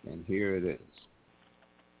 and here it is.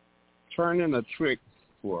 turning a trick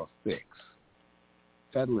for a fix,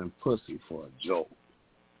 peddling pussy for a joke,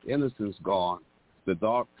 innocence gone, the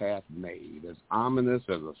dark path made, as ominous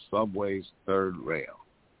as a subway's third rail,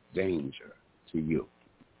 danger to you.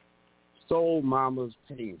 Stole mama's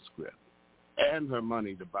pain script and her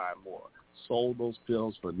money to buy more, sold those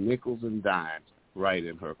pills for nickels and dimes right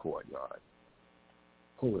in her courtyard,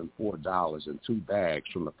 pulling $4 in 2 bags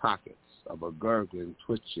from the pockets of a gurgling,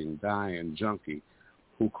 twitching, dying junkie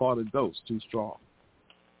who caught a dose too strong,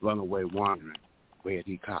 run away wandering, where'd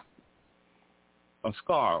he cop? A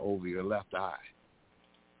scar over your left eye,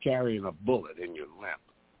 carrying a bullet in your limp,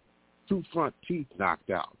 2 front teeth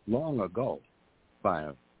knocked out long ago by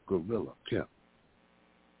a gorilla pimp,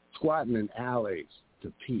 squatting in alleys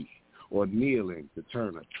to pee or kneeling to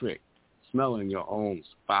turn a trick, smelling your own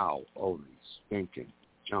foul odors, stinking,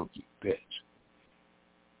 junkie bitch.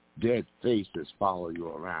 Dead faces follow you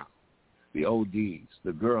around. The ODs,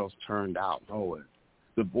 the girls turned out nowhere,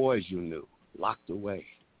 the boys you knew, locked away,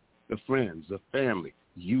 the friends, the family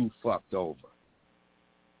you fucked over.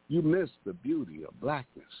 You missed the beauty of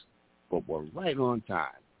blackness, but were right on time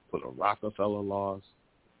for the Rockefeller laws,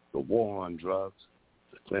 the war on drugs,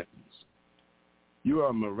 the Clintons. You are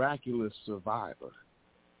a miraculous survivor.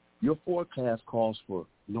 Your forecast calls for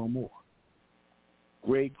no more.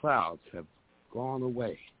 Gray clouds have gone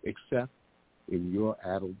away, except in your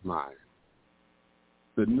addled mind.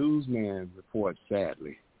 The newsman reports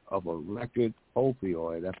sadly of a record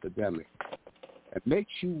opioid epidemic. It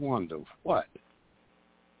makes you wonder what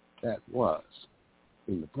that was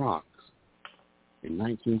in the Bronx in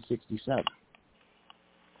 1967.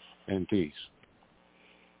 And peace.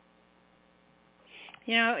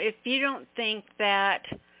 You know, if you don't think that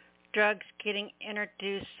drugs getting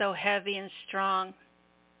introduced so heavy and strong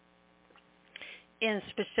in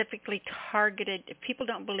specifically targeted, if people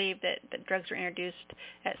don't believe that drugs are introduced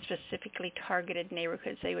at specifically targeted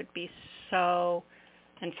neighborhoods, they would be so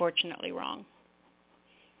unfortunately wrong.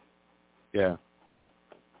 Yeah.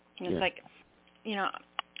 And it's like, you know,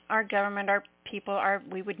 our government, our people,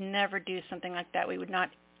 we would never do something like that. We would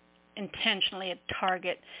not intentionally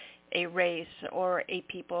target a race or a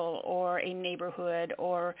people or a neighborhood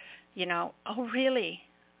or, you know, oh, really,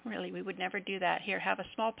 we would never do that. Here, have a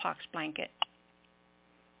smallpox blanket.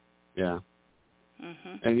 Yeah.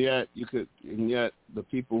 Mm-hmm. And yet the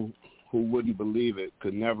people who wouldn't believe it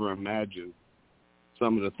could never imagine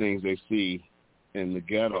some of the things they see in the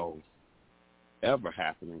ghetto ever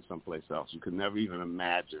happening someplace else. You could never even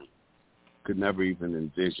imagine, could never even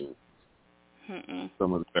envision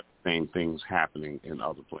some of the same things happening in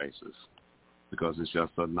other places, because it's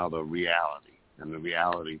just another reality. And the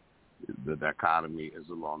reality, the dichotomy is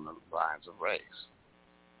along the lines of race,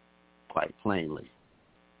 quite plainly.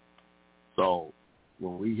 So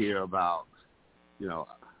when we hear about, the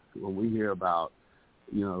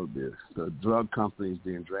drug companies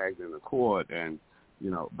being dragged into court, and,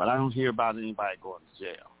 but I don't hear about anybody going to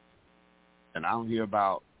jail. And I don't hear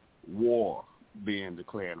about war being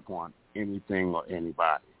declared upon anything or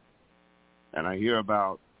anybody. And I hear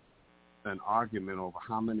about an argument over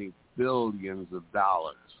how many billions of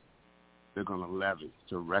dollars they're going to levy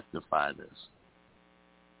to rectify this.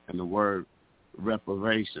 And the word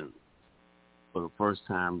reparation for the first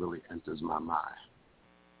time really enters my mind.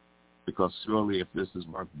 Because surely if this is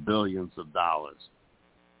worth billions of dollars,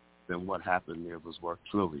 then what happened there was worth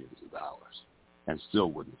trillions of dollars and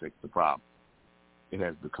still wouldn't fix the problem. It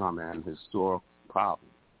has become an historic problem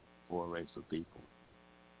for a race of people.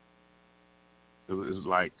 It was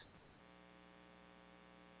like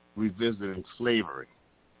revisiting slavery.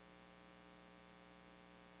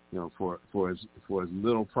 For as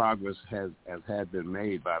little progress as had been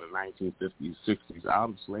made by the 1950s, 60s out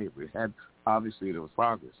of slavery, obviously there was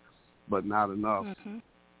progress, but not enough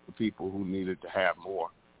for people who needed to have more.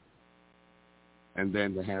 And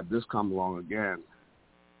then to have this come along again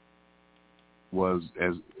was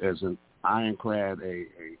as an ironclad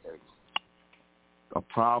a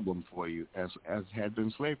problem for you as had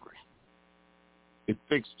been slavery. It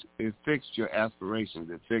fixed your aspirations.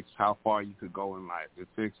 It fixed how far you could go in life. It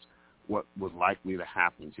fixed what was likely to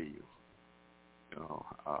happen to you.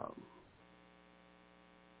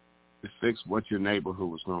 It fixed what your neighborhood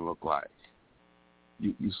was going to look like.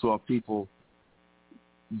 You saw people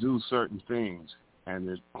do certain things, and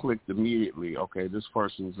it clicked immediately. Okay, this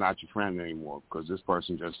person's not your friend anymore because this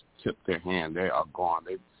person just tipped their hand. They are gone.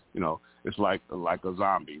 It's like a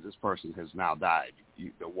zombie. This person has now died.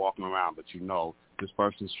 They're walking around, but this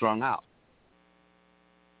person's strung out.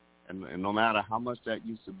 And no matter how much that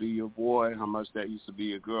used to be your boy, how much that used to be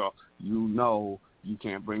your girl, you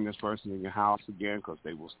can't bring this person in your house again because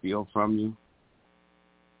they will steal from you.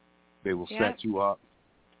 They will set you up.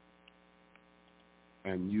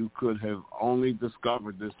 And you could have only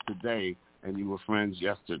discovered this today, and you were friends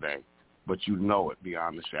yesterday, but you know it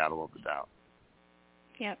beyond the shadow of a doubt.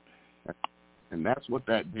 Yep. And that's what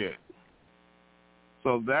that did.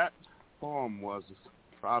 So that poem was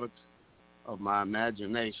a product of my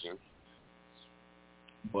imagination,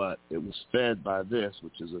 but it was fed by this,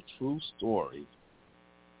 which is a true story,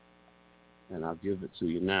 and I'll give it to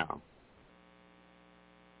you now.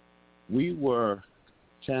 We were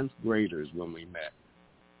 10th graders when we met.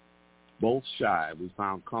 Both shy, we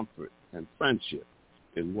found comfort and friendship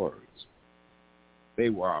in words. They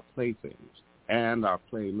were our playthings and our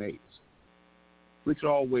playmates. We could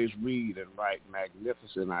always read and write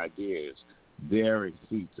magnificent ideas, daring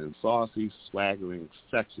feats, and saucy, swaggering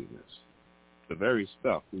sexiness, the very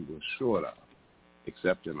stuff we were short of,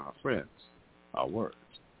 except in our friends, our words.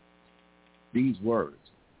 These words,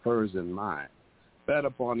 hers and mine, fed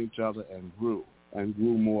upon each other and grew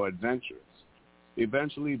more adventurous,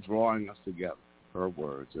 eventually drawing us together, her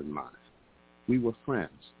words and mine. We were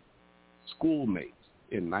friends, schoolmates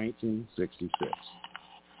in 1966.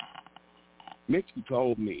 Mickey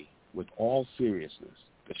told me with all seriousness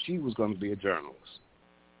that she was going to be a journalist.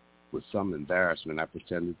 With some embarrassment, I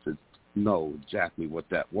pretended to know exactly what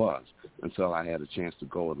that was until I had a chance to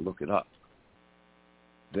go and look it up.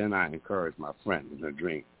 Then I encouraged my friend in her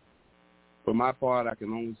dream. For my part, I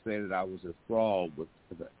can only say that I was enthralled with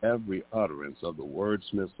every utterance of the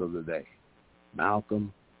wordsmiths of the day.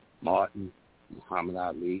 Malcolm, Martin, Muhammad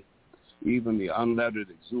Ali, even the unlettered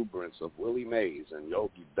exuberance of Willie Mays and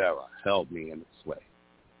Yogi Berra held me in its sway.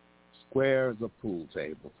 Square as a pool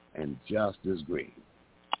table and just as green.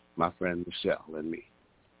 My friend Michelle and me.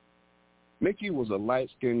 Mickey was a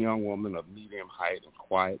light-skinned young woman of medium height and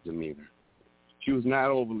quiet demeanor. She was not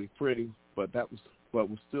overly pretty, but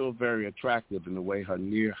was still very attractive in the way her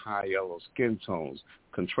near high yellow skin tones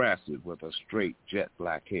contrasted with her straight jet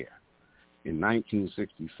black hair. In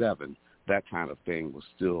 1967, that kind of thing was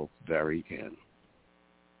still very in.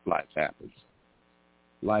 Life happens.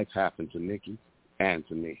 Life happened to Mickey and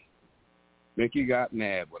to me. Mickey got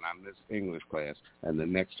mad when I missed English class, and the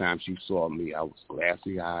next time she saw me, I was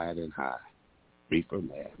glassy-eyed and high. Reefer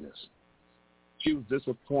madness. She was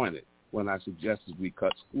disappointed when I suggested we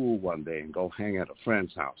cut school one day and go hang at a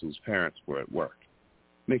friend's house whose parents were at work.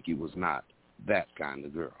 Mickey was not that kind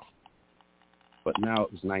of girl. But now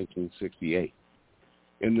it was 1968.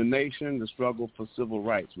 In the nation, the struggle for civil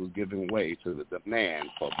rights was giving way to the demand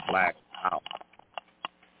for black power.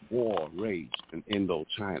 War raged in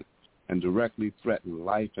Indochina and directly threatened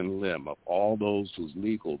life and limb of all those whose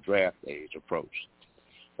legal draft age approached.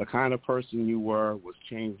 The kind of person you were was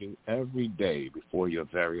changing every day before your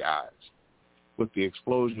very eyes. With the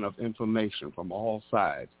explosion of information from all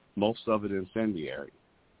sides, most of it incendiary,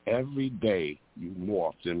 every day you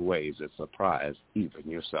morphed in ways that surprised even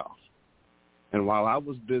yourself. And while I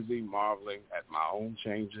was busy marveling at my own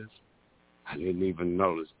changes, I didn't even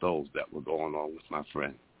notice those that were going on with my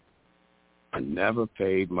friend. I never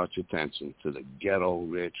paid much attention to the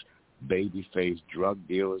ghetto-rich, baby-faced drug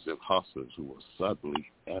dealers and hustlers who were suddenly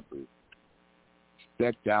everywhere.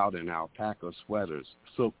 Decked out in alpaca sweaters,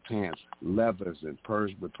 silk pants, leathers, and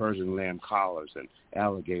with Persian lamb collars and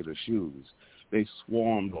alligator shoes, they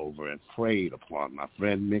swarmed over and preyed upon my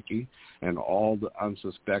friend Mickey and all the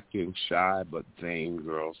unsuspecting, shy but vain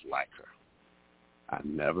girls like her. I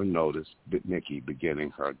never noticed Mickey beginning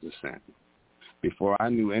her descent. Before I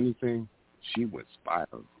knew anything, she went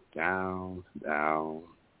spiraling down, down,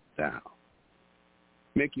 down.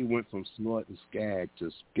 Mickey went from snorting skag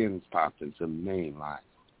to skin popping to mainline.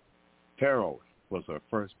 Heroin was her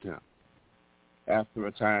first pimp. After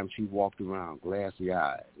a time, she walked around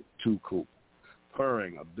glassy-eyed, too cool,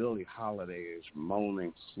 purring a Billie Holiday-ish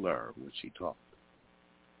moaning slur when she talked.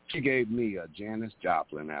 She gave me a Janis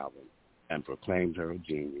Joplin album and proclaimed her a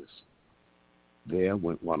genius. There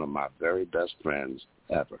went one of my very best friends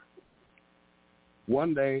ever.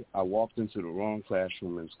 One day, I walked into the wrong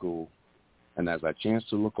classroom in school, and as I chanced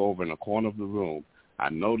to look over in the corner of the room, I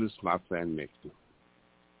noticed my friend Mickey.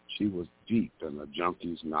 She was deep in a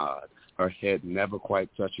junkie's nod, her head never quite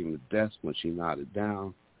touching the desk when she nodded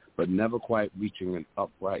down, but never quite reaching an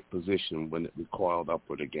upright position when it recoiled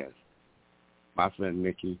upward again. My friend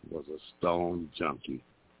Mickey was a stone junkie.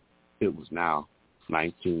 It was now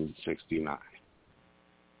 1969.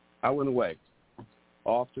 I went away,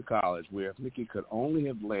 off to college, where if Mickey could only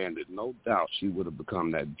have landed, no doubt she would have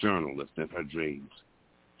become that journalist in her dreams.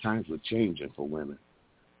 Times were changing for women,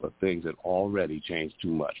 but things had already changed too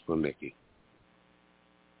much for Mickey.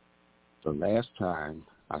 The last time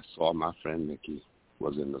I saw my friend Mickey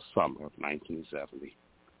was in the summer of 1970.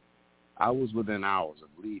 I was within hours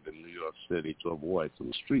of leaving New York City to avoid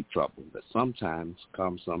some street trouble that sometimes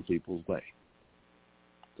comes some people's way.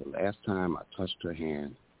 The last time I touched her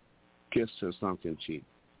hand, kissed her sunken cheek,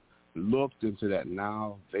 looked into that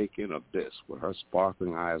now vacant abyss where her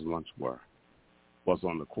sparkling eyes once were, was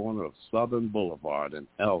on the corner of Southern Boulevard and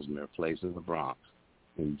Ellesmere Place in the Bronx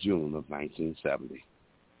in June of 1970.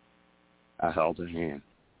 I held her hand.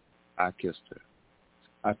 I kissed her.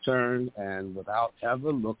 I turned and, without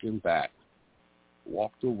ever looking back,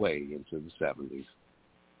 walked away into the 70s.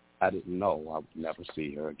 I didn't know I would never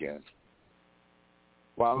see her again.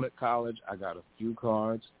 While at college, I got a few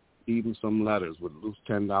cards, even some letters with loose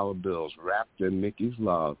 $10 bills wrapped in Mickey's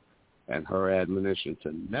love and her admonition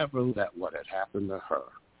to never let what had happened to her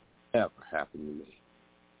ever happen to me.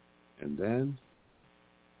 And then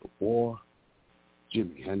the war,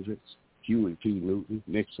 Jimi Hendrix, Huey P. Newton,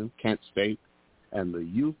 Nixon, Kent State, and the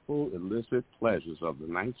youthful illicit pleasures of the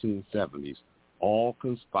 1970s all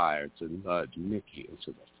conspired to nudge Mickey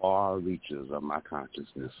into the far reaches of my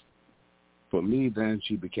consciousness. For me, then,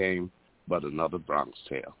 she became but another Bronx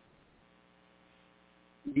tale.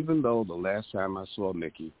 Even though the last time I saw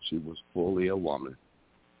Mickey, she was fully a woman,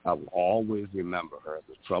 I will always remember her as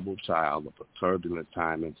a troubled child of a turbulent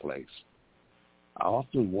time and place. I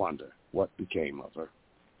often wonder what became of her.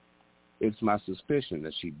 It's my suspicion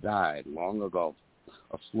that she died long ago,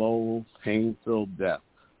 a slow, pain-filled death,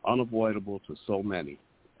 unavoidable to so many,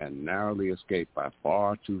 and narrowly escaped by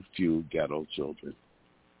far too few ghetto children.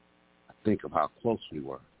 I think of how close we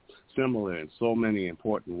were, similar in so many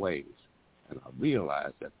important ways, and I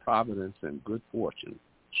realize that providence and good fortune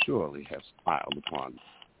surely have smiled upon me.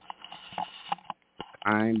 The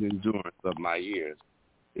kind endurance of my years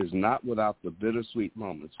is not without the bittersweet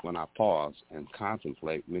moments when I pause and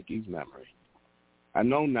contemplate Mickey's memory. I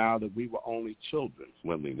know now that we were only children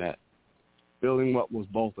when we met, feeling what was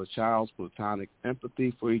both a child's platonic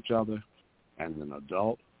empathy for each other and an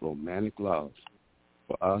adult romantic love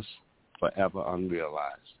for us forever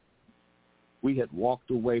unrealized. We had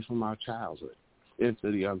walked away from our childhood into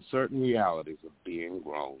the uncertain realities of being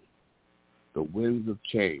grown. The winds of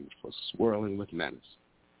change were swirling with menace,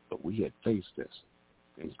 but we had faced this,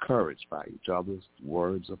 encouraged by each other's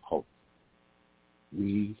words of hope.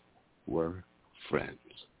 We were friends.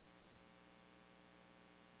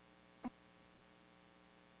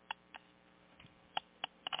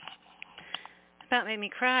 That made me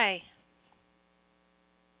cry.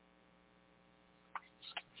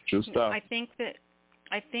 True stuff. I think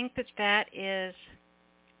that is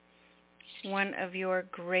one of your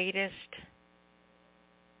greatest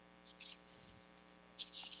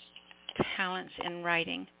talents in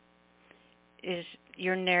writing, is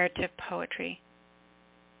your narrative poetry.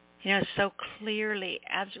 You know, so clearly,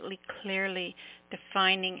 absolutely clearly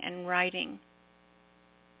defining and writing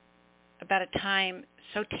about a time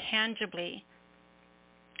so tangibly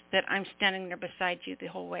that I'm standing there beside you the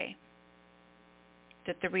whole way,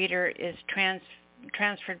 that the reader is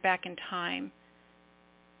transferred back in time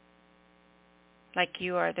like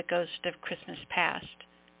you are the ghost of Christmas past,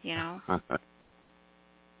 you know?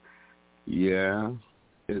 Yeah,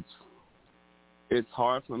 it's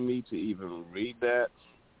hard for me to even read that,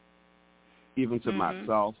 even to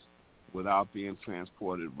myself, without being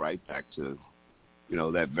transported right back to, you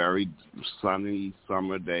know, that very sunny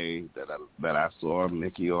summer day that I saw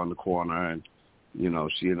Mickey on the corner, and, you know,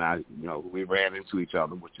 she and I, you know, we ran into each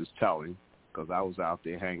other, which is telling, because I was out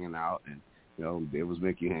there hanging out, and, you know, there was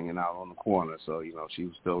Mickey hanging out on the corner, so, you know, she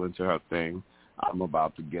was still into her thing. I'm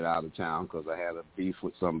about to get out of town because I had a beef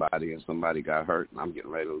with somebody and somebody got hurt, and I'm getting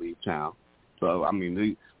ready to leave town. So, I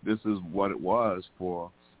mean, this is what it was for,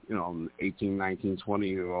 you know, 18, 19,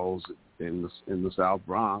 20-year-olds in the South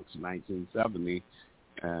Bronx, 1970,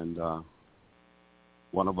 and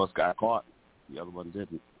one of us got caught, the other one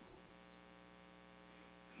didn't.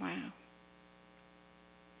 Wow.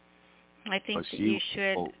 I think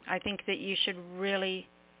that you should really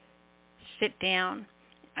sit down.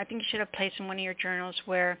 I think you should have a place in one of your journals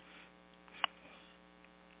where,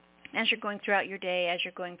 as you're going throughout your day, as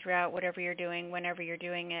you're going throughout whatever you're doing, whenever you're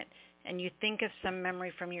doing it, and you think of some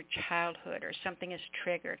memory from your childhood or something is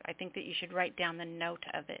triggered, I think that you should write down the note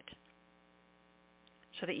of it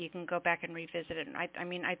so that you can go back and revisit it. And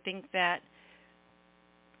I think that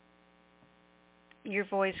your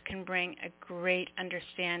voice can bring a great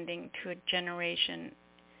understanding to a generation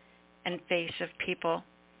and face of people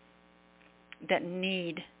that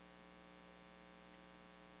need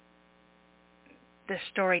the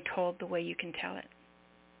story told the way you can tell it.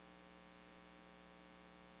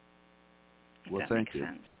 Well, thank you.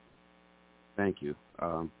 Thank you.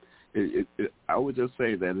 I would just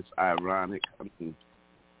say that it's ironic. I mean,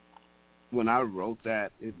 when I wrote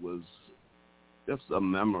that, it was just a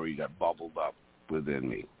memory that bubbled up within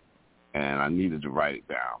me, and I needed to write it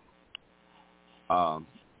down.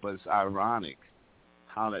 But it's ironic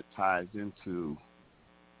how that ties into,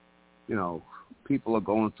 people are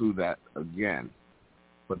going through that again,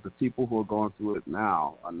 but the people who are going through it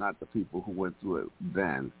now are not the people who went through it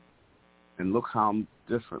then. And look how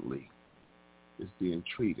differently it's being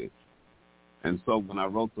treated. And so when I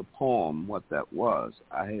wrote the poem, what that was,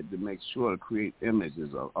 I had to make sure to create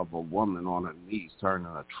images of a woman on her knees turning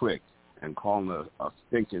a trick and calling her a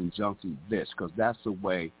stinking junkie bitch, because that's the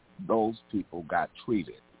way those people got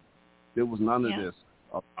treated. There was none of this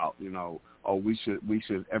about,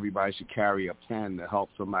 everybody should carry a pen to help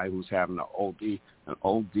somebody who's having an OD. An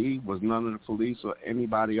OD was none of the police or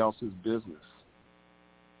anybody else's business.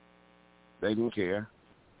 They didn't care.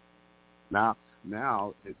 Now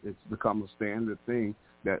it's become a standard thing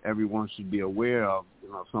that everyone should be aware of.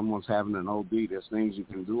 If someone's having an OD, there's things you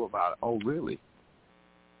can do about it. Oh, really?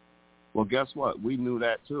 Well, guess what? We knew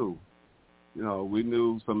that too. We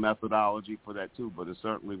knew some methodology for that too, but it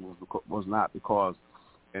certainly was not because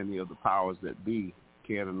any of the powers that be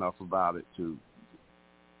cared enough about it to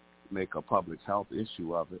make a public health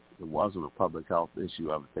issue of it. It wasn't a public health issue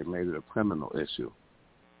of it. They made it a criminal issue.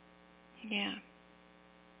 Yeah.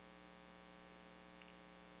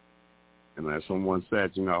 And as someone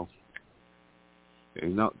said,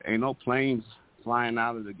 ain't no planes flying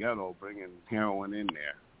out of the ghetto bringing heroin in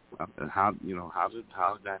there. How did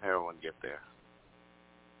that heroin get there?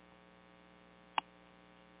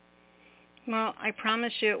 Well, I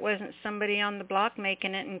promise you it wasn't somebody on the block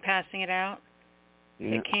making it and passing it out.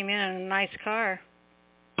 Yeah. It came in a nice car.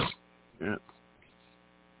 Yeah.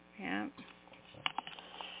 Yeah.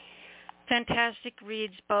 Fantastic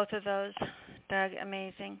reads, both of those, Doug.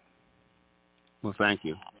 Amazing. Well, thank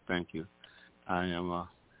you. Thank you. I am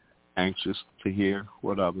anxious to hear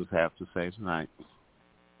what others have to say tonight.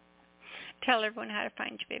 Tell everyone how to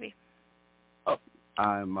find you, baby.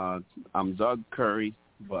 I'm Doug Curry,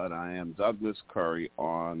 but I am Douglas Curry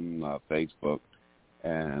on Facebook,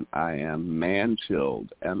 and I am Manchilled,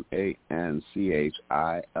 MANCHILLD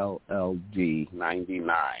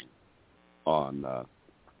 99 on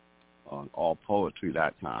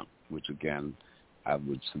allpoetry.com, which again, I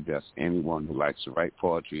would suggest anyone who likes to write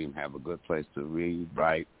poetry and have a good place to read,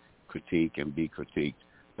 write, critique, and be critiqued,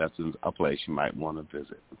 that's a place you might want to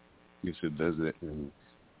visit. You should visit and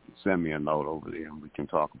send me a note over there, and we can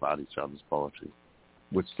talk about each other's poetry.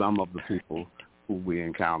 With some of the people who we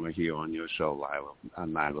encounter here on your show,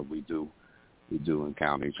 Nyla, we do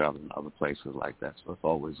encounter each other in other places like that, so it's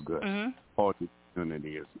always good. Mm-hmm. Poetry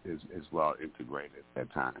community is well integrated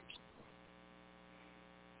at times.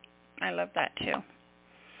 I love that, too.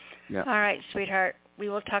 Yeah. All right, sweetheart. We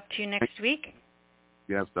will talk to you next week.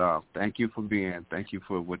 Yes, thank you for thank you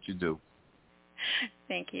for what you do.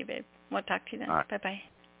 Thank you, babe. We'll talk to you then. All right. Bye-bye.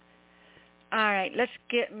 All right, let's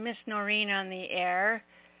get Miss Noreen on the air.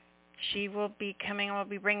 She will be coming. We'll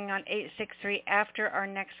be bringing on 863 after our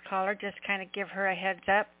next caller. Just kind of give her a heads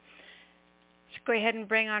up. Let's go ahead and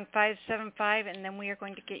bring on 575, and then we are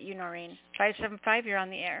going to get you, Noreen. 575, you're on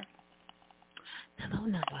the air. Hello,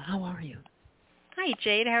 Nyla. How are you? Hi,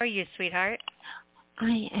 Jade. How are you, sweetheart?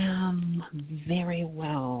 I am very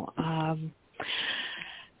well.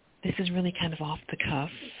 This is really kind of off the cuff.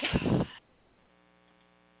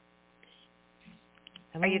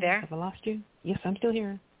 Hello? Are you there? Have I lost you? Yes, I'm still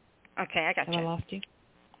here. Okay, I got you. Have I lost you?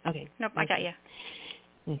 Okay. Nope, I got you.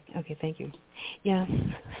 Okay, thank you. Yeah,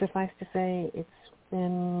 suffice to say, it's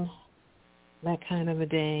been that kind of a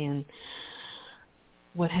day and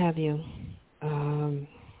what have you.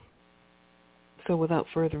 So without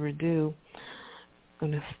further ado,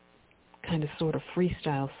 I'm going to kind of sort of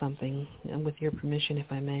freestyle something, and with your permission,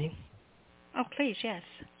 if I may. Oh, please, yes.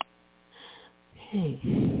 Hey,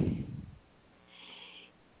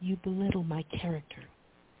 you belittle my character.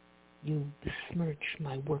 You besmirch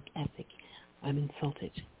my work ethic. I'm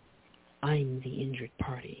insulted. I'm the injured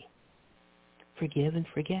party. Forgive and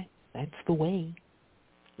forget. That's the way.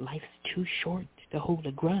 Life's too short to hold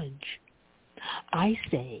a grudge. I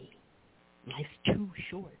say, life's too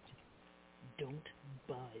short. Don't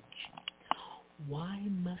budge. Why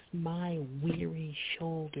must my weary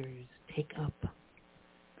shoulders take up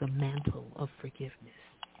the mantle of forgiveness?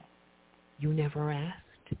 You never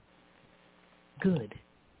asked? Good.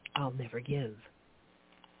 I'll never give.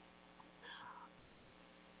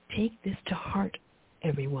 Take this to heart,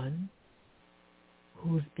 everyone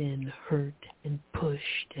who's been hurt and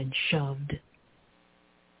pushed and shoved.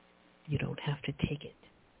 You don't have to take it.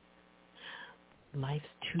 Life's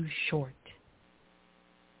too short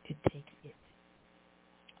to take it.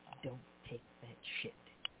 Don't take that shit.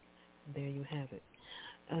 There you have it.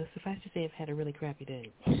 Suffice to say, I've had a really crappy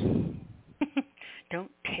day.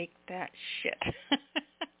 Don't take that shit.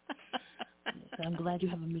 I'm glad you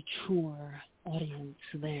have a mature audience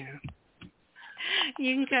there.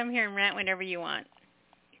 You can come here and rant whenever you want.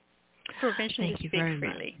 Permission to speak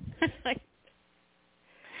freely.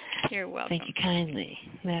 You're welcome. Thank you kindly.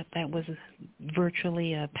 That was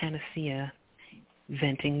virtually a panacea,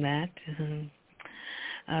 venting that.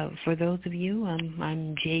 For those of you,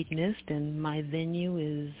 I'm Jade Nist, and my venue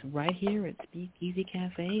is right here at SpeakEasy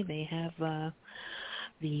Cafe. They have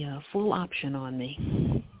the full option on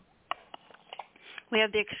me. We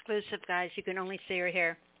have the exclusive, guys. You can only see her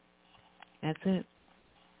here. That's it.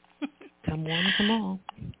 Come one, come all.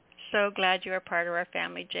 So glad you are part of our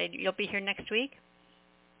family, Jade. You'll be here next week?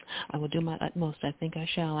 I will do my utmost. I think I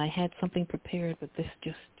shall. I had something prepared, but this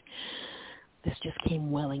just came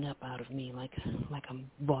welling up out of me like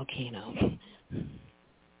a volcano.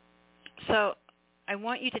 So I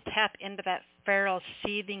want you to tap into that feral,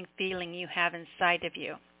 seething feeling you have inside of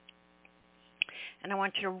you. And I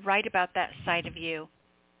want you to write about that side of you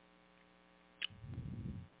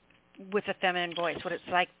with a feminine voice, what it's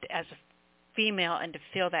like as a female and to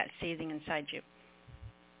feel that seething inside you.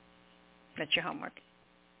 That's your homework.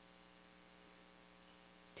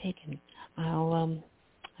 Taken.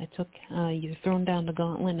 You've thrown down the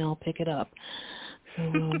gauntlet and I'll pick it up.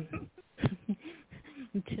 So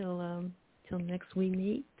until next we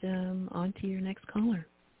meet, on to your next caller.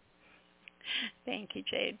 Thank you,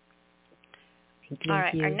 Jade. Thank All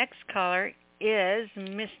right, you. our next caller is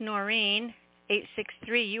Miss Noreen,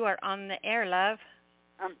 863. You are on the air, love.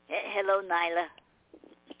 Hello, Nyla.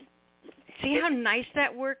 See how nice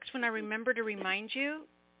that works when I remember to remind you?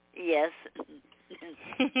 Yes.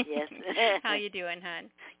 Yes. How you doing, hon?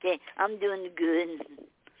 Okay, I'm doing good.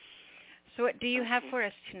 So what do you have for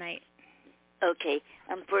us tonight? Okay,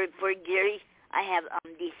 for Gary, I have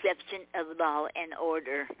deception of law and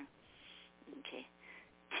order. Okay.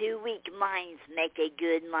 2 weak minds make a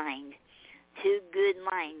good mind. 2 good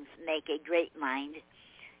minds make a great mind.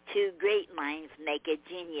 2 great minds make a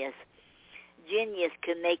genius. Genius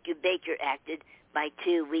can make you Baker acted by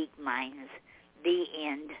 2 weak minds. The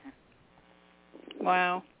end.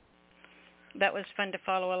 Wow. That was fun to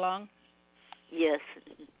follow along? Yes.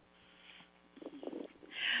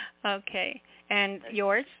 Okay. And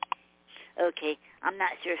yours? Okay. I'm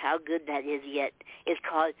not sure how good that is yet. It's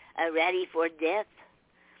called A Ready for Death.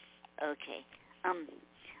 Okay.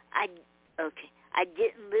 I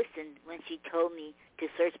didn't listen when she told me to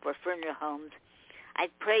search for funeral homes. I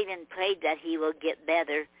prayed and prayed that he will get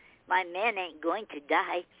better. My man ain't going to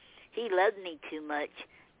die. He loved me too much.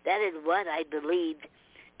 That is what I believed.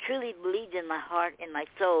 Truly believed in my heart and my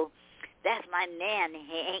soul. That's my man.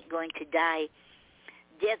 He ain't going to die.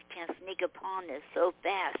 Death can sneak upon us so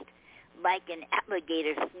fast, like an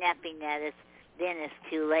alligator snapping at us. Then it's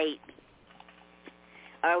too late.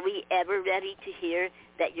 Are we ever ready to hear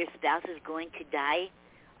that your spouse is going to die?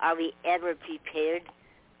 Are we ever prepared?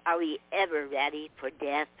 Are we ever ready for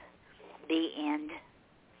death? The end.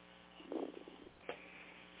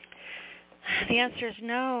 The answer is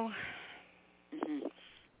no. Mm-hmm.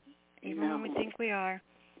 Even when we think we are.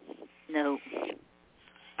 No.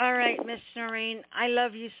 All right, Miss Noreen, I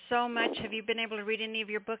love you so much. Have you been able to read any of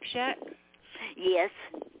your books yet? Yes.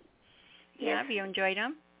 Yeah, have you enjoyed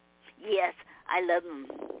them? Yes, I love them.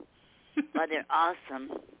 Well, they're awesome.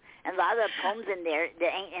 And a lot of poems in there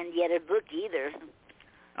that ain't in yet a book either.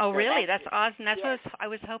 Oh, so really? That's awesome. That's yes. what I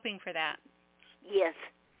was hoping for that. Yes.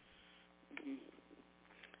 Mm-hmm.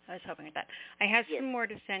 I was hoping for that. I have some more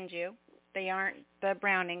to send you. They aren't the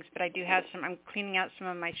Brownings, but I do have some. I'm cleaning out some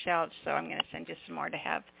of my shelves, so I'm going to send you some more to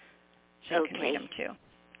have so you can read them too.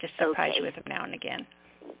 Just surprise you with them now and again.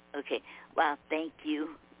 Okay. Wow, thank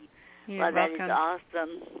you. You're welcome. That is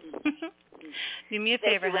awesome. Do me a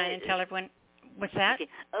favor, honey, and tell everyone. What's that? Okay.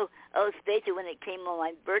 Oh, especially when it came on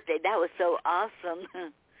my birthday. That was so awesome.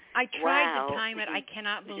 I tried to time it. I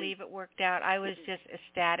cannot believe it worked out. I was just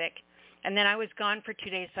ecstatic. And then I was gone for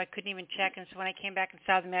 2 days, so I couldn't even check. And so when I came back and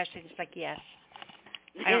saw the message, it's like, yes.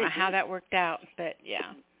 I don't know how that worked out, but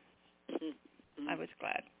yeah. I was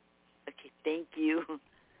glad. Okay, thank you.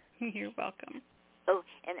 You're welcome. Oh,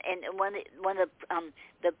 and one of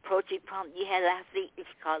the poetry prompt you had last week is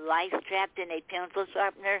called Life Trapped in a Pencil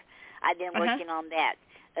Sharpener. I've been working on that.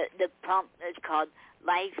 The prompt is called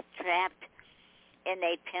Life Trapped in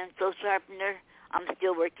a Pencil Sharpener. I'm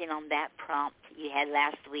still working on that prompt you had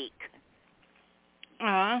last week.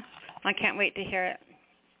 I can't wait to hear it.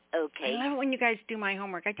 Okay. I love it when you guys do my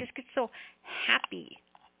homework. I just get so happy.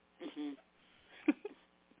 Mm-hmm.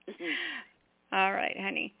 All right,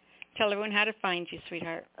 honey. tell everyone how to find you,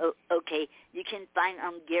 sweetheart. Oh, okay. You can find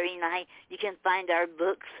Gary and I. You can find our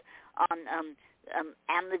books on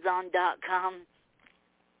Amazon.com.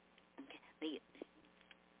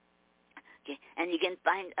 Okay, and you can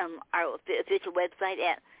find our official website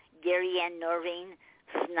at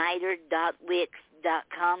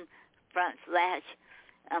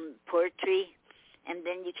GaryAnnNoreen.wix.com/poetry, and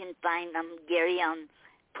then you can find Gary on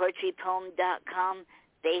poetrypoem.com,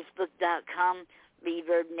 Facebook.com,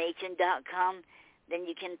 ReverbNation.com. Then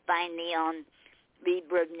you can find me on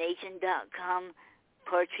ReverbNation.com,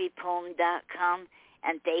 poetrypoem.com,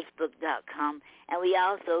 and Facebook.com. And we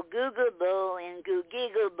also Googleable and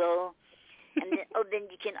Googleable. And then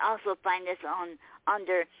you can also find us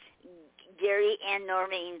under Gary and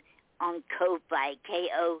Noreen on Ko-Fi,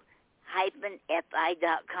 KO-FI.com.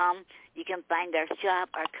 You can find our shop,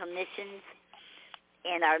 our commissions,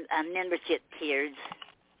 and our membership tiers.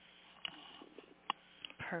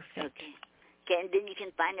 Perfect. Okay, and then you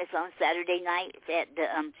can find us on Saturday nights at the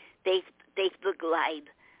Facebook Live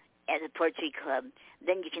at the Poetry Club.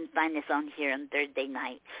 Then you can find us on here on Thursday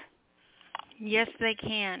nights. Yes, they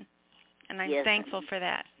can. And I'm thankful for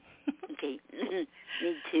that. Okay. Me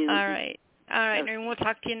too. All right. Okay. And we'll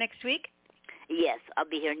talk to you next week? Yes, I'll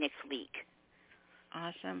be here next week.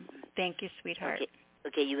 Awesome. Thank you, sweetheart.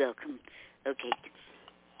 Okay, you're welcome. Okay.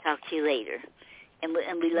 Talk to you later. And we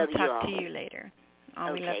love you all. We'll talk to you later.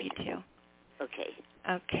 Oh, we love you too. Okay.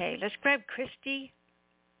 Okay, let's grab Christy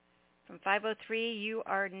from 503. You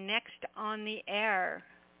are next on the air.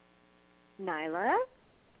 Nyla?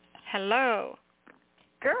 Hello.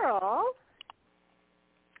 Girl.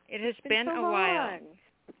 It has been so a while. Long.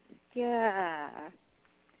 Yeah.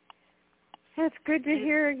 It's good to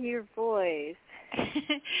hear your voice.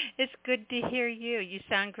 It's good to hear you. You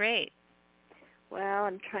sound great. Well,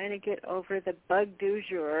 I'm trying to get over the bug du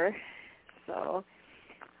jour, so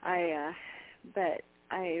but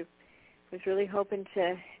I was really hoping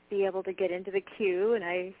to be able to get into the queue, and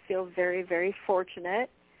I feel very, very fortunate.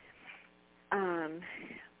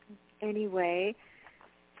 Anyway,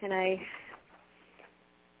 and I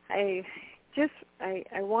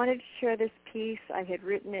wanted to share this piece. I had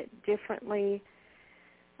written it differently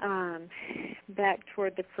back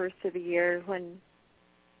toward the first of the year when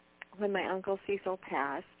my Uncle Cecil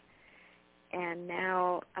passed, and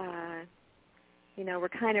now we're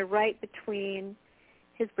kind of right between.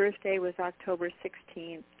 His birthday was October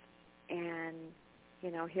 16th, and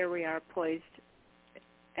here we are poised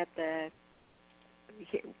at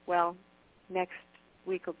next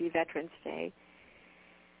week will be Veterans Day,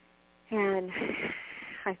 and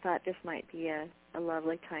I thought this might be a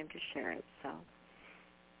lovely time to share it. So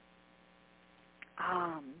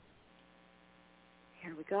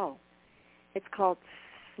here we go. It's called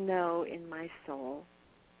Snow in My Soul,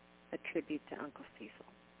 a tribute to Uncle Cecil.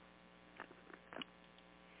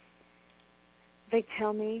 They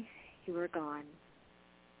tell me you were gone,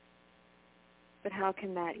 but how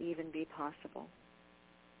can that even be possible?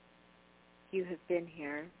 You have been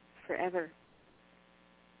here forever,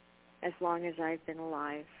 as long as I've been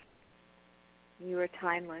alive. You are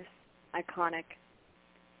timeless, iconic.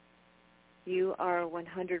 You are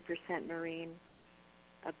 100% Marine,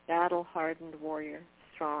 a battle-hardened warrior,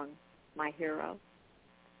 strong, my hero.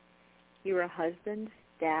 You are husband,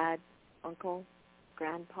 dad, uncle,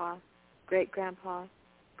 grandpa, great-grandpa,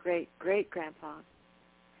 great-great-grandpa,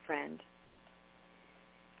 friend.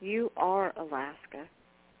 You are Alaska,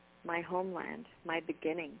 my homeland, my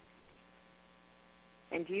beginning.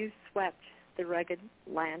 And you swept the rugged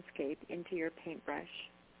landscape into your paintbrush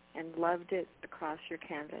and loved it across your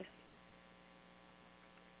canvas.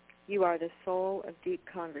 You are the soul of deep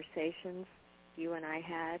conversations you and I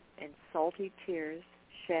had, and salty tears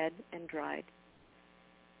shed and dried.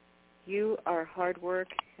 You are hard work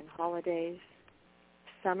and holidays,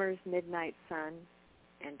 summer's midnight sun,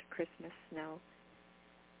 and Christmas snow.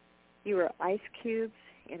 You are ice cubes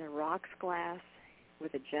in a rock's glass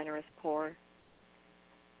with a generous pour,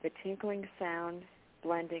 the tinkling sound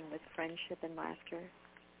blending with friendship and laughter.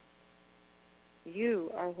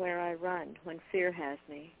 You are where I run when fear has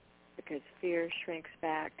me, because fear shrinks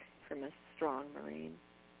back from a strong Marine.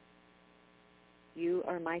 You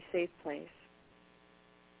are my safe place,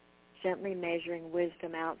 gently measuring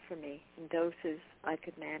wisdom out for me in doses I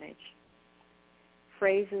could manage.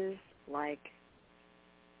 Phrases like,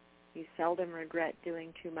 you seldom regret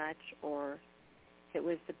doing too much, or it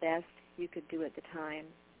was the best you could do at the time,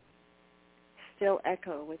 still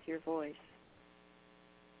echo with your voice.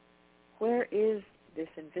 Where is this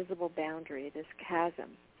invisible boundary, this chasm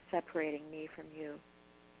separating me from you?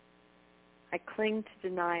 I cling to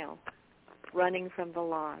denial, running from the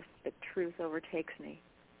loss, but truth overtakes me.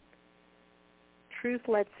 truth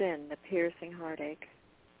lets in the piercing heartache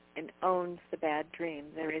and owns the bad dream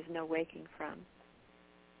there is no waking from.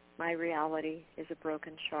 My reality is a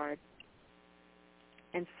broken shard.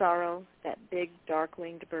 And sorrow, that big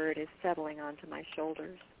dark-winged bird, is settling onto my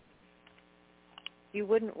shoulders. You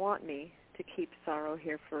wouldn't want me to keep sorrow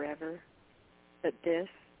here forever, but this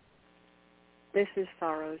is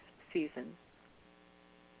sorrow's season.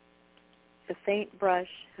 The faint brush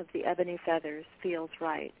of the ebony feathers feels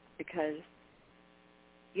right because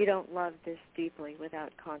you don't love this deeply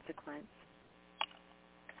without consequence.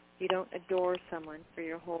 You don't adore someone for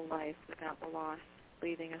your whole life without the loss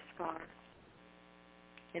leaving a scar.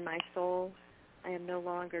 In my soul, I am no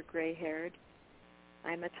longer gray-haired.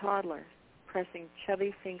 I am a toddler pressing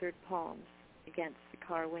chubby-fingered palms against the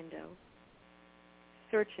car window,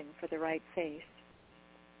 searching for the right face,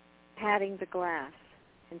 patting the glass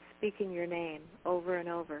and speaking your name over and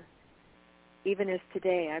over, even as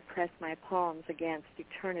today I press my palms against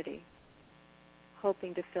eternity,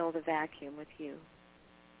 hoping to fill the vacuum with you.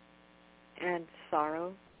 And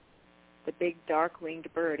sorrow, the big dark-winged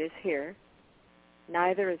bird, is here,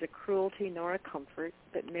 neither as a cruelty nor a comfort,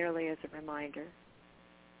 but merely as a reminder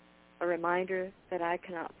that I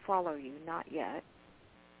cannot follow you, not yet.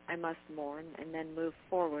 I must mourn and then move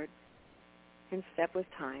forward in step with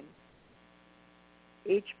time.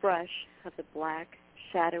 Each brush of the black,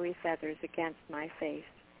 shadowy feathers against my face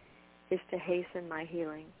is to hasten my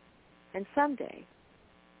healing, and someday,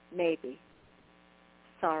 maybe,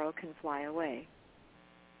 sorrow can fly away.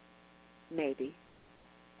 Maybe,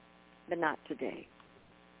 but not today.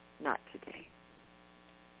 Not today.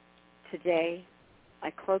 Today,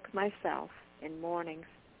 I cloak myself in mourning's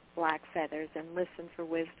black feathers and listen for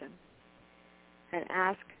wisdom and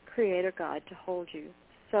ask Creator God to hold you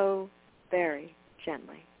so very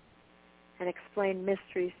gently and explain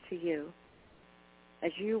mysteries to you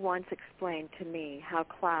as you once explained to me how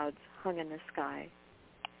clouds hung in the sky.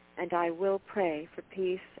 And I will pray for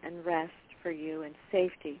peace and rest for you and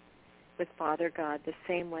safety with Father God the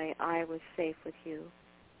same way I was safe with you.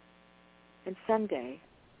 And someday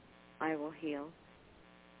I will heal,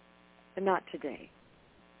 but not today.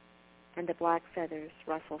 And the black feathers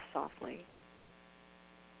rustle softly.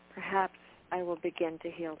 Perhaps I will begin to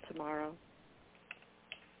heal tomorrow,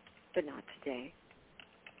 but not today.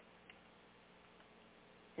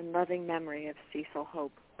 In loving memory of Cecil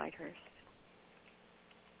Hope Whitehurst.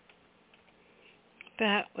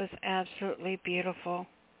 That was absolutely beautiful.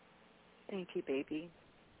 Thank you, baby.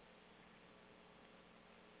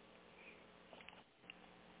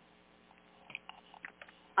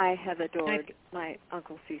 I have adored my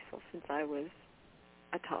Uncle Cecil since I was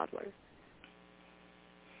a toddler.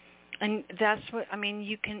 And that's what I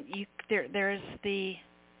mean. There's the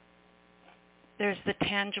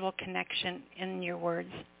tangible connection in your words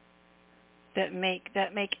that make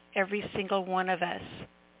every single one of us,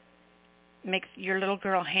 makes your little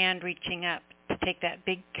girl hand reaching up to take that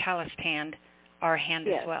big calloused hand our hand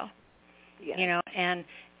as well. Yes. You know, and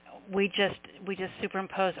we just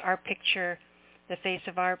superimpose our picture, the face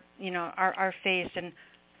of our face and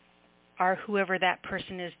our whoever that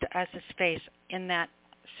person is to us' face in that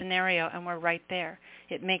scenario, and we're right there.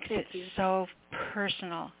 It makes it so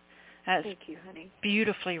personal. That's Thank you, honey.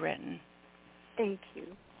 Beautifully written. Thank you.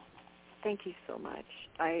 Thank you so much.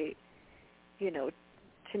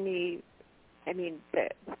 To me, I mean,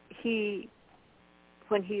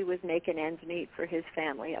 when he was making ends meet for his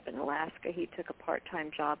family up in Alaska, he took a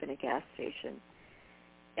part-time job in a gas station,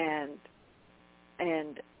 and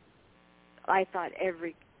I thought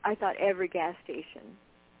every gas station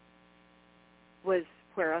was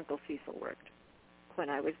where Uncle Cecil worked when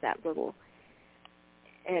I was that little,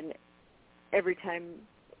 and every time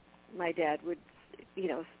my dad would,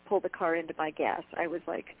 pull the car in to buy gas, I was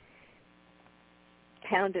like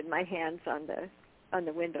pounding my hands on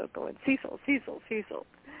the window, going, Cecil, Cecil, Cecil,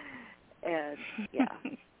 and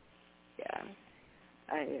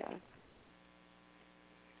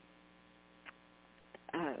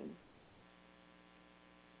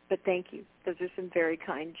but thank you. Those are some very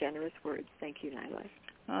kind, generous words. Thank you, Nyla.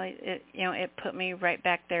 Well, it put me right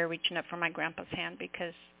back there reaching up for my grandpa's hand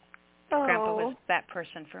because Grandpa was that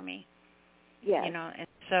person for me. Yes. And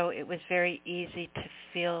so it was very easy to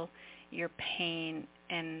feel your pain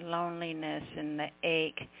and loneliness and the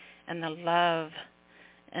ache and the love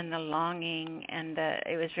and the longing, and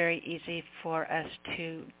it was very easy for us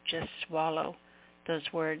to just swallow those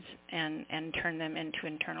words and turn them into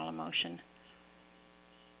internal emotion.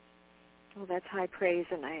 Well, that's high praise,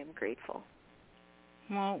 and I am grateful.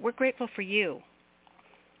 Well, we're grateful for you.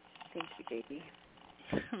 Thank you, baby.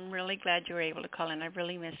 I'm really glad you were able to call in. I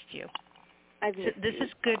really missed you. This is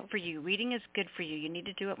good for you. Reading is good for you. You need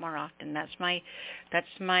to do it more often. That's my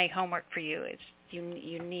homework for you. It's you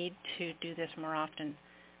need to do this more often.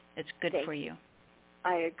 It's good for you.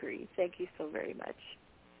 I agree. Thank you so very much.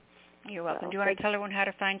 You're welcome. Do you want to tell everyone how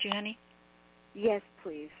to find you, honey? Yes,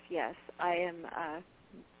 please. Yes, I am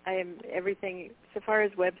everything so far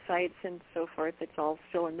as websites and so forth. It's all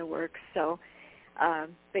still in the works. So,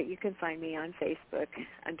 but you can find me on Facebook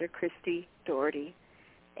under Christy Doherty.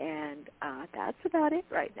 And that's about it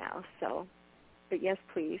right now. So, but yes,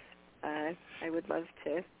 please, I would love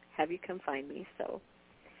to have you come find me. So,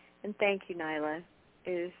 and thank you, Nyla.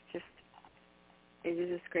 It is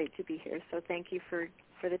just great to be here. So thank you for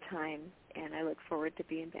the time, and I look forward to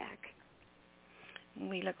being back.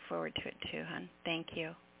 We look forward to it too, hon. Thank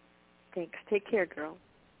you. Thanks. Take care, girl.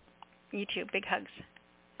 You too. Big hugs.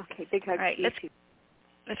 Okay, big hugs. All right, to you too.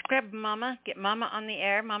 Let's grab Mama. Get Mama on the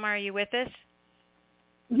air. Mama, are you with us?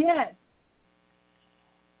 Yes.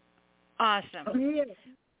 Awesome. Yes.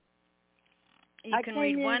 You can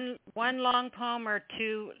read one long poem or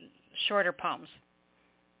two shorter poems.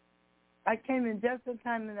 I came in just in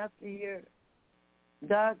time enough to hear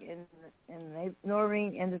Doug and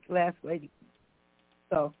Noreen and this last lady.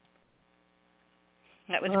 So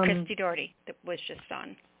that was Christy Doherty that was just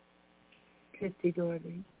on. Christy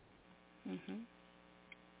Doherty. Mhm.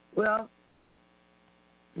 Well,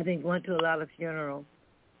 I think went to a lot of funerals.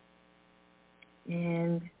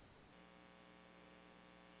 And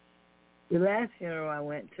the last funeral I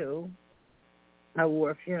went to, I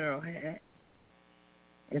wore a funeral hat.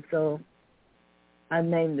 And so I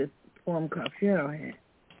named this poem called Funeral Hat.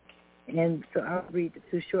 And so I'll read the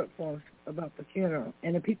two short poems about the funeral.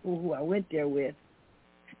 And the people who I went there with,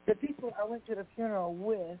 the people I went to the funeral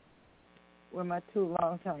with were my two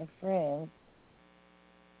longtime friends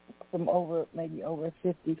from maybe over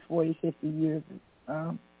 40, 50 years.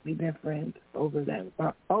 We've been friends over that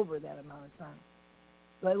amount of time.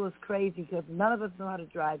 So it was crazy because none of us know how to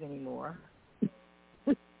drive anymore.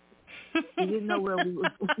 We didn't know where we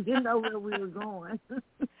were going.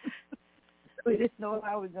 We didn't know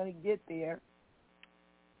how we were going to get there.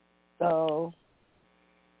 So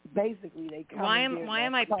basically, they come. Why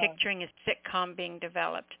am I picturing a sitcom being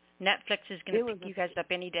developed? Netflix is going to pick you guys up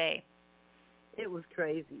any day. It was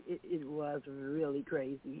crazy. It was really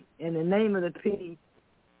crazy. And the name of the piece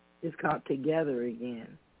is called Together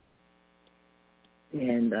Again.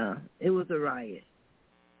 And it was a riot.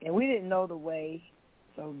 And we didn't know the way,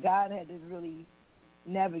 so God had to really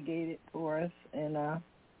navigate it for us and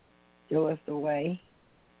show us the way.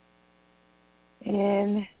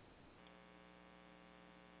 And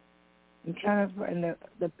I'm trying to find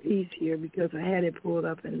the piece here because I had it pulled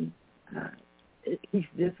up and he's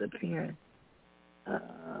disappearing.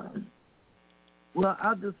 Well,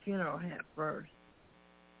 I'll do Funeral Hat first.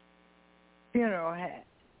 Funeral hat.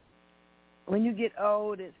 When you get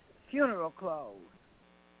old, it's funeral clothes.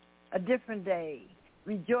 A different day.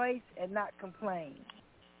 Rejoice and not complain.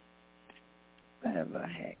 What the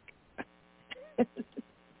heck?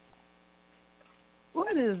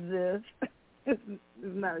 What is this? It's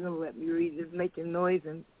not going to let me read. It's making noise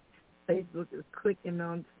and Facebook is clicking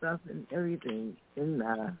on stuff and everything. And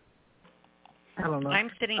I don't know.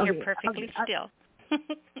 I'm sitting here perfectly still.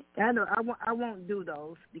 I know. I won't do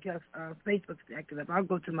those because Facebook's acting up. I'll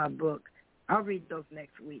go to my book. I'll read those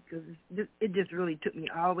next week because it just really took me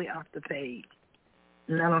all the way off the page.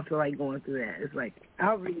 And I don't feel like going through that. It's like,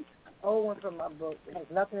 I'll read an old one from my book. It has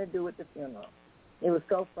nothing to do with the funeral. It was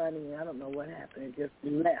so funny, and I don't know what happened. It just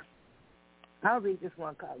left. I'll read this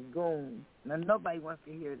one called Goon. Now, nobody wants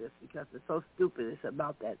to hear this because it's so stupid. It's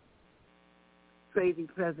about that crazy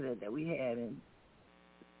president that we had, and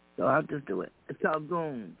so I'll just do it. It's called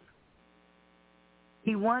Goons.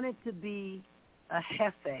 He wanted to be a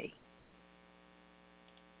jefe,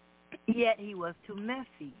 yet he was too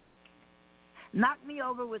messy. Knocked me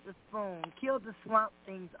over with a spoon, killed the swamp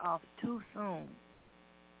things off too soon,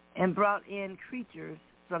 and brought in creatures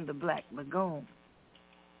from the Black Lagoon.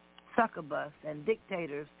 Succubus and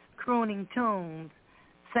dictators crooning tunes,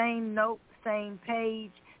 same note, same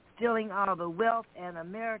page, stealing all the wealth, and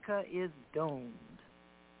America is doomed.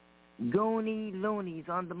 Goony loonies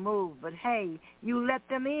on the move, but hey, you let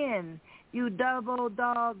them in. You double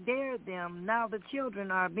dog dared them. Now the children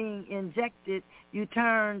are being injected. You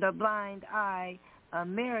turned a blind eye.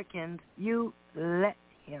 Americans, you let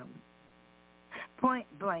him. Point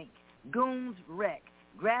blank, goons wreck,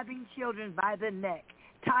 grabbing children by the neck,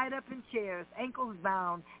 tied up in chairs, ankles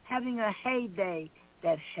bound, having a heyday,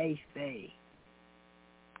 that hey-fay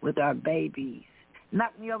with our babies.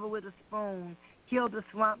 Knocked me over with a spoon, killed the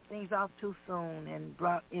swamp things off too soon, and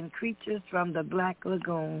brought in creatures from the Black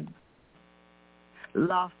Lagoon.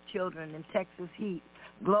 Lost children in Texas heat.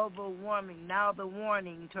 Global warming, now the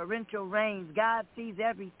warning. Torrential rains, God sees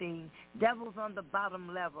everything. Devils on the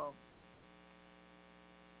bottom level.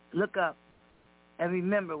 Look up and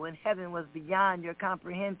remember when heaven was beyond your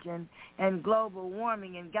comprehension and global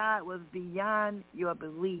warming and God was beyond your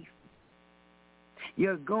belief.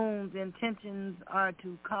 Your goons' intentions are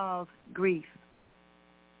to cause grief.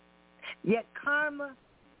 Yet karma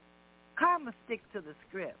sticks to the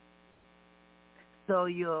script. So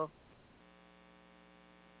you'll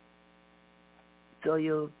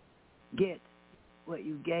get what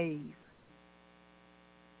you gave.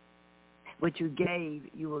 What you gave,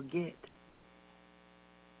 you will get.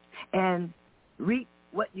 And reap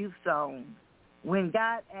what you've sown. When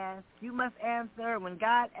God asks, you must answer. When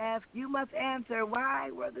God asks, you must answer. Why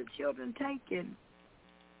were the children taken?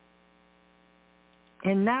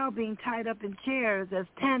 And now being tied up in chairs as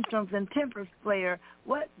tantrums and tempers flare,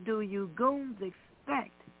 what do you goons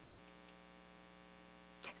expect?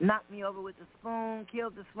 Knocked me over with a spoon,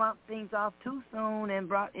 killed the swamp things off too soon, and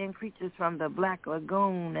brought in creatures from the Black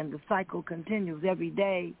Lagoon, and the cycle continues every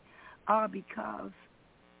day, all because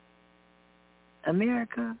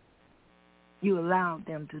America, you allowed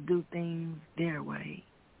them to do things their way,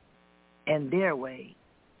 and their way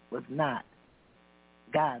was not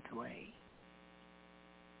God's way.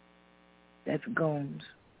 That's Goons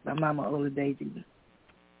by Mama Oladeji.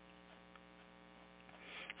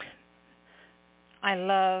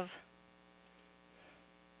 I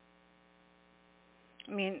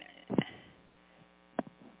mean,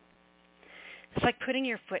 it's like putting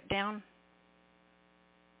your foot down.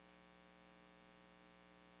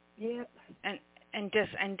 Yep. And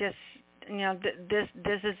just you know, this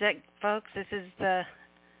is it, folks. This is the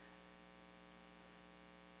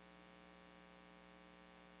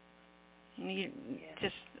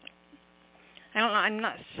just, I don't know, I'm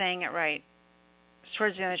not saying it right. It's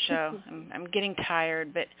towards the end of the show. I'm getting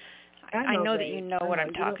tired, but I know that you know what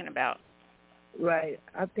I'm talking about. Right.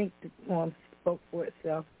 I think the poem spoke for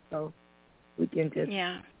itself, so we can just...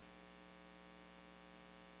 Yeah.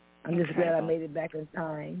 I'm just glad I made it back in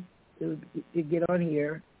time to get on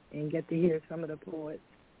here and get to hear some of the poets.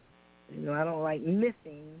 You know, I don't like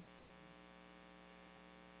missing,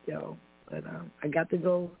 but I got to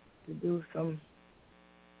go to do some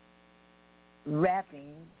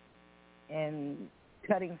rapping and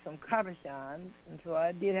cutting some cabochons, and so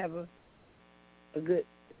I did have a good,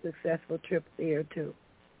 successful trip there, too.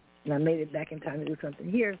 And I made it back in time to do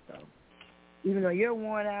something here, so even though you're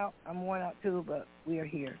worn out, I'm worn out, too, but we are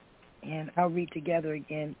here. And I'll read together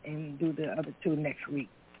again and do the other two next week.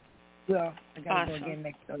 Well, I got to go again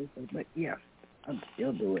next Thursday, but yeah, I'll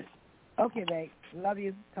still do it. Okay, babe. Love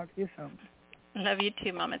you. Talk to you soon. Love you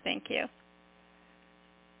too, Mama. Thank you.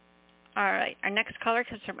 All right. Our next caller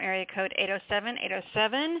comes from area code 807.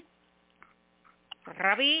 807.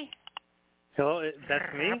 Robbie? Hello, that's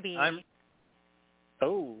Robbie. me?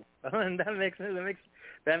 And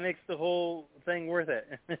that makes the whole thing worth it.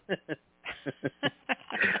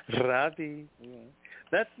 Robbie. Yeah.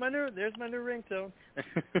 There's my new ringtone.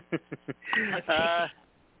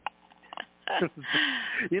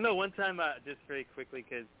 You know, one time, just very quickly,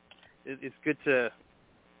 because it's good to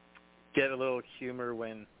get a little humor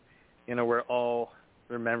when, you know, we're all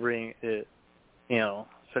remembering it, you know,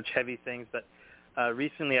 such heavy things. But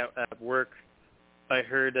recently at work, I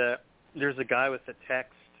heard there's a guy with a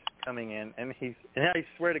text coming in, and I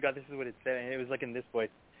swear to God, this is what it said, and it was like in this voice.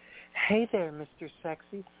 Hey there, Mr.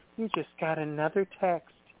 Sexy. You just got another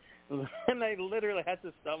text. And I literally had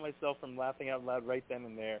to stop myself from laughing out loud right then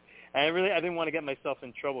and there. And I didn't want to get myself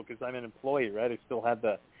in trouble because I'm an employee, right? I still had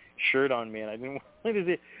the shirt on me, and I didn't want to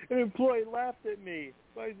say, an employee laughed at me.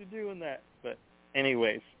 Why is he doing that? But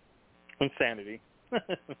anyways, insanity.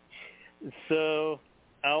 So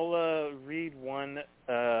I'll read one.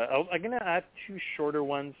 I'm going to add two shorter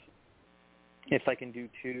ones if I can do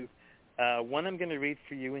two. One I'm going to read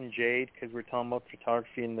for you and Jade because we're talking about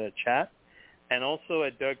photography in the chat. And also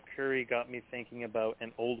Doug Curry got me thinking about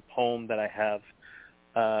an old poem that I have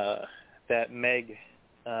that Meg,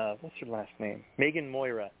 what's her last name? Megan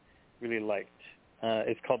Moira really liked.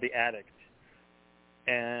 It's called The Addict.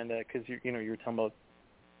 And because, you were talking about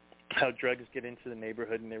how drugs get into the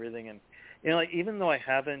neighborhood and everything. And, you know, like, even though I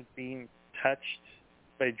haven't been touched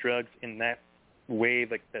by drugs in that way,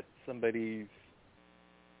 like that somebody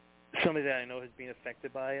that I know has been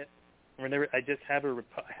affected by it, whenever I just have a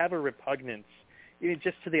repugnance,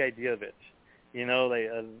 just to the idea of it, you know, like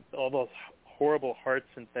all those horrible heart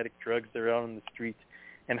synthetic drugs that are out on the street,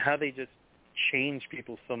 and how they just change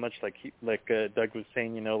people so much. Like Doug was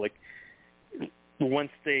saying, you know, like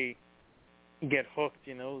once they get hooked,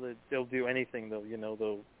 that they'll do anything.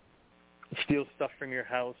 They'll steal stuff from your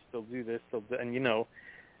house. They'll do this.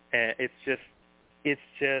 It's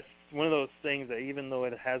just one of those things that even though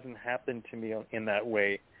it hasn't happened to me in that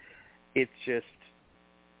way, it just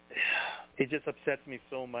upsets me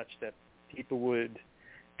so much that people would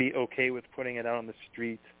be okay with putting it out on the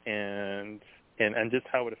street and just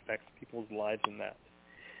how it affects people's lives in that.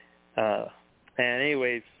 And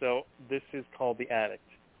anyways, so this is called The Addict.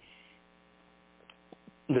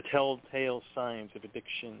 The telltale signs of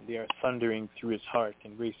addiction, they are thundering through his heart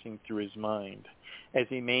and racing through his mind as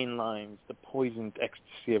he mainlines the poisoned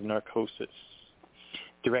ecstasy of narcosis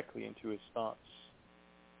directly into his thoughts.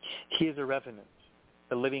 He is a revenant,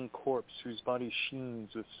 a living corpse whose body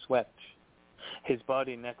sheens with sweat. His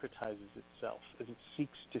body necrotizes itself as it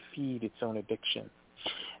seeks to feed its own addiction,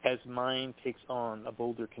 as mind takes on a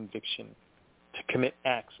bolder conviction to commit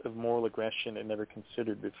acts of moral aggression it never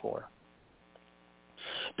considered before.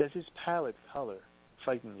 Does his pallid color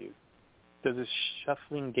frighten you? Does his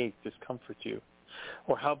shuffling gait discomfort you?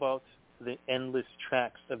 Or how about the endless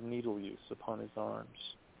tracks of needle use upon his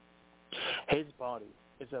arms? His body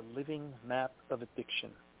is a living map of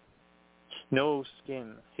addiction. No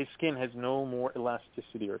skin. His skin has no more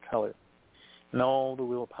elasticity or color, and all the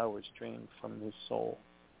willpower is drained from his soul.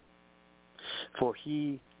 For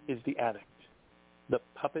he is the addict, the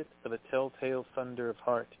puppet of a telltale thunder of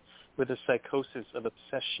heart, with a psychosis of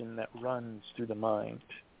obsession that runs through the mind.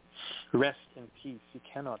 Rest and peace he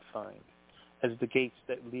cannot find, as the gates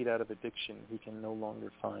that lead out of addiction he can no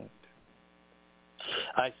longer find.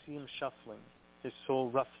 I see him shuffling, his soul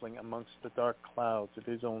ruffling amongst the dark clouds of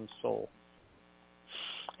his own soul.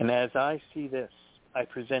 And as I see this, I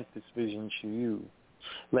present this vision to you,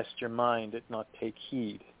 lest your mind it not take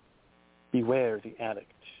heed. Beware the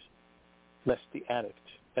addict, lest the addict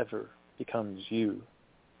ever becomes you.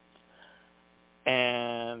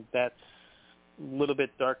 And that's a little bit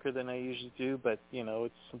darker than I usually do, but,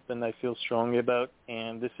 it's something I feel strongly about.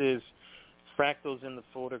 And this is Fractals in the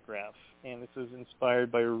Photograph. And this was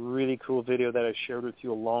inspired by a really cool video that I shared with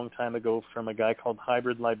you a long time ago from a guy called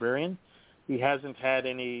Hybrid Librarian. He hasn't had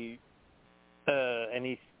any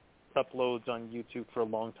uploads on YouTube for a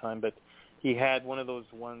long time, but he had one of those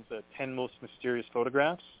ones, 10 Most Mysterious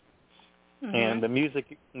Photographs. Mm-hmm. And the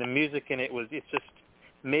music in it it just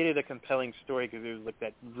made it a compelling story because it was like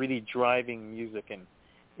that really driving music, and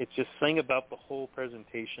it's just saying about the whole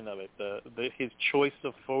presentation of it, his choice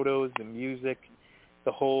of photos, the music,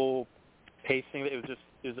 the whole pacing. It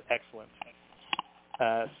was excellent.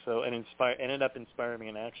 So it ended up inspiring me,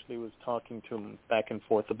 and I actually was talking to him back and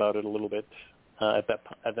forth about it a little bit at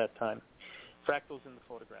that time. Fractals in the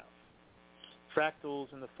Photograph.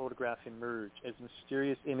 Fractals in the photograph emerge as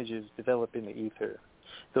mysterious images develop in the ether,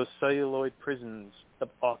 those celluloid prisons of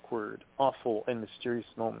awkward, awful, and mysterious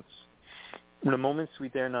moments. The moments we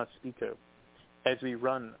dare not speak of, as we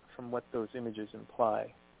run from what those images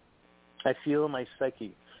imply. I feel my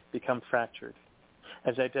psyche become fractured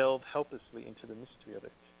as I delve helplessly into the mystery of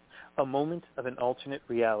it. A moment of an alternate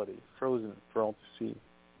reality, frozen for all to see.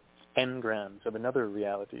 Engrams of another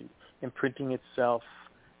reality, imprinting itself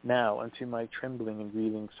now onto my trembling and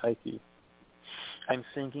reeling psyche. I'm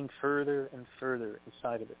sinking further and further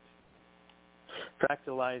inside of it,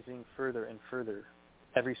 fractalizing further and further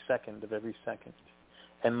every second of every second.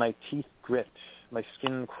 And my teeth grit, my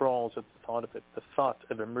skin crawls at the thought of it, the thought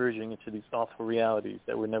of emerging into these awful realities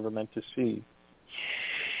that we're never meant to see.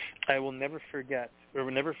 I will never forget, or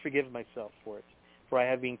will never forgive myself for it, for I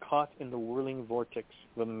have been caught in the whirling vortex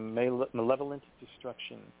of malevolent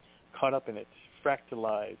destruction, caught up in it,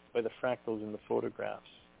 fractalized by the fractals in the photographs,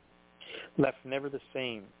 left never the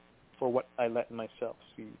same for what I let myself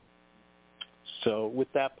see. So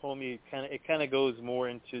with that poem, it kind of goes more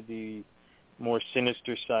into the more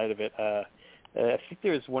sinister side of it. I think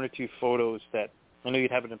there's one or two photos that I know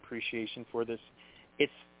you'd have an appreciation for this.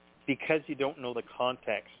 It's because you don't know the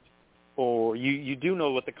context, or you do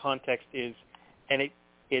know what the context is, and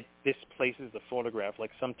it displaces the photograph.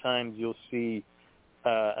 Like sometimes you'll see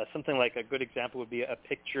something like a good example would be a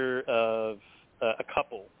picture of a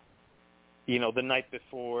couple, the night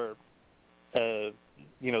before, the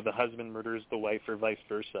husband murders the wife or vice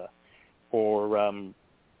versa, or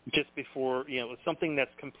just before, something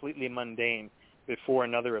that's completely mundane before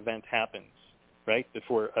another event happens, right?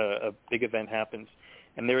 Before a big event happens.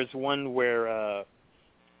 And there is one where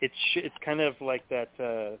it's kind of like that,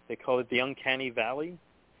 they call it the uncanny valley,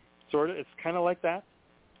 sort of. It's kind of like that,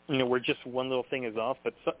 where just one little thing is off,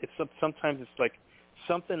 but sometimes it's like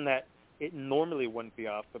something that it normally wouldn't be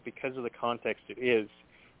off, but because of the context it is.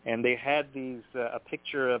 And they had these a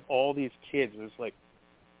picture of all these kids. There's like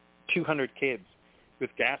 200 kids with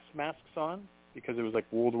gas masks on because it was like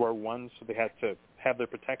World War I, so they had to have their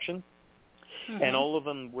protection. Mm-hmm. And all of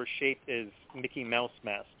them were shaped as Mickey Mouse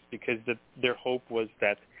masks because their hope was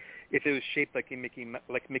that if it was shaped like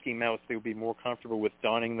Mickey Mouse, they would be more comfortable with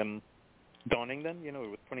donning them,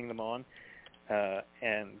 with putting them on,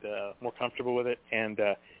 and more comfortable with it. And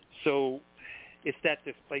so it's that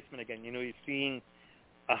displacement again. You're seeing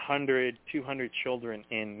 100, 200 children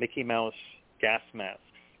in Mickey Mouse gas masks,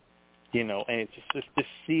 and it's just this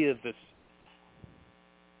sea of this,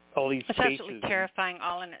 all these it's faces. It's absolutely terrifying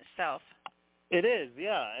all in itself. It is,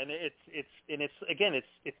 yeah, and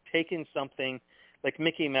it's taken something like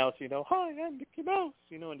Mickey Mouse, hi, I'm Mickey Mouse,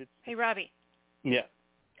 and it's. Hey, Robbie. Yeah,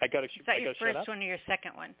 I got to. Is that your first one or your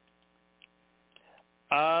second one?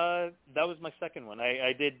 That was my second one.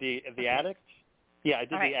 I did the Addict. Yeah, I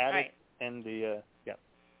did the Addict and the yeah.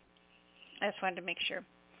 I just wanted to make sure.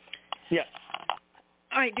 Yeah.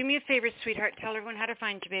 All right, do me a favor, sweetheart. Tell everyone how to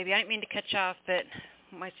find you, baby. I didn't mean to cut you off, but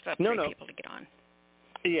I might still have three people to get on.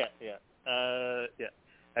 Yeah.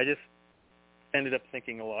 I just ended up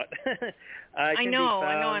thinking a lot. I know,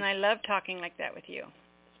 and I love talking like that with you.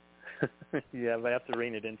 Yeah, but I have to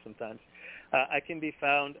rein it in sometimes. I can be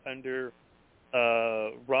found under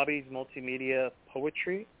Robbie's Multimedia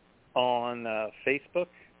Poetry on Facebook.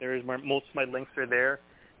 Most of my links are there,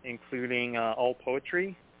 including all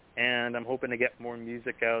poetry, and I'm hoping to get more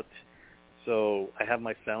music out. So I have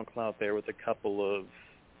my SoundCloud there with a couple of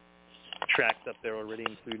tracks up there already,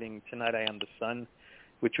 including Tonight I Am the Sun,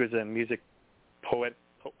 which was a music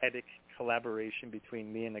poetic collaboration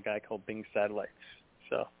between me and a guy called Bing Satellites.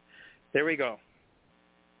 So there we go.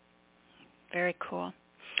 Very cool.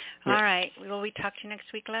 Yeah. All right. Will we talk to you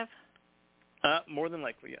next week, love? More than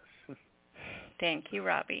likely, yes. Thank you,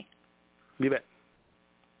 Robbie. You bet.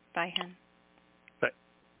 Bye, hon. Bye.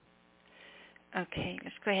 Okay,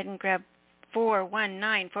 let's go ahead and grab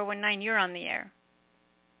 419. 419, you're on the air.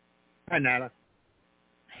 Hi, Nyla.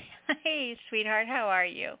 Hey, sweetheart. How are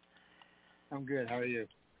you? I'm good. How are you?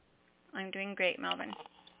 I'm doing great, Melvin.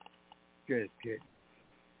 Good.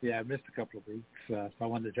 Yeah, I missed a couple of weeks, so I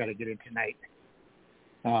wanted to try to get in tonight.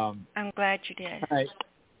 I'm glad you did. All right.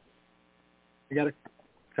 I got a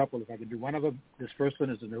couple if I can do. One of them, this first one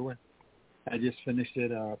is a new one. I just finished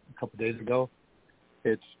it a couple of days ago.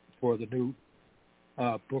 It's for the new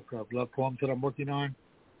book of love poems that I'm working on.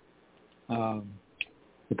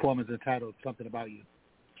 The poem is entitled Something About You.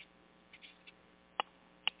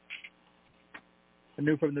 I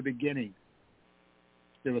knew from the beginning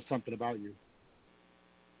there was something about you.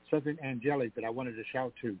 Something angelic that I wanted to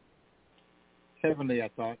shout to. Heavenly, I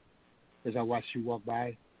thought, as I watched you walk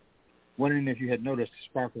by, wondering if you had noticed the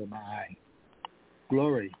sparkle in my eye.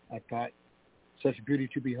 Glory, I thought, such beauty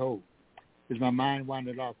to behold, as my mind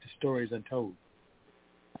wandered off to stories untold.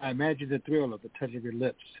 I imagined the thrill of the touch of your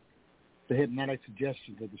lips, the hypnotic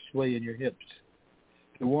suggestions of the sway in your hips,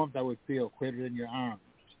 the warmth I would feel cradled in your arms,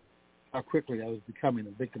 how quickly I was becoming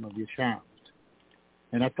a victim of your charms.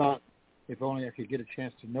 And I thought, if only I could get a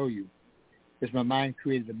chance to know you, as my mind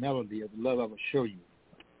created the melody of the love I would show you.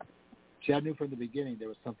 See, I knew from the beginning there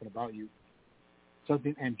was something about you,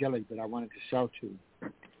 something angelic that I wanted to shout to.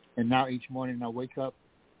 And now each morning I wake up,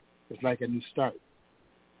 it's like a new start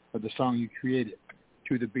of the song you created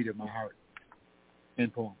to the beat of my heart.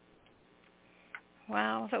 End poem.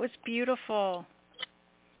 Wow, that was beautiful.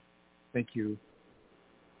 Thank you.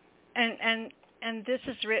 And this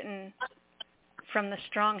is written from the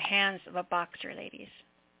strong hands of a boxer, ladies.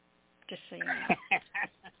 Just so you know.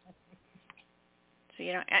 So,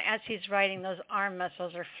 as he's writing, those arm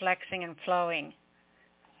muscles are flexing and flowing.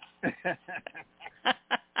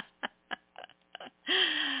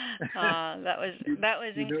 That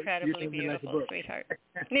was incredibly beautiful, sweetheart.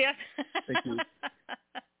 Yeah. Thank you.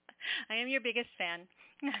 I am your biggest fan.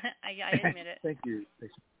 I admit it. Thank you.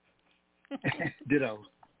 Ditto.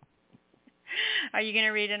 Are you going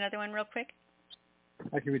to read another one real quick?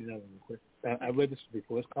 I can read another one real quick. I've read this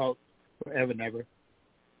before. It's called Forever Never.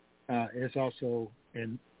 It's also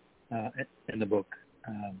in the book.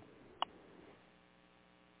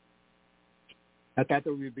 I thought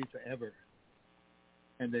that we would be forever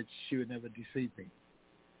and that she would never deceive me.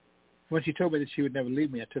 When she told me that she would never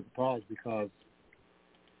leave me, I took a pause because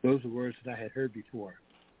those were words that I had heard before.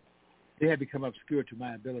 They had become obscure to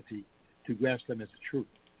my ability to grasp them as the truth.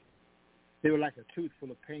 They were like a tooth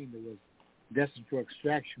full of pain that was destined for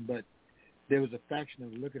extraction, but there was a fraction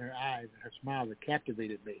of the look in her eyes and her smile that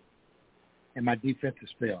captivated me, and my defenses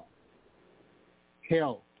fell.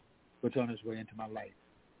 Hell was on its way into my life.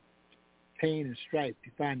 Pain and strife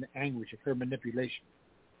defined the anguish of her manipulation.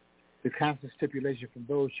 The constant stipulation from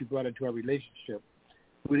those she brought into our relationship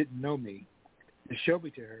who didn't know me and showed me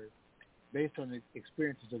to her based on the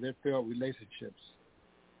experiences of their failed relationships.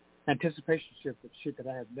 Anticipation of shit that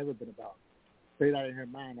I had never been about. Played out in her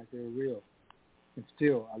mind like they were real. And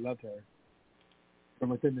still, I loved her. From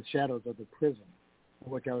within the shadows of the prison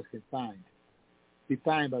in which I was confined,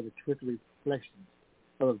 defined by the twisted reflections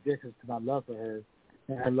of objections to my love for her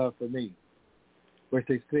and her love for me, which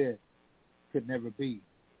they said could never be,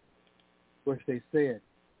 which they said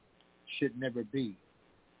should never be,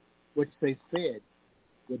 which they said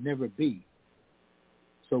would never be.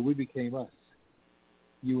 So we became us,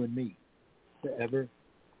 you and me, forever,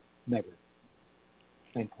 never.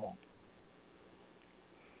 Thank you.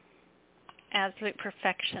 Absolute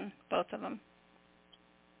perfection, both of them.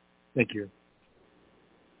 Thank you.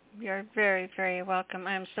 You're very, very welcome.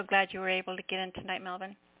 I'm so glad you were able to get in tonight,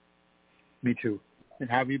 Melvin. Me too. And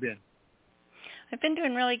how have you been? I've been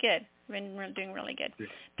doing really good. Doing really good.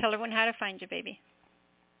 Tell everyone how to find you, baby.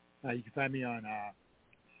 You can find me on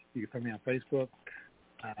Facebook.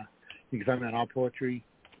 You can find me on All Poetry,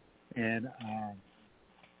 and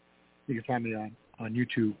you can find me on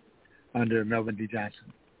YouTube under Melvin D.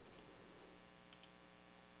 Johnson.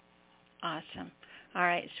 Awesome. All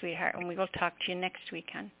right, sweetheart. And we will talk to you next week,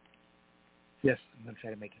 hon. Yes, I'm going to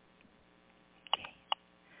try to make it.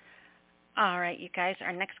 All right, you guys.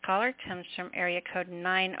 Our next caller comes from area code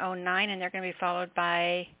 909, and they're going to be followed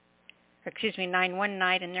by,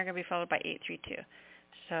 919, and they're going to be followed by 832.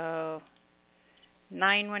 So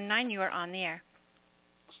 919, you are on the air.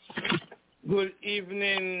 Good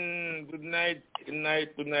evening. Good night,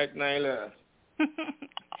 Nyla.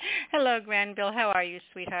 Hello, Granville. How are you,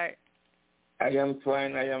 sweetheart? I am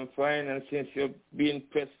fine. And since you're being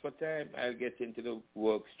pressed for time, I'll get into the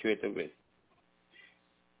work straight away.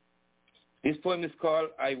 This poem is called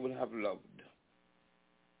I Would Have Loved.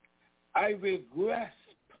 I will grasp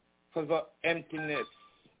for the emptiness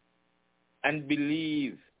and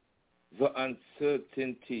believe the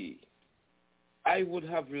uncertainty. I would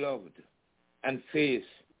have loved and faced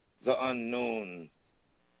the unknown.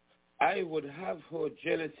 I would have her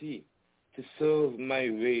jealousy to serve my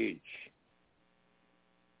rage.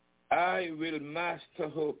 I will master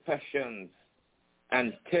her passions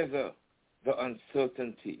and tether the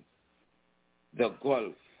uncertainty, the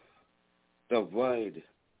gulf, the void.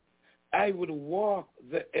 I would walk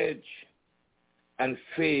the edge and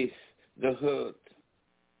face the hurt,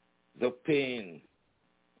 the pain.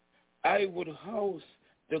 I would house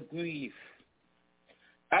the grief.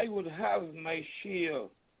 I would have my share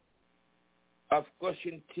of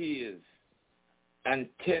gushing tears and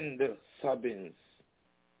tender sobbings.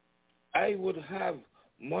 I would have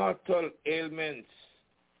mortal ailments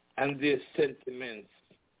and their sentiments.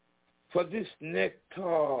 For this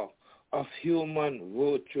nectar of human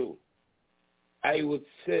virtue, I would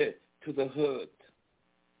say to the hurt,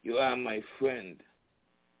 you are my friend,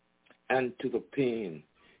 and to the pain,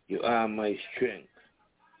 you are my strength.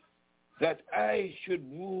 That I should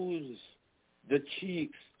bruise the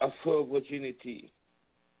cheeks of her virginity,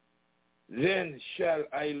 then shall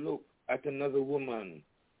I look at another woman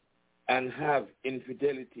and have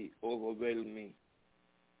infidelity overwhelm me.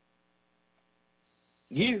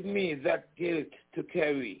 Give me that guilt to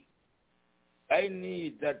carry. I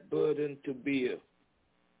need that burden to bear.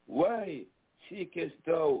 Why seekest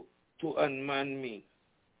thou to unman me?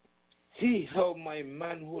 See how my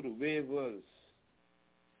manhood wavers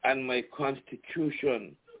and my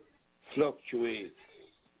constitution fluctuates.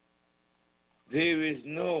 There is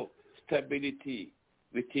no stability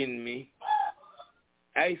within me.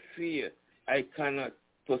 I fear I cannot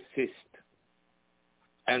persist,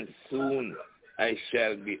 and soon I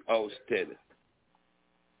shall be ousted.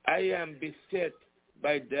 I am beset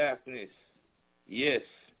by darkness. Yes,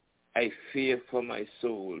 I fear for my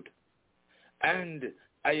soul. And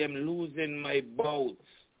I am losing my bouts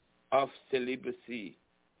of celibacy.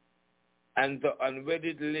 And the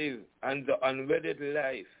unwedded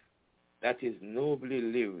life that is nobly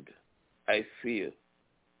lived, I fear,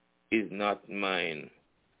 is not mine.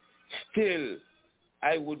 Still,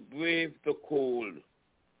 I would brave the cold,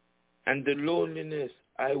 and the loneliness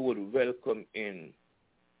I would welcome in.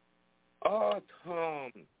 What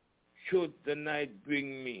harm should the night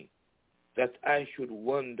bring me, that I should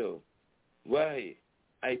wonder why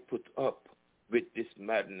I put up with this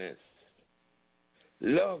madness?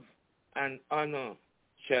 Love and honor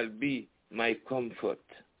shall be my comfort,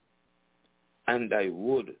 and I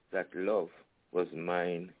would that love was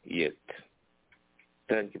mine yet.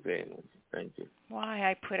 Thank you very much. Thank you. Why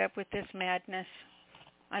I put up with this madness.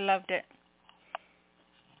 I loved it.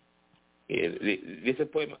 Yeah, this is a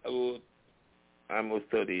poem I wrote almost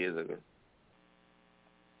 30 years ago.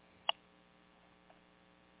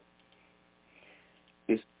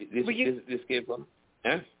 This came from?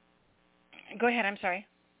 Huh? Go ahead. I'm sorry.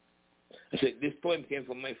 I said this poem came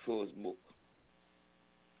from my first book.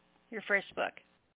 Your first book.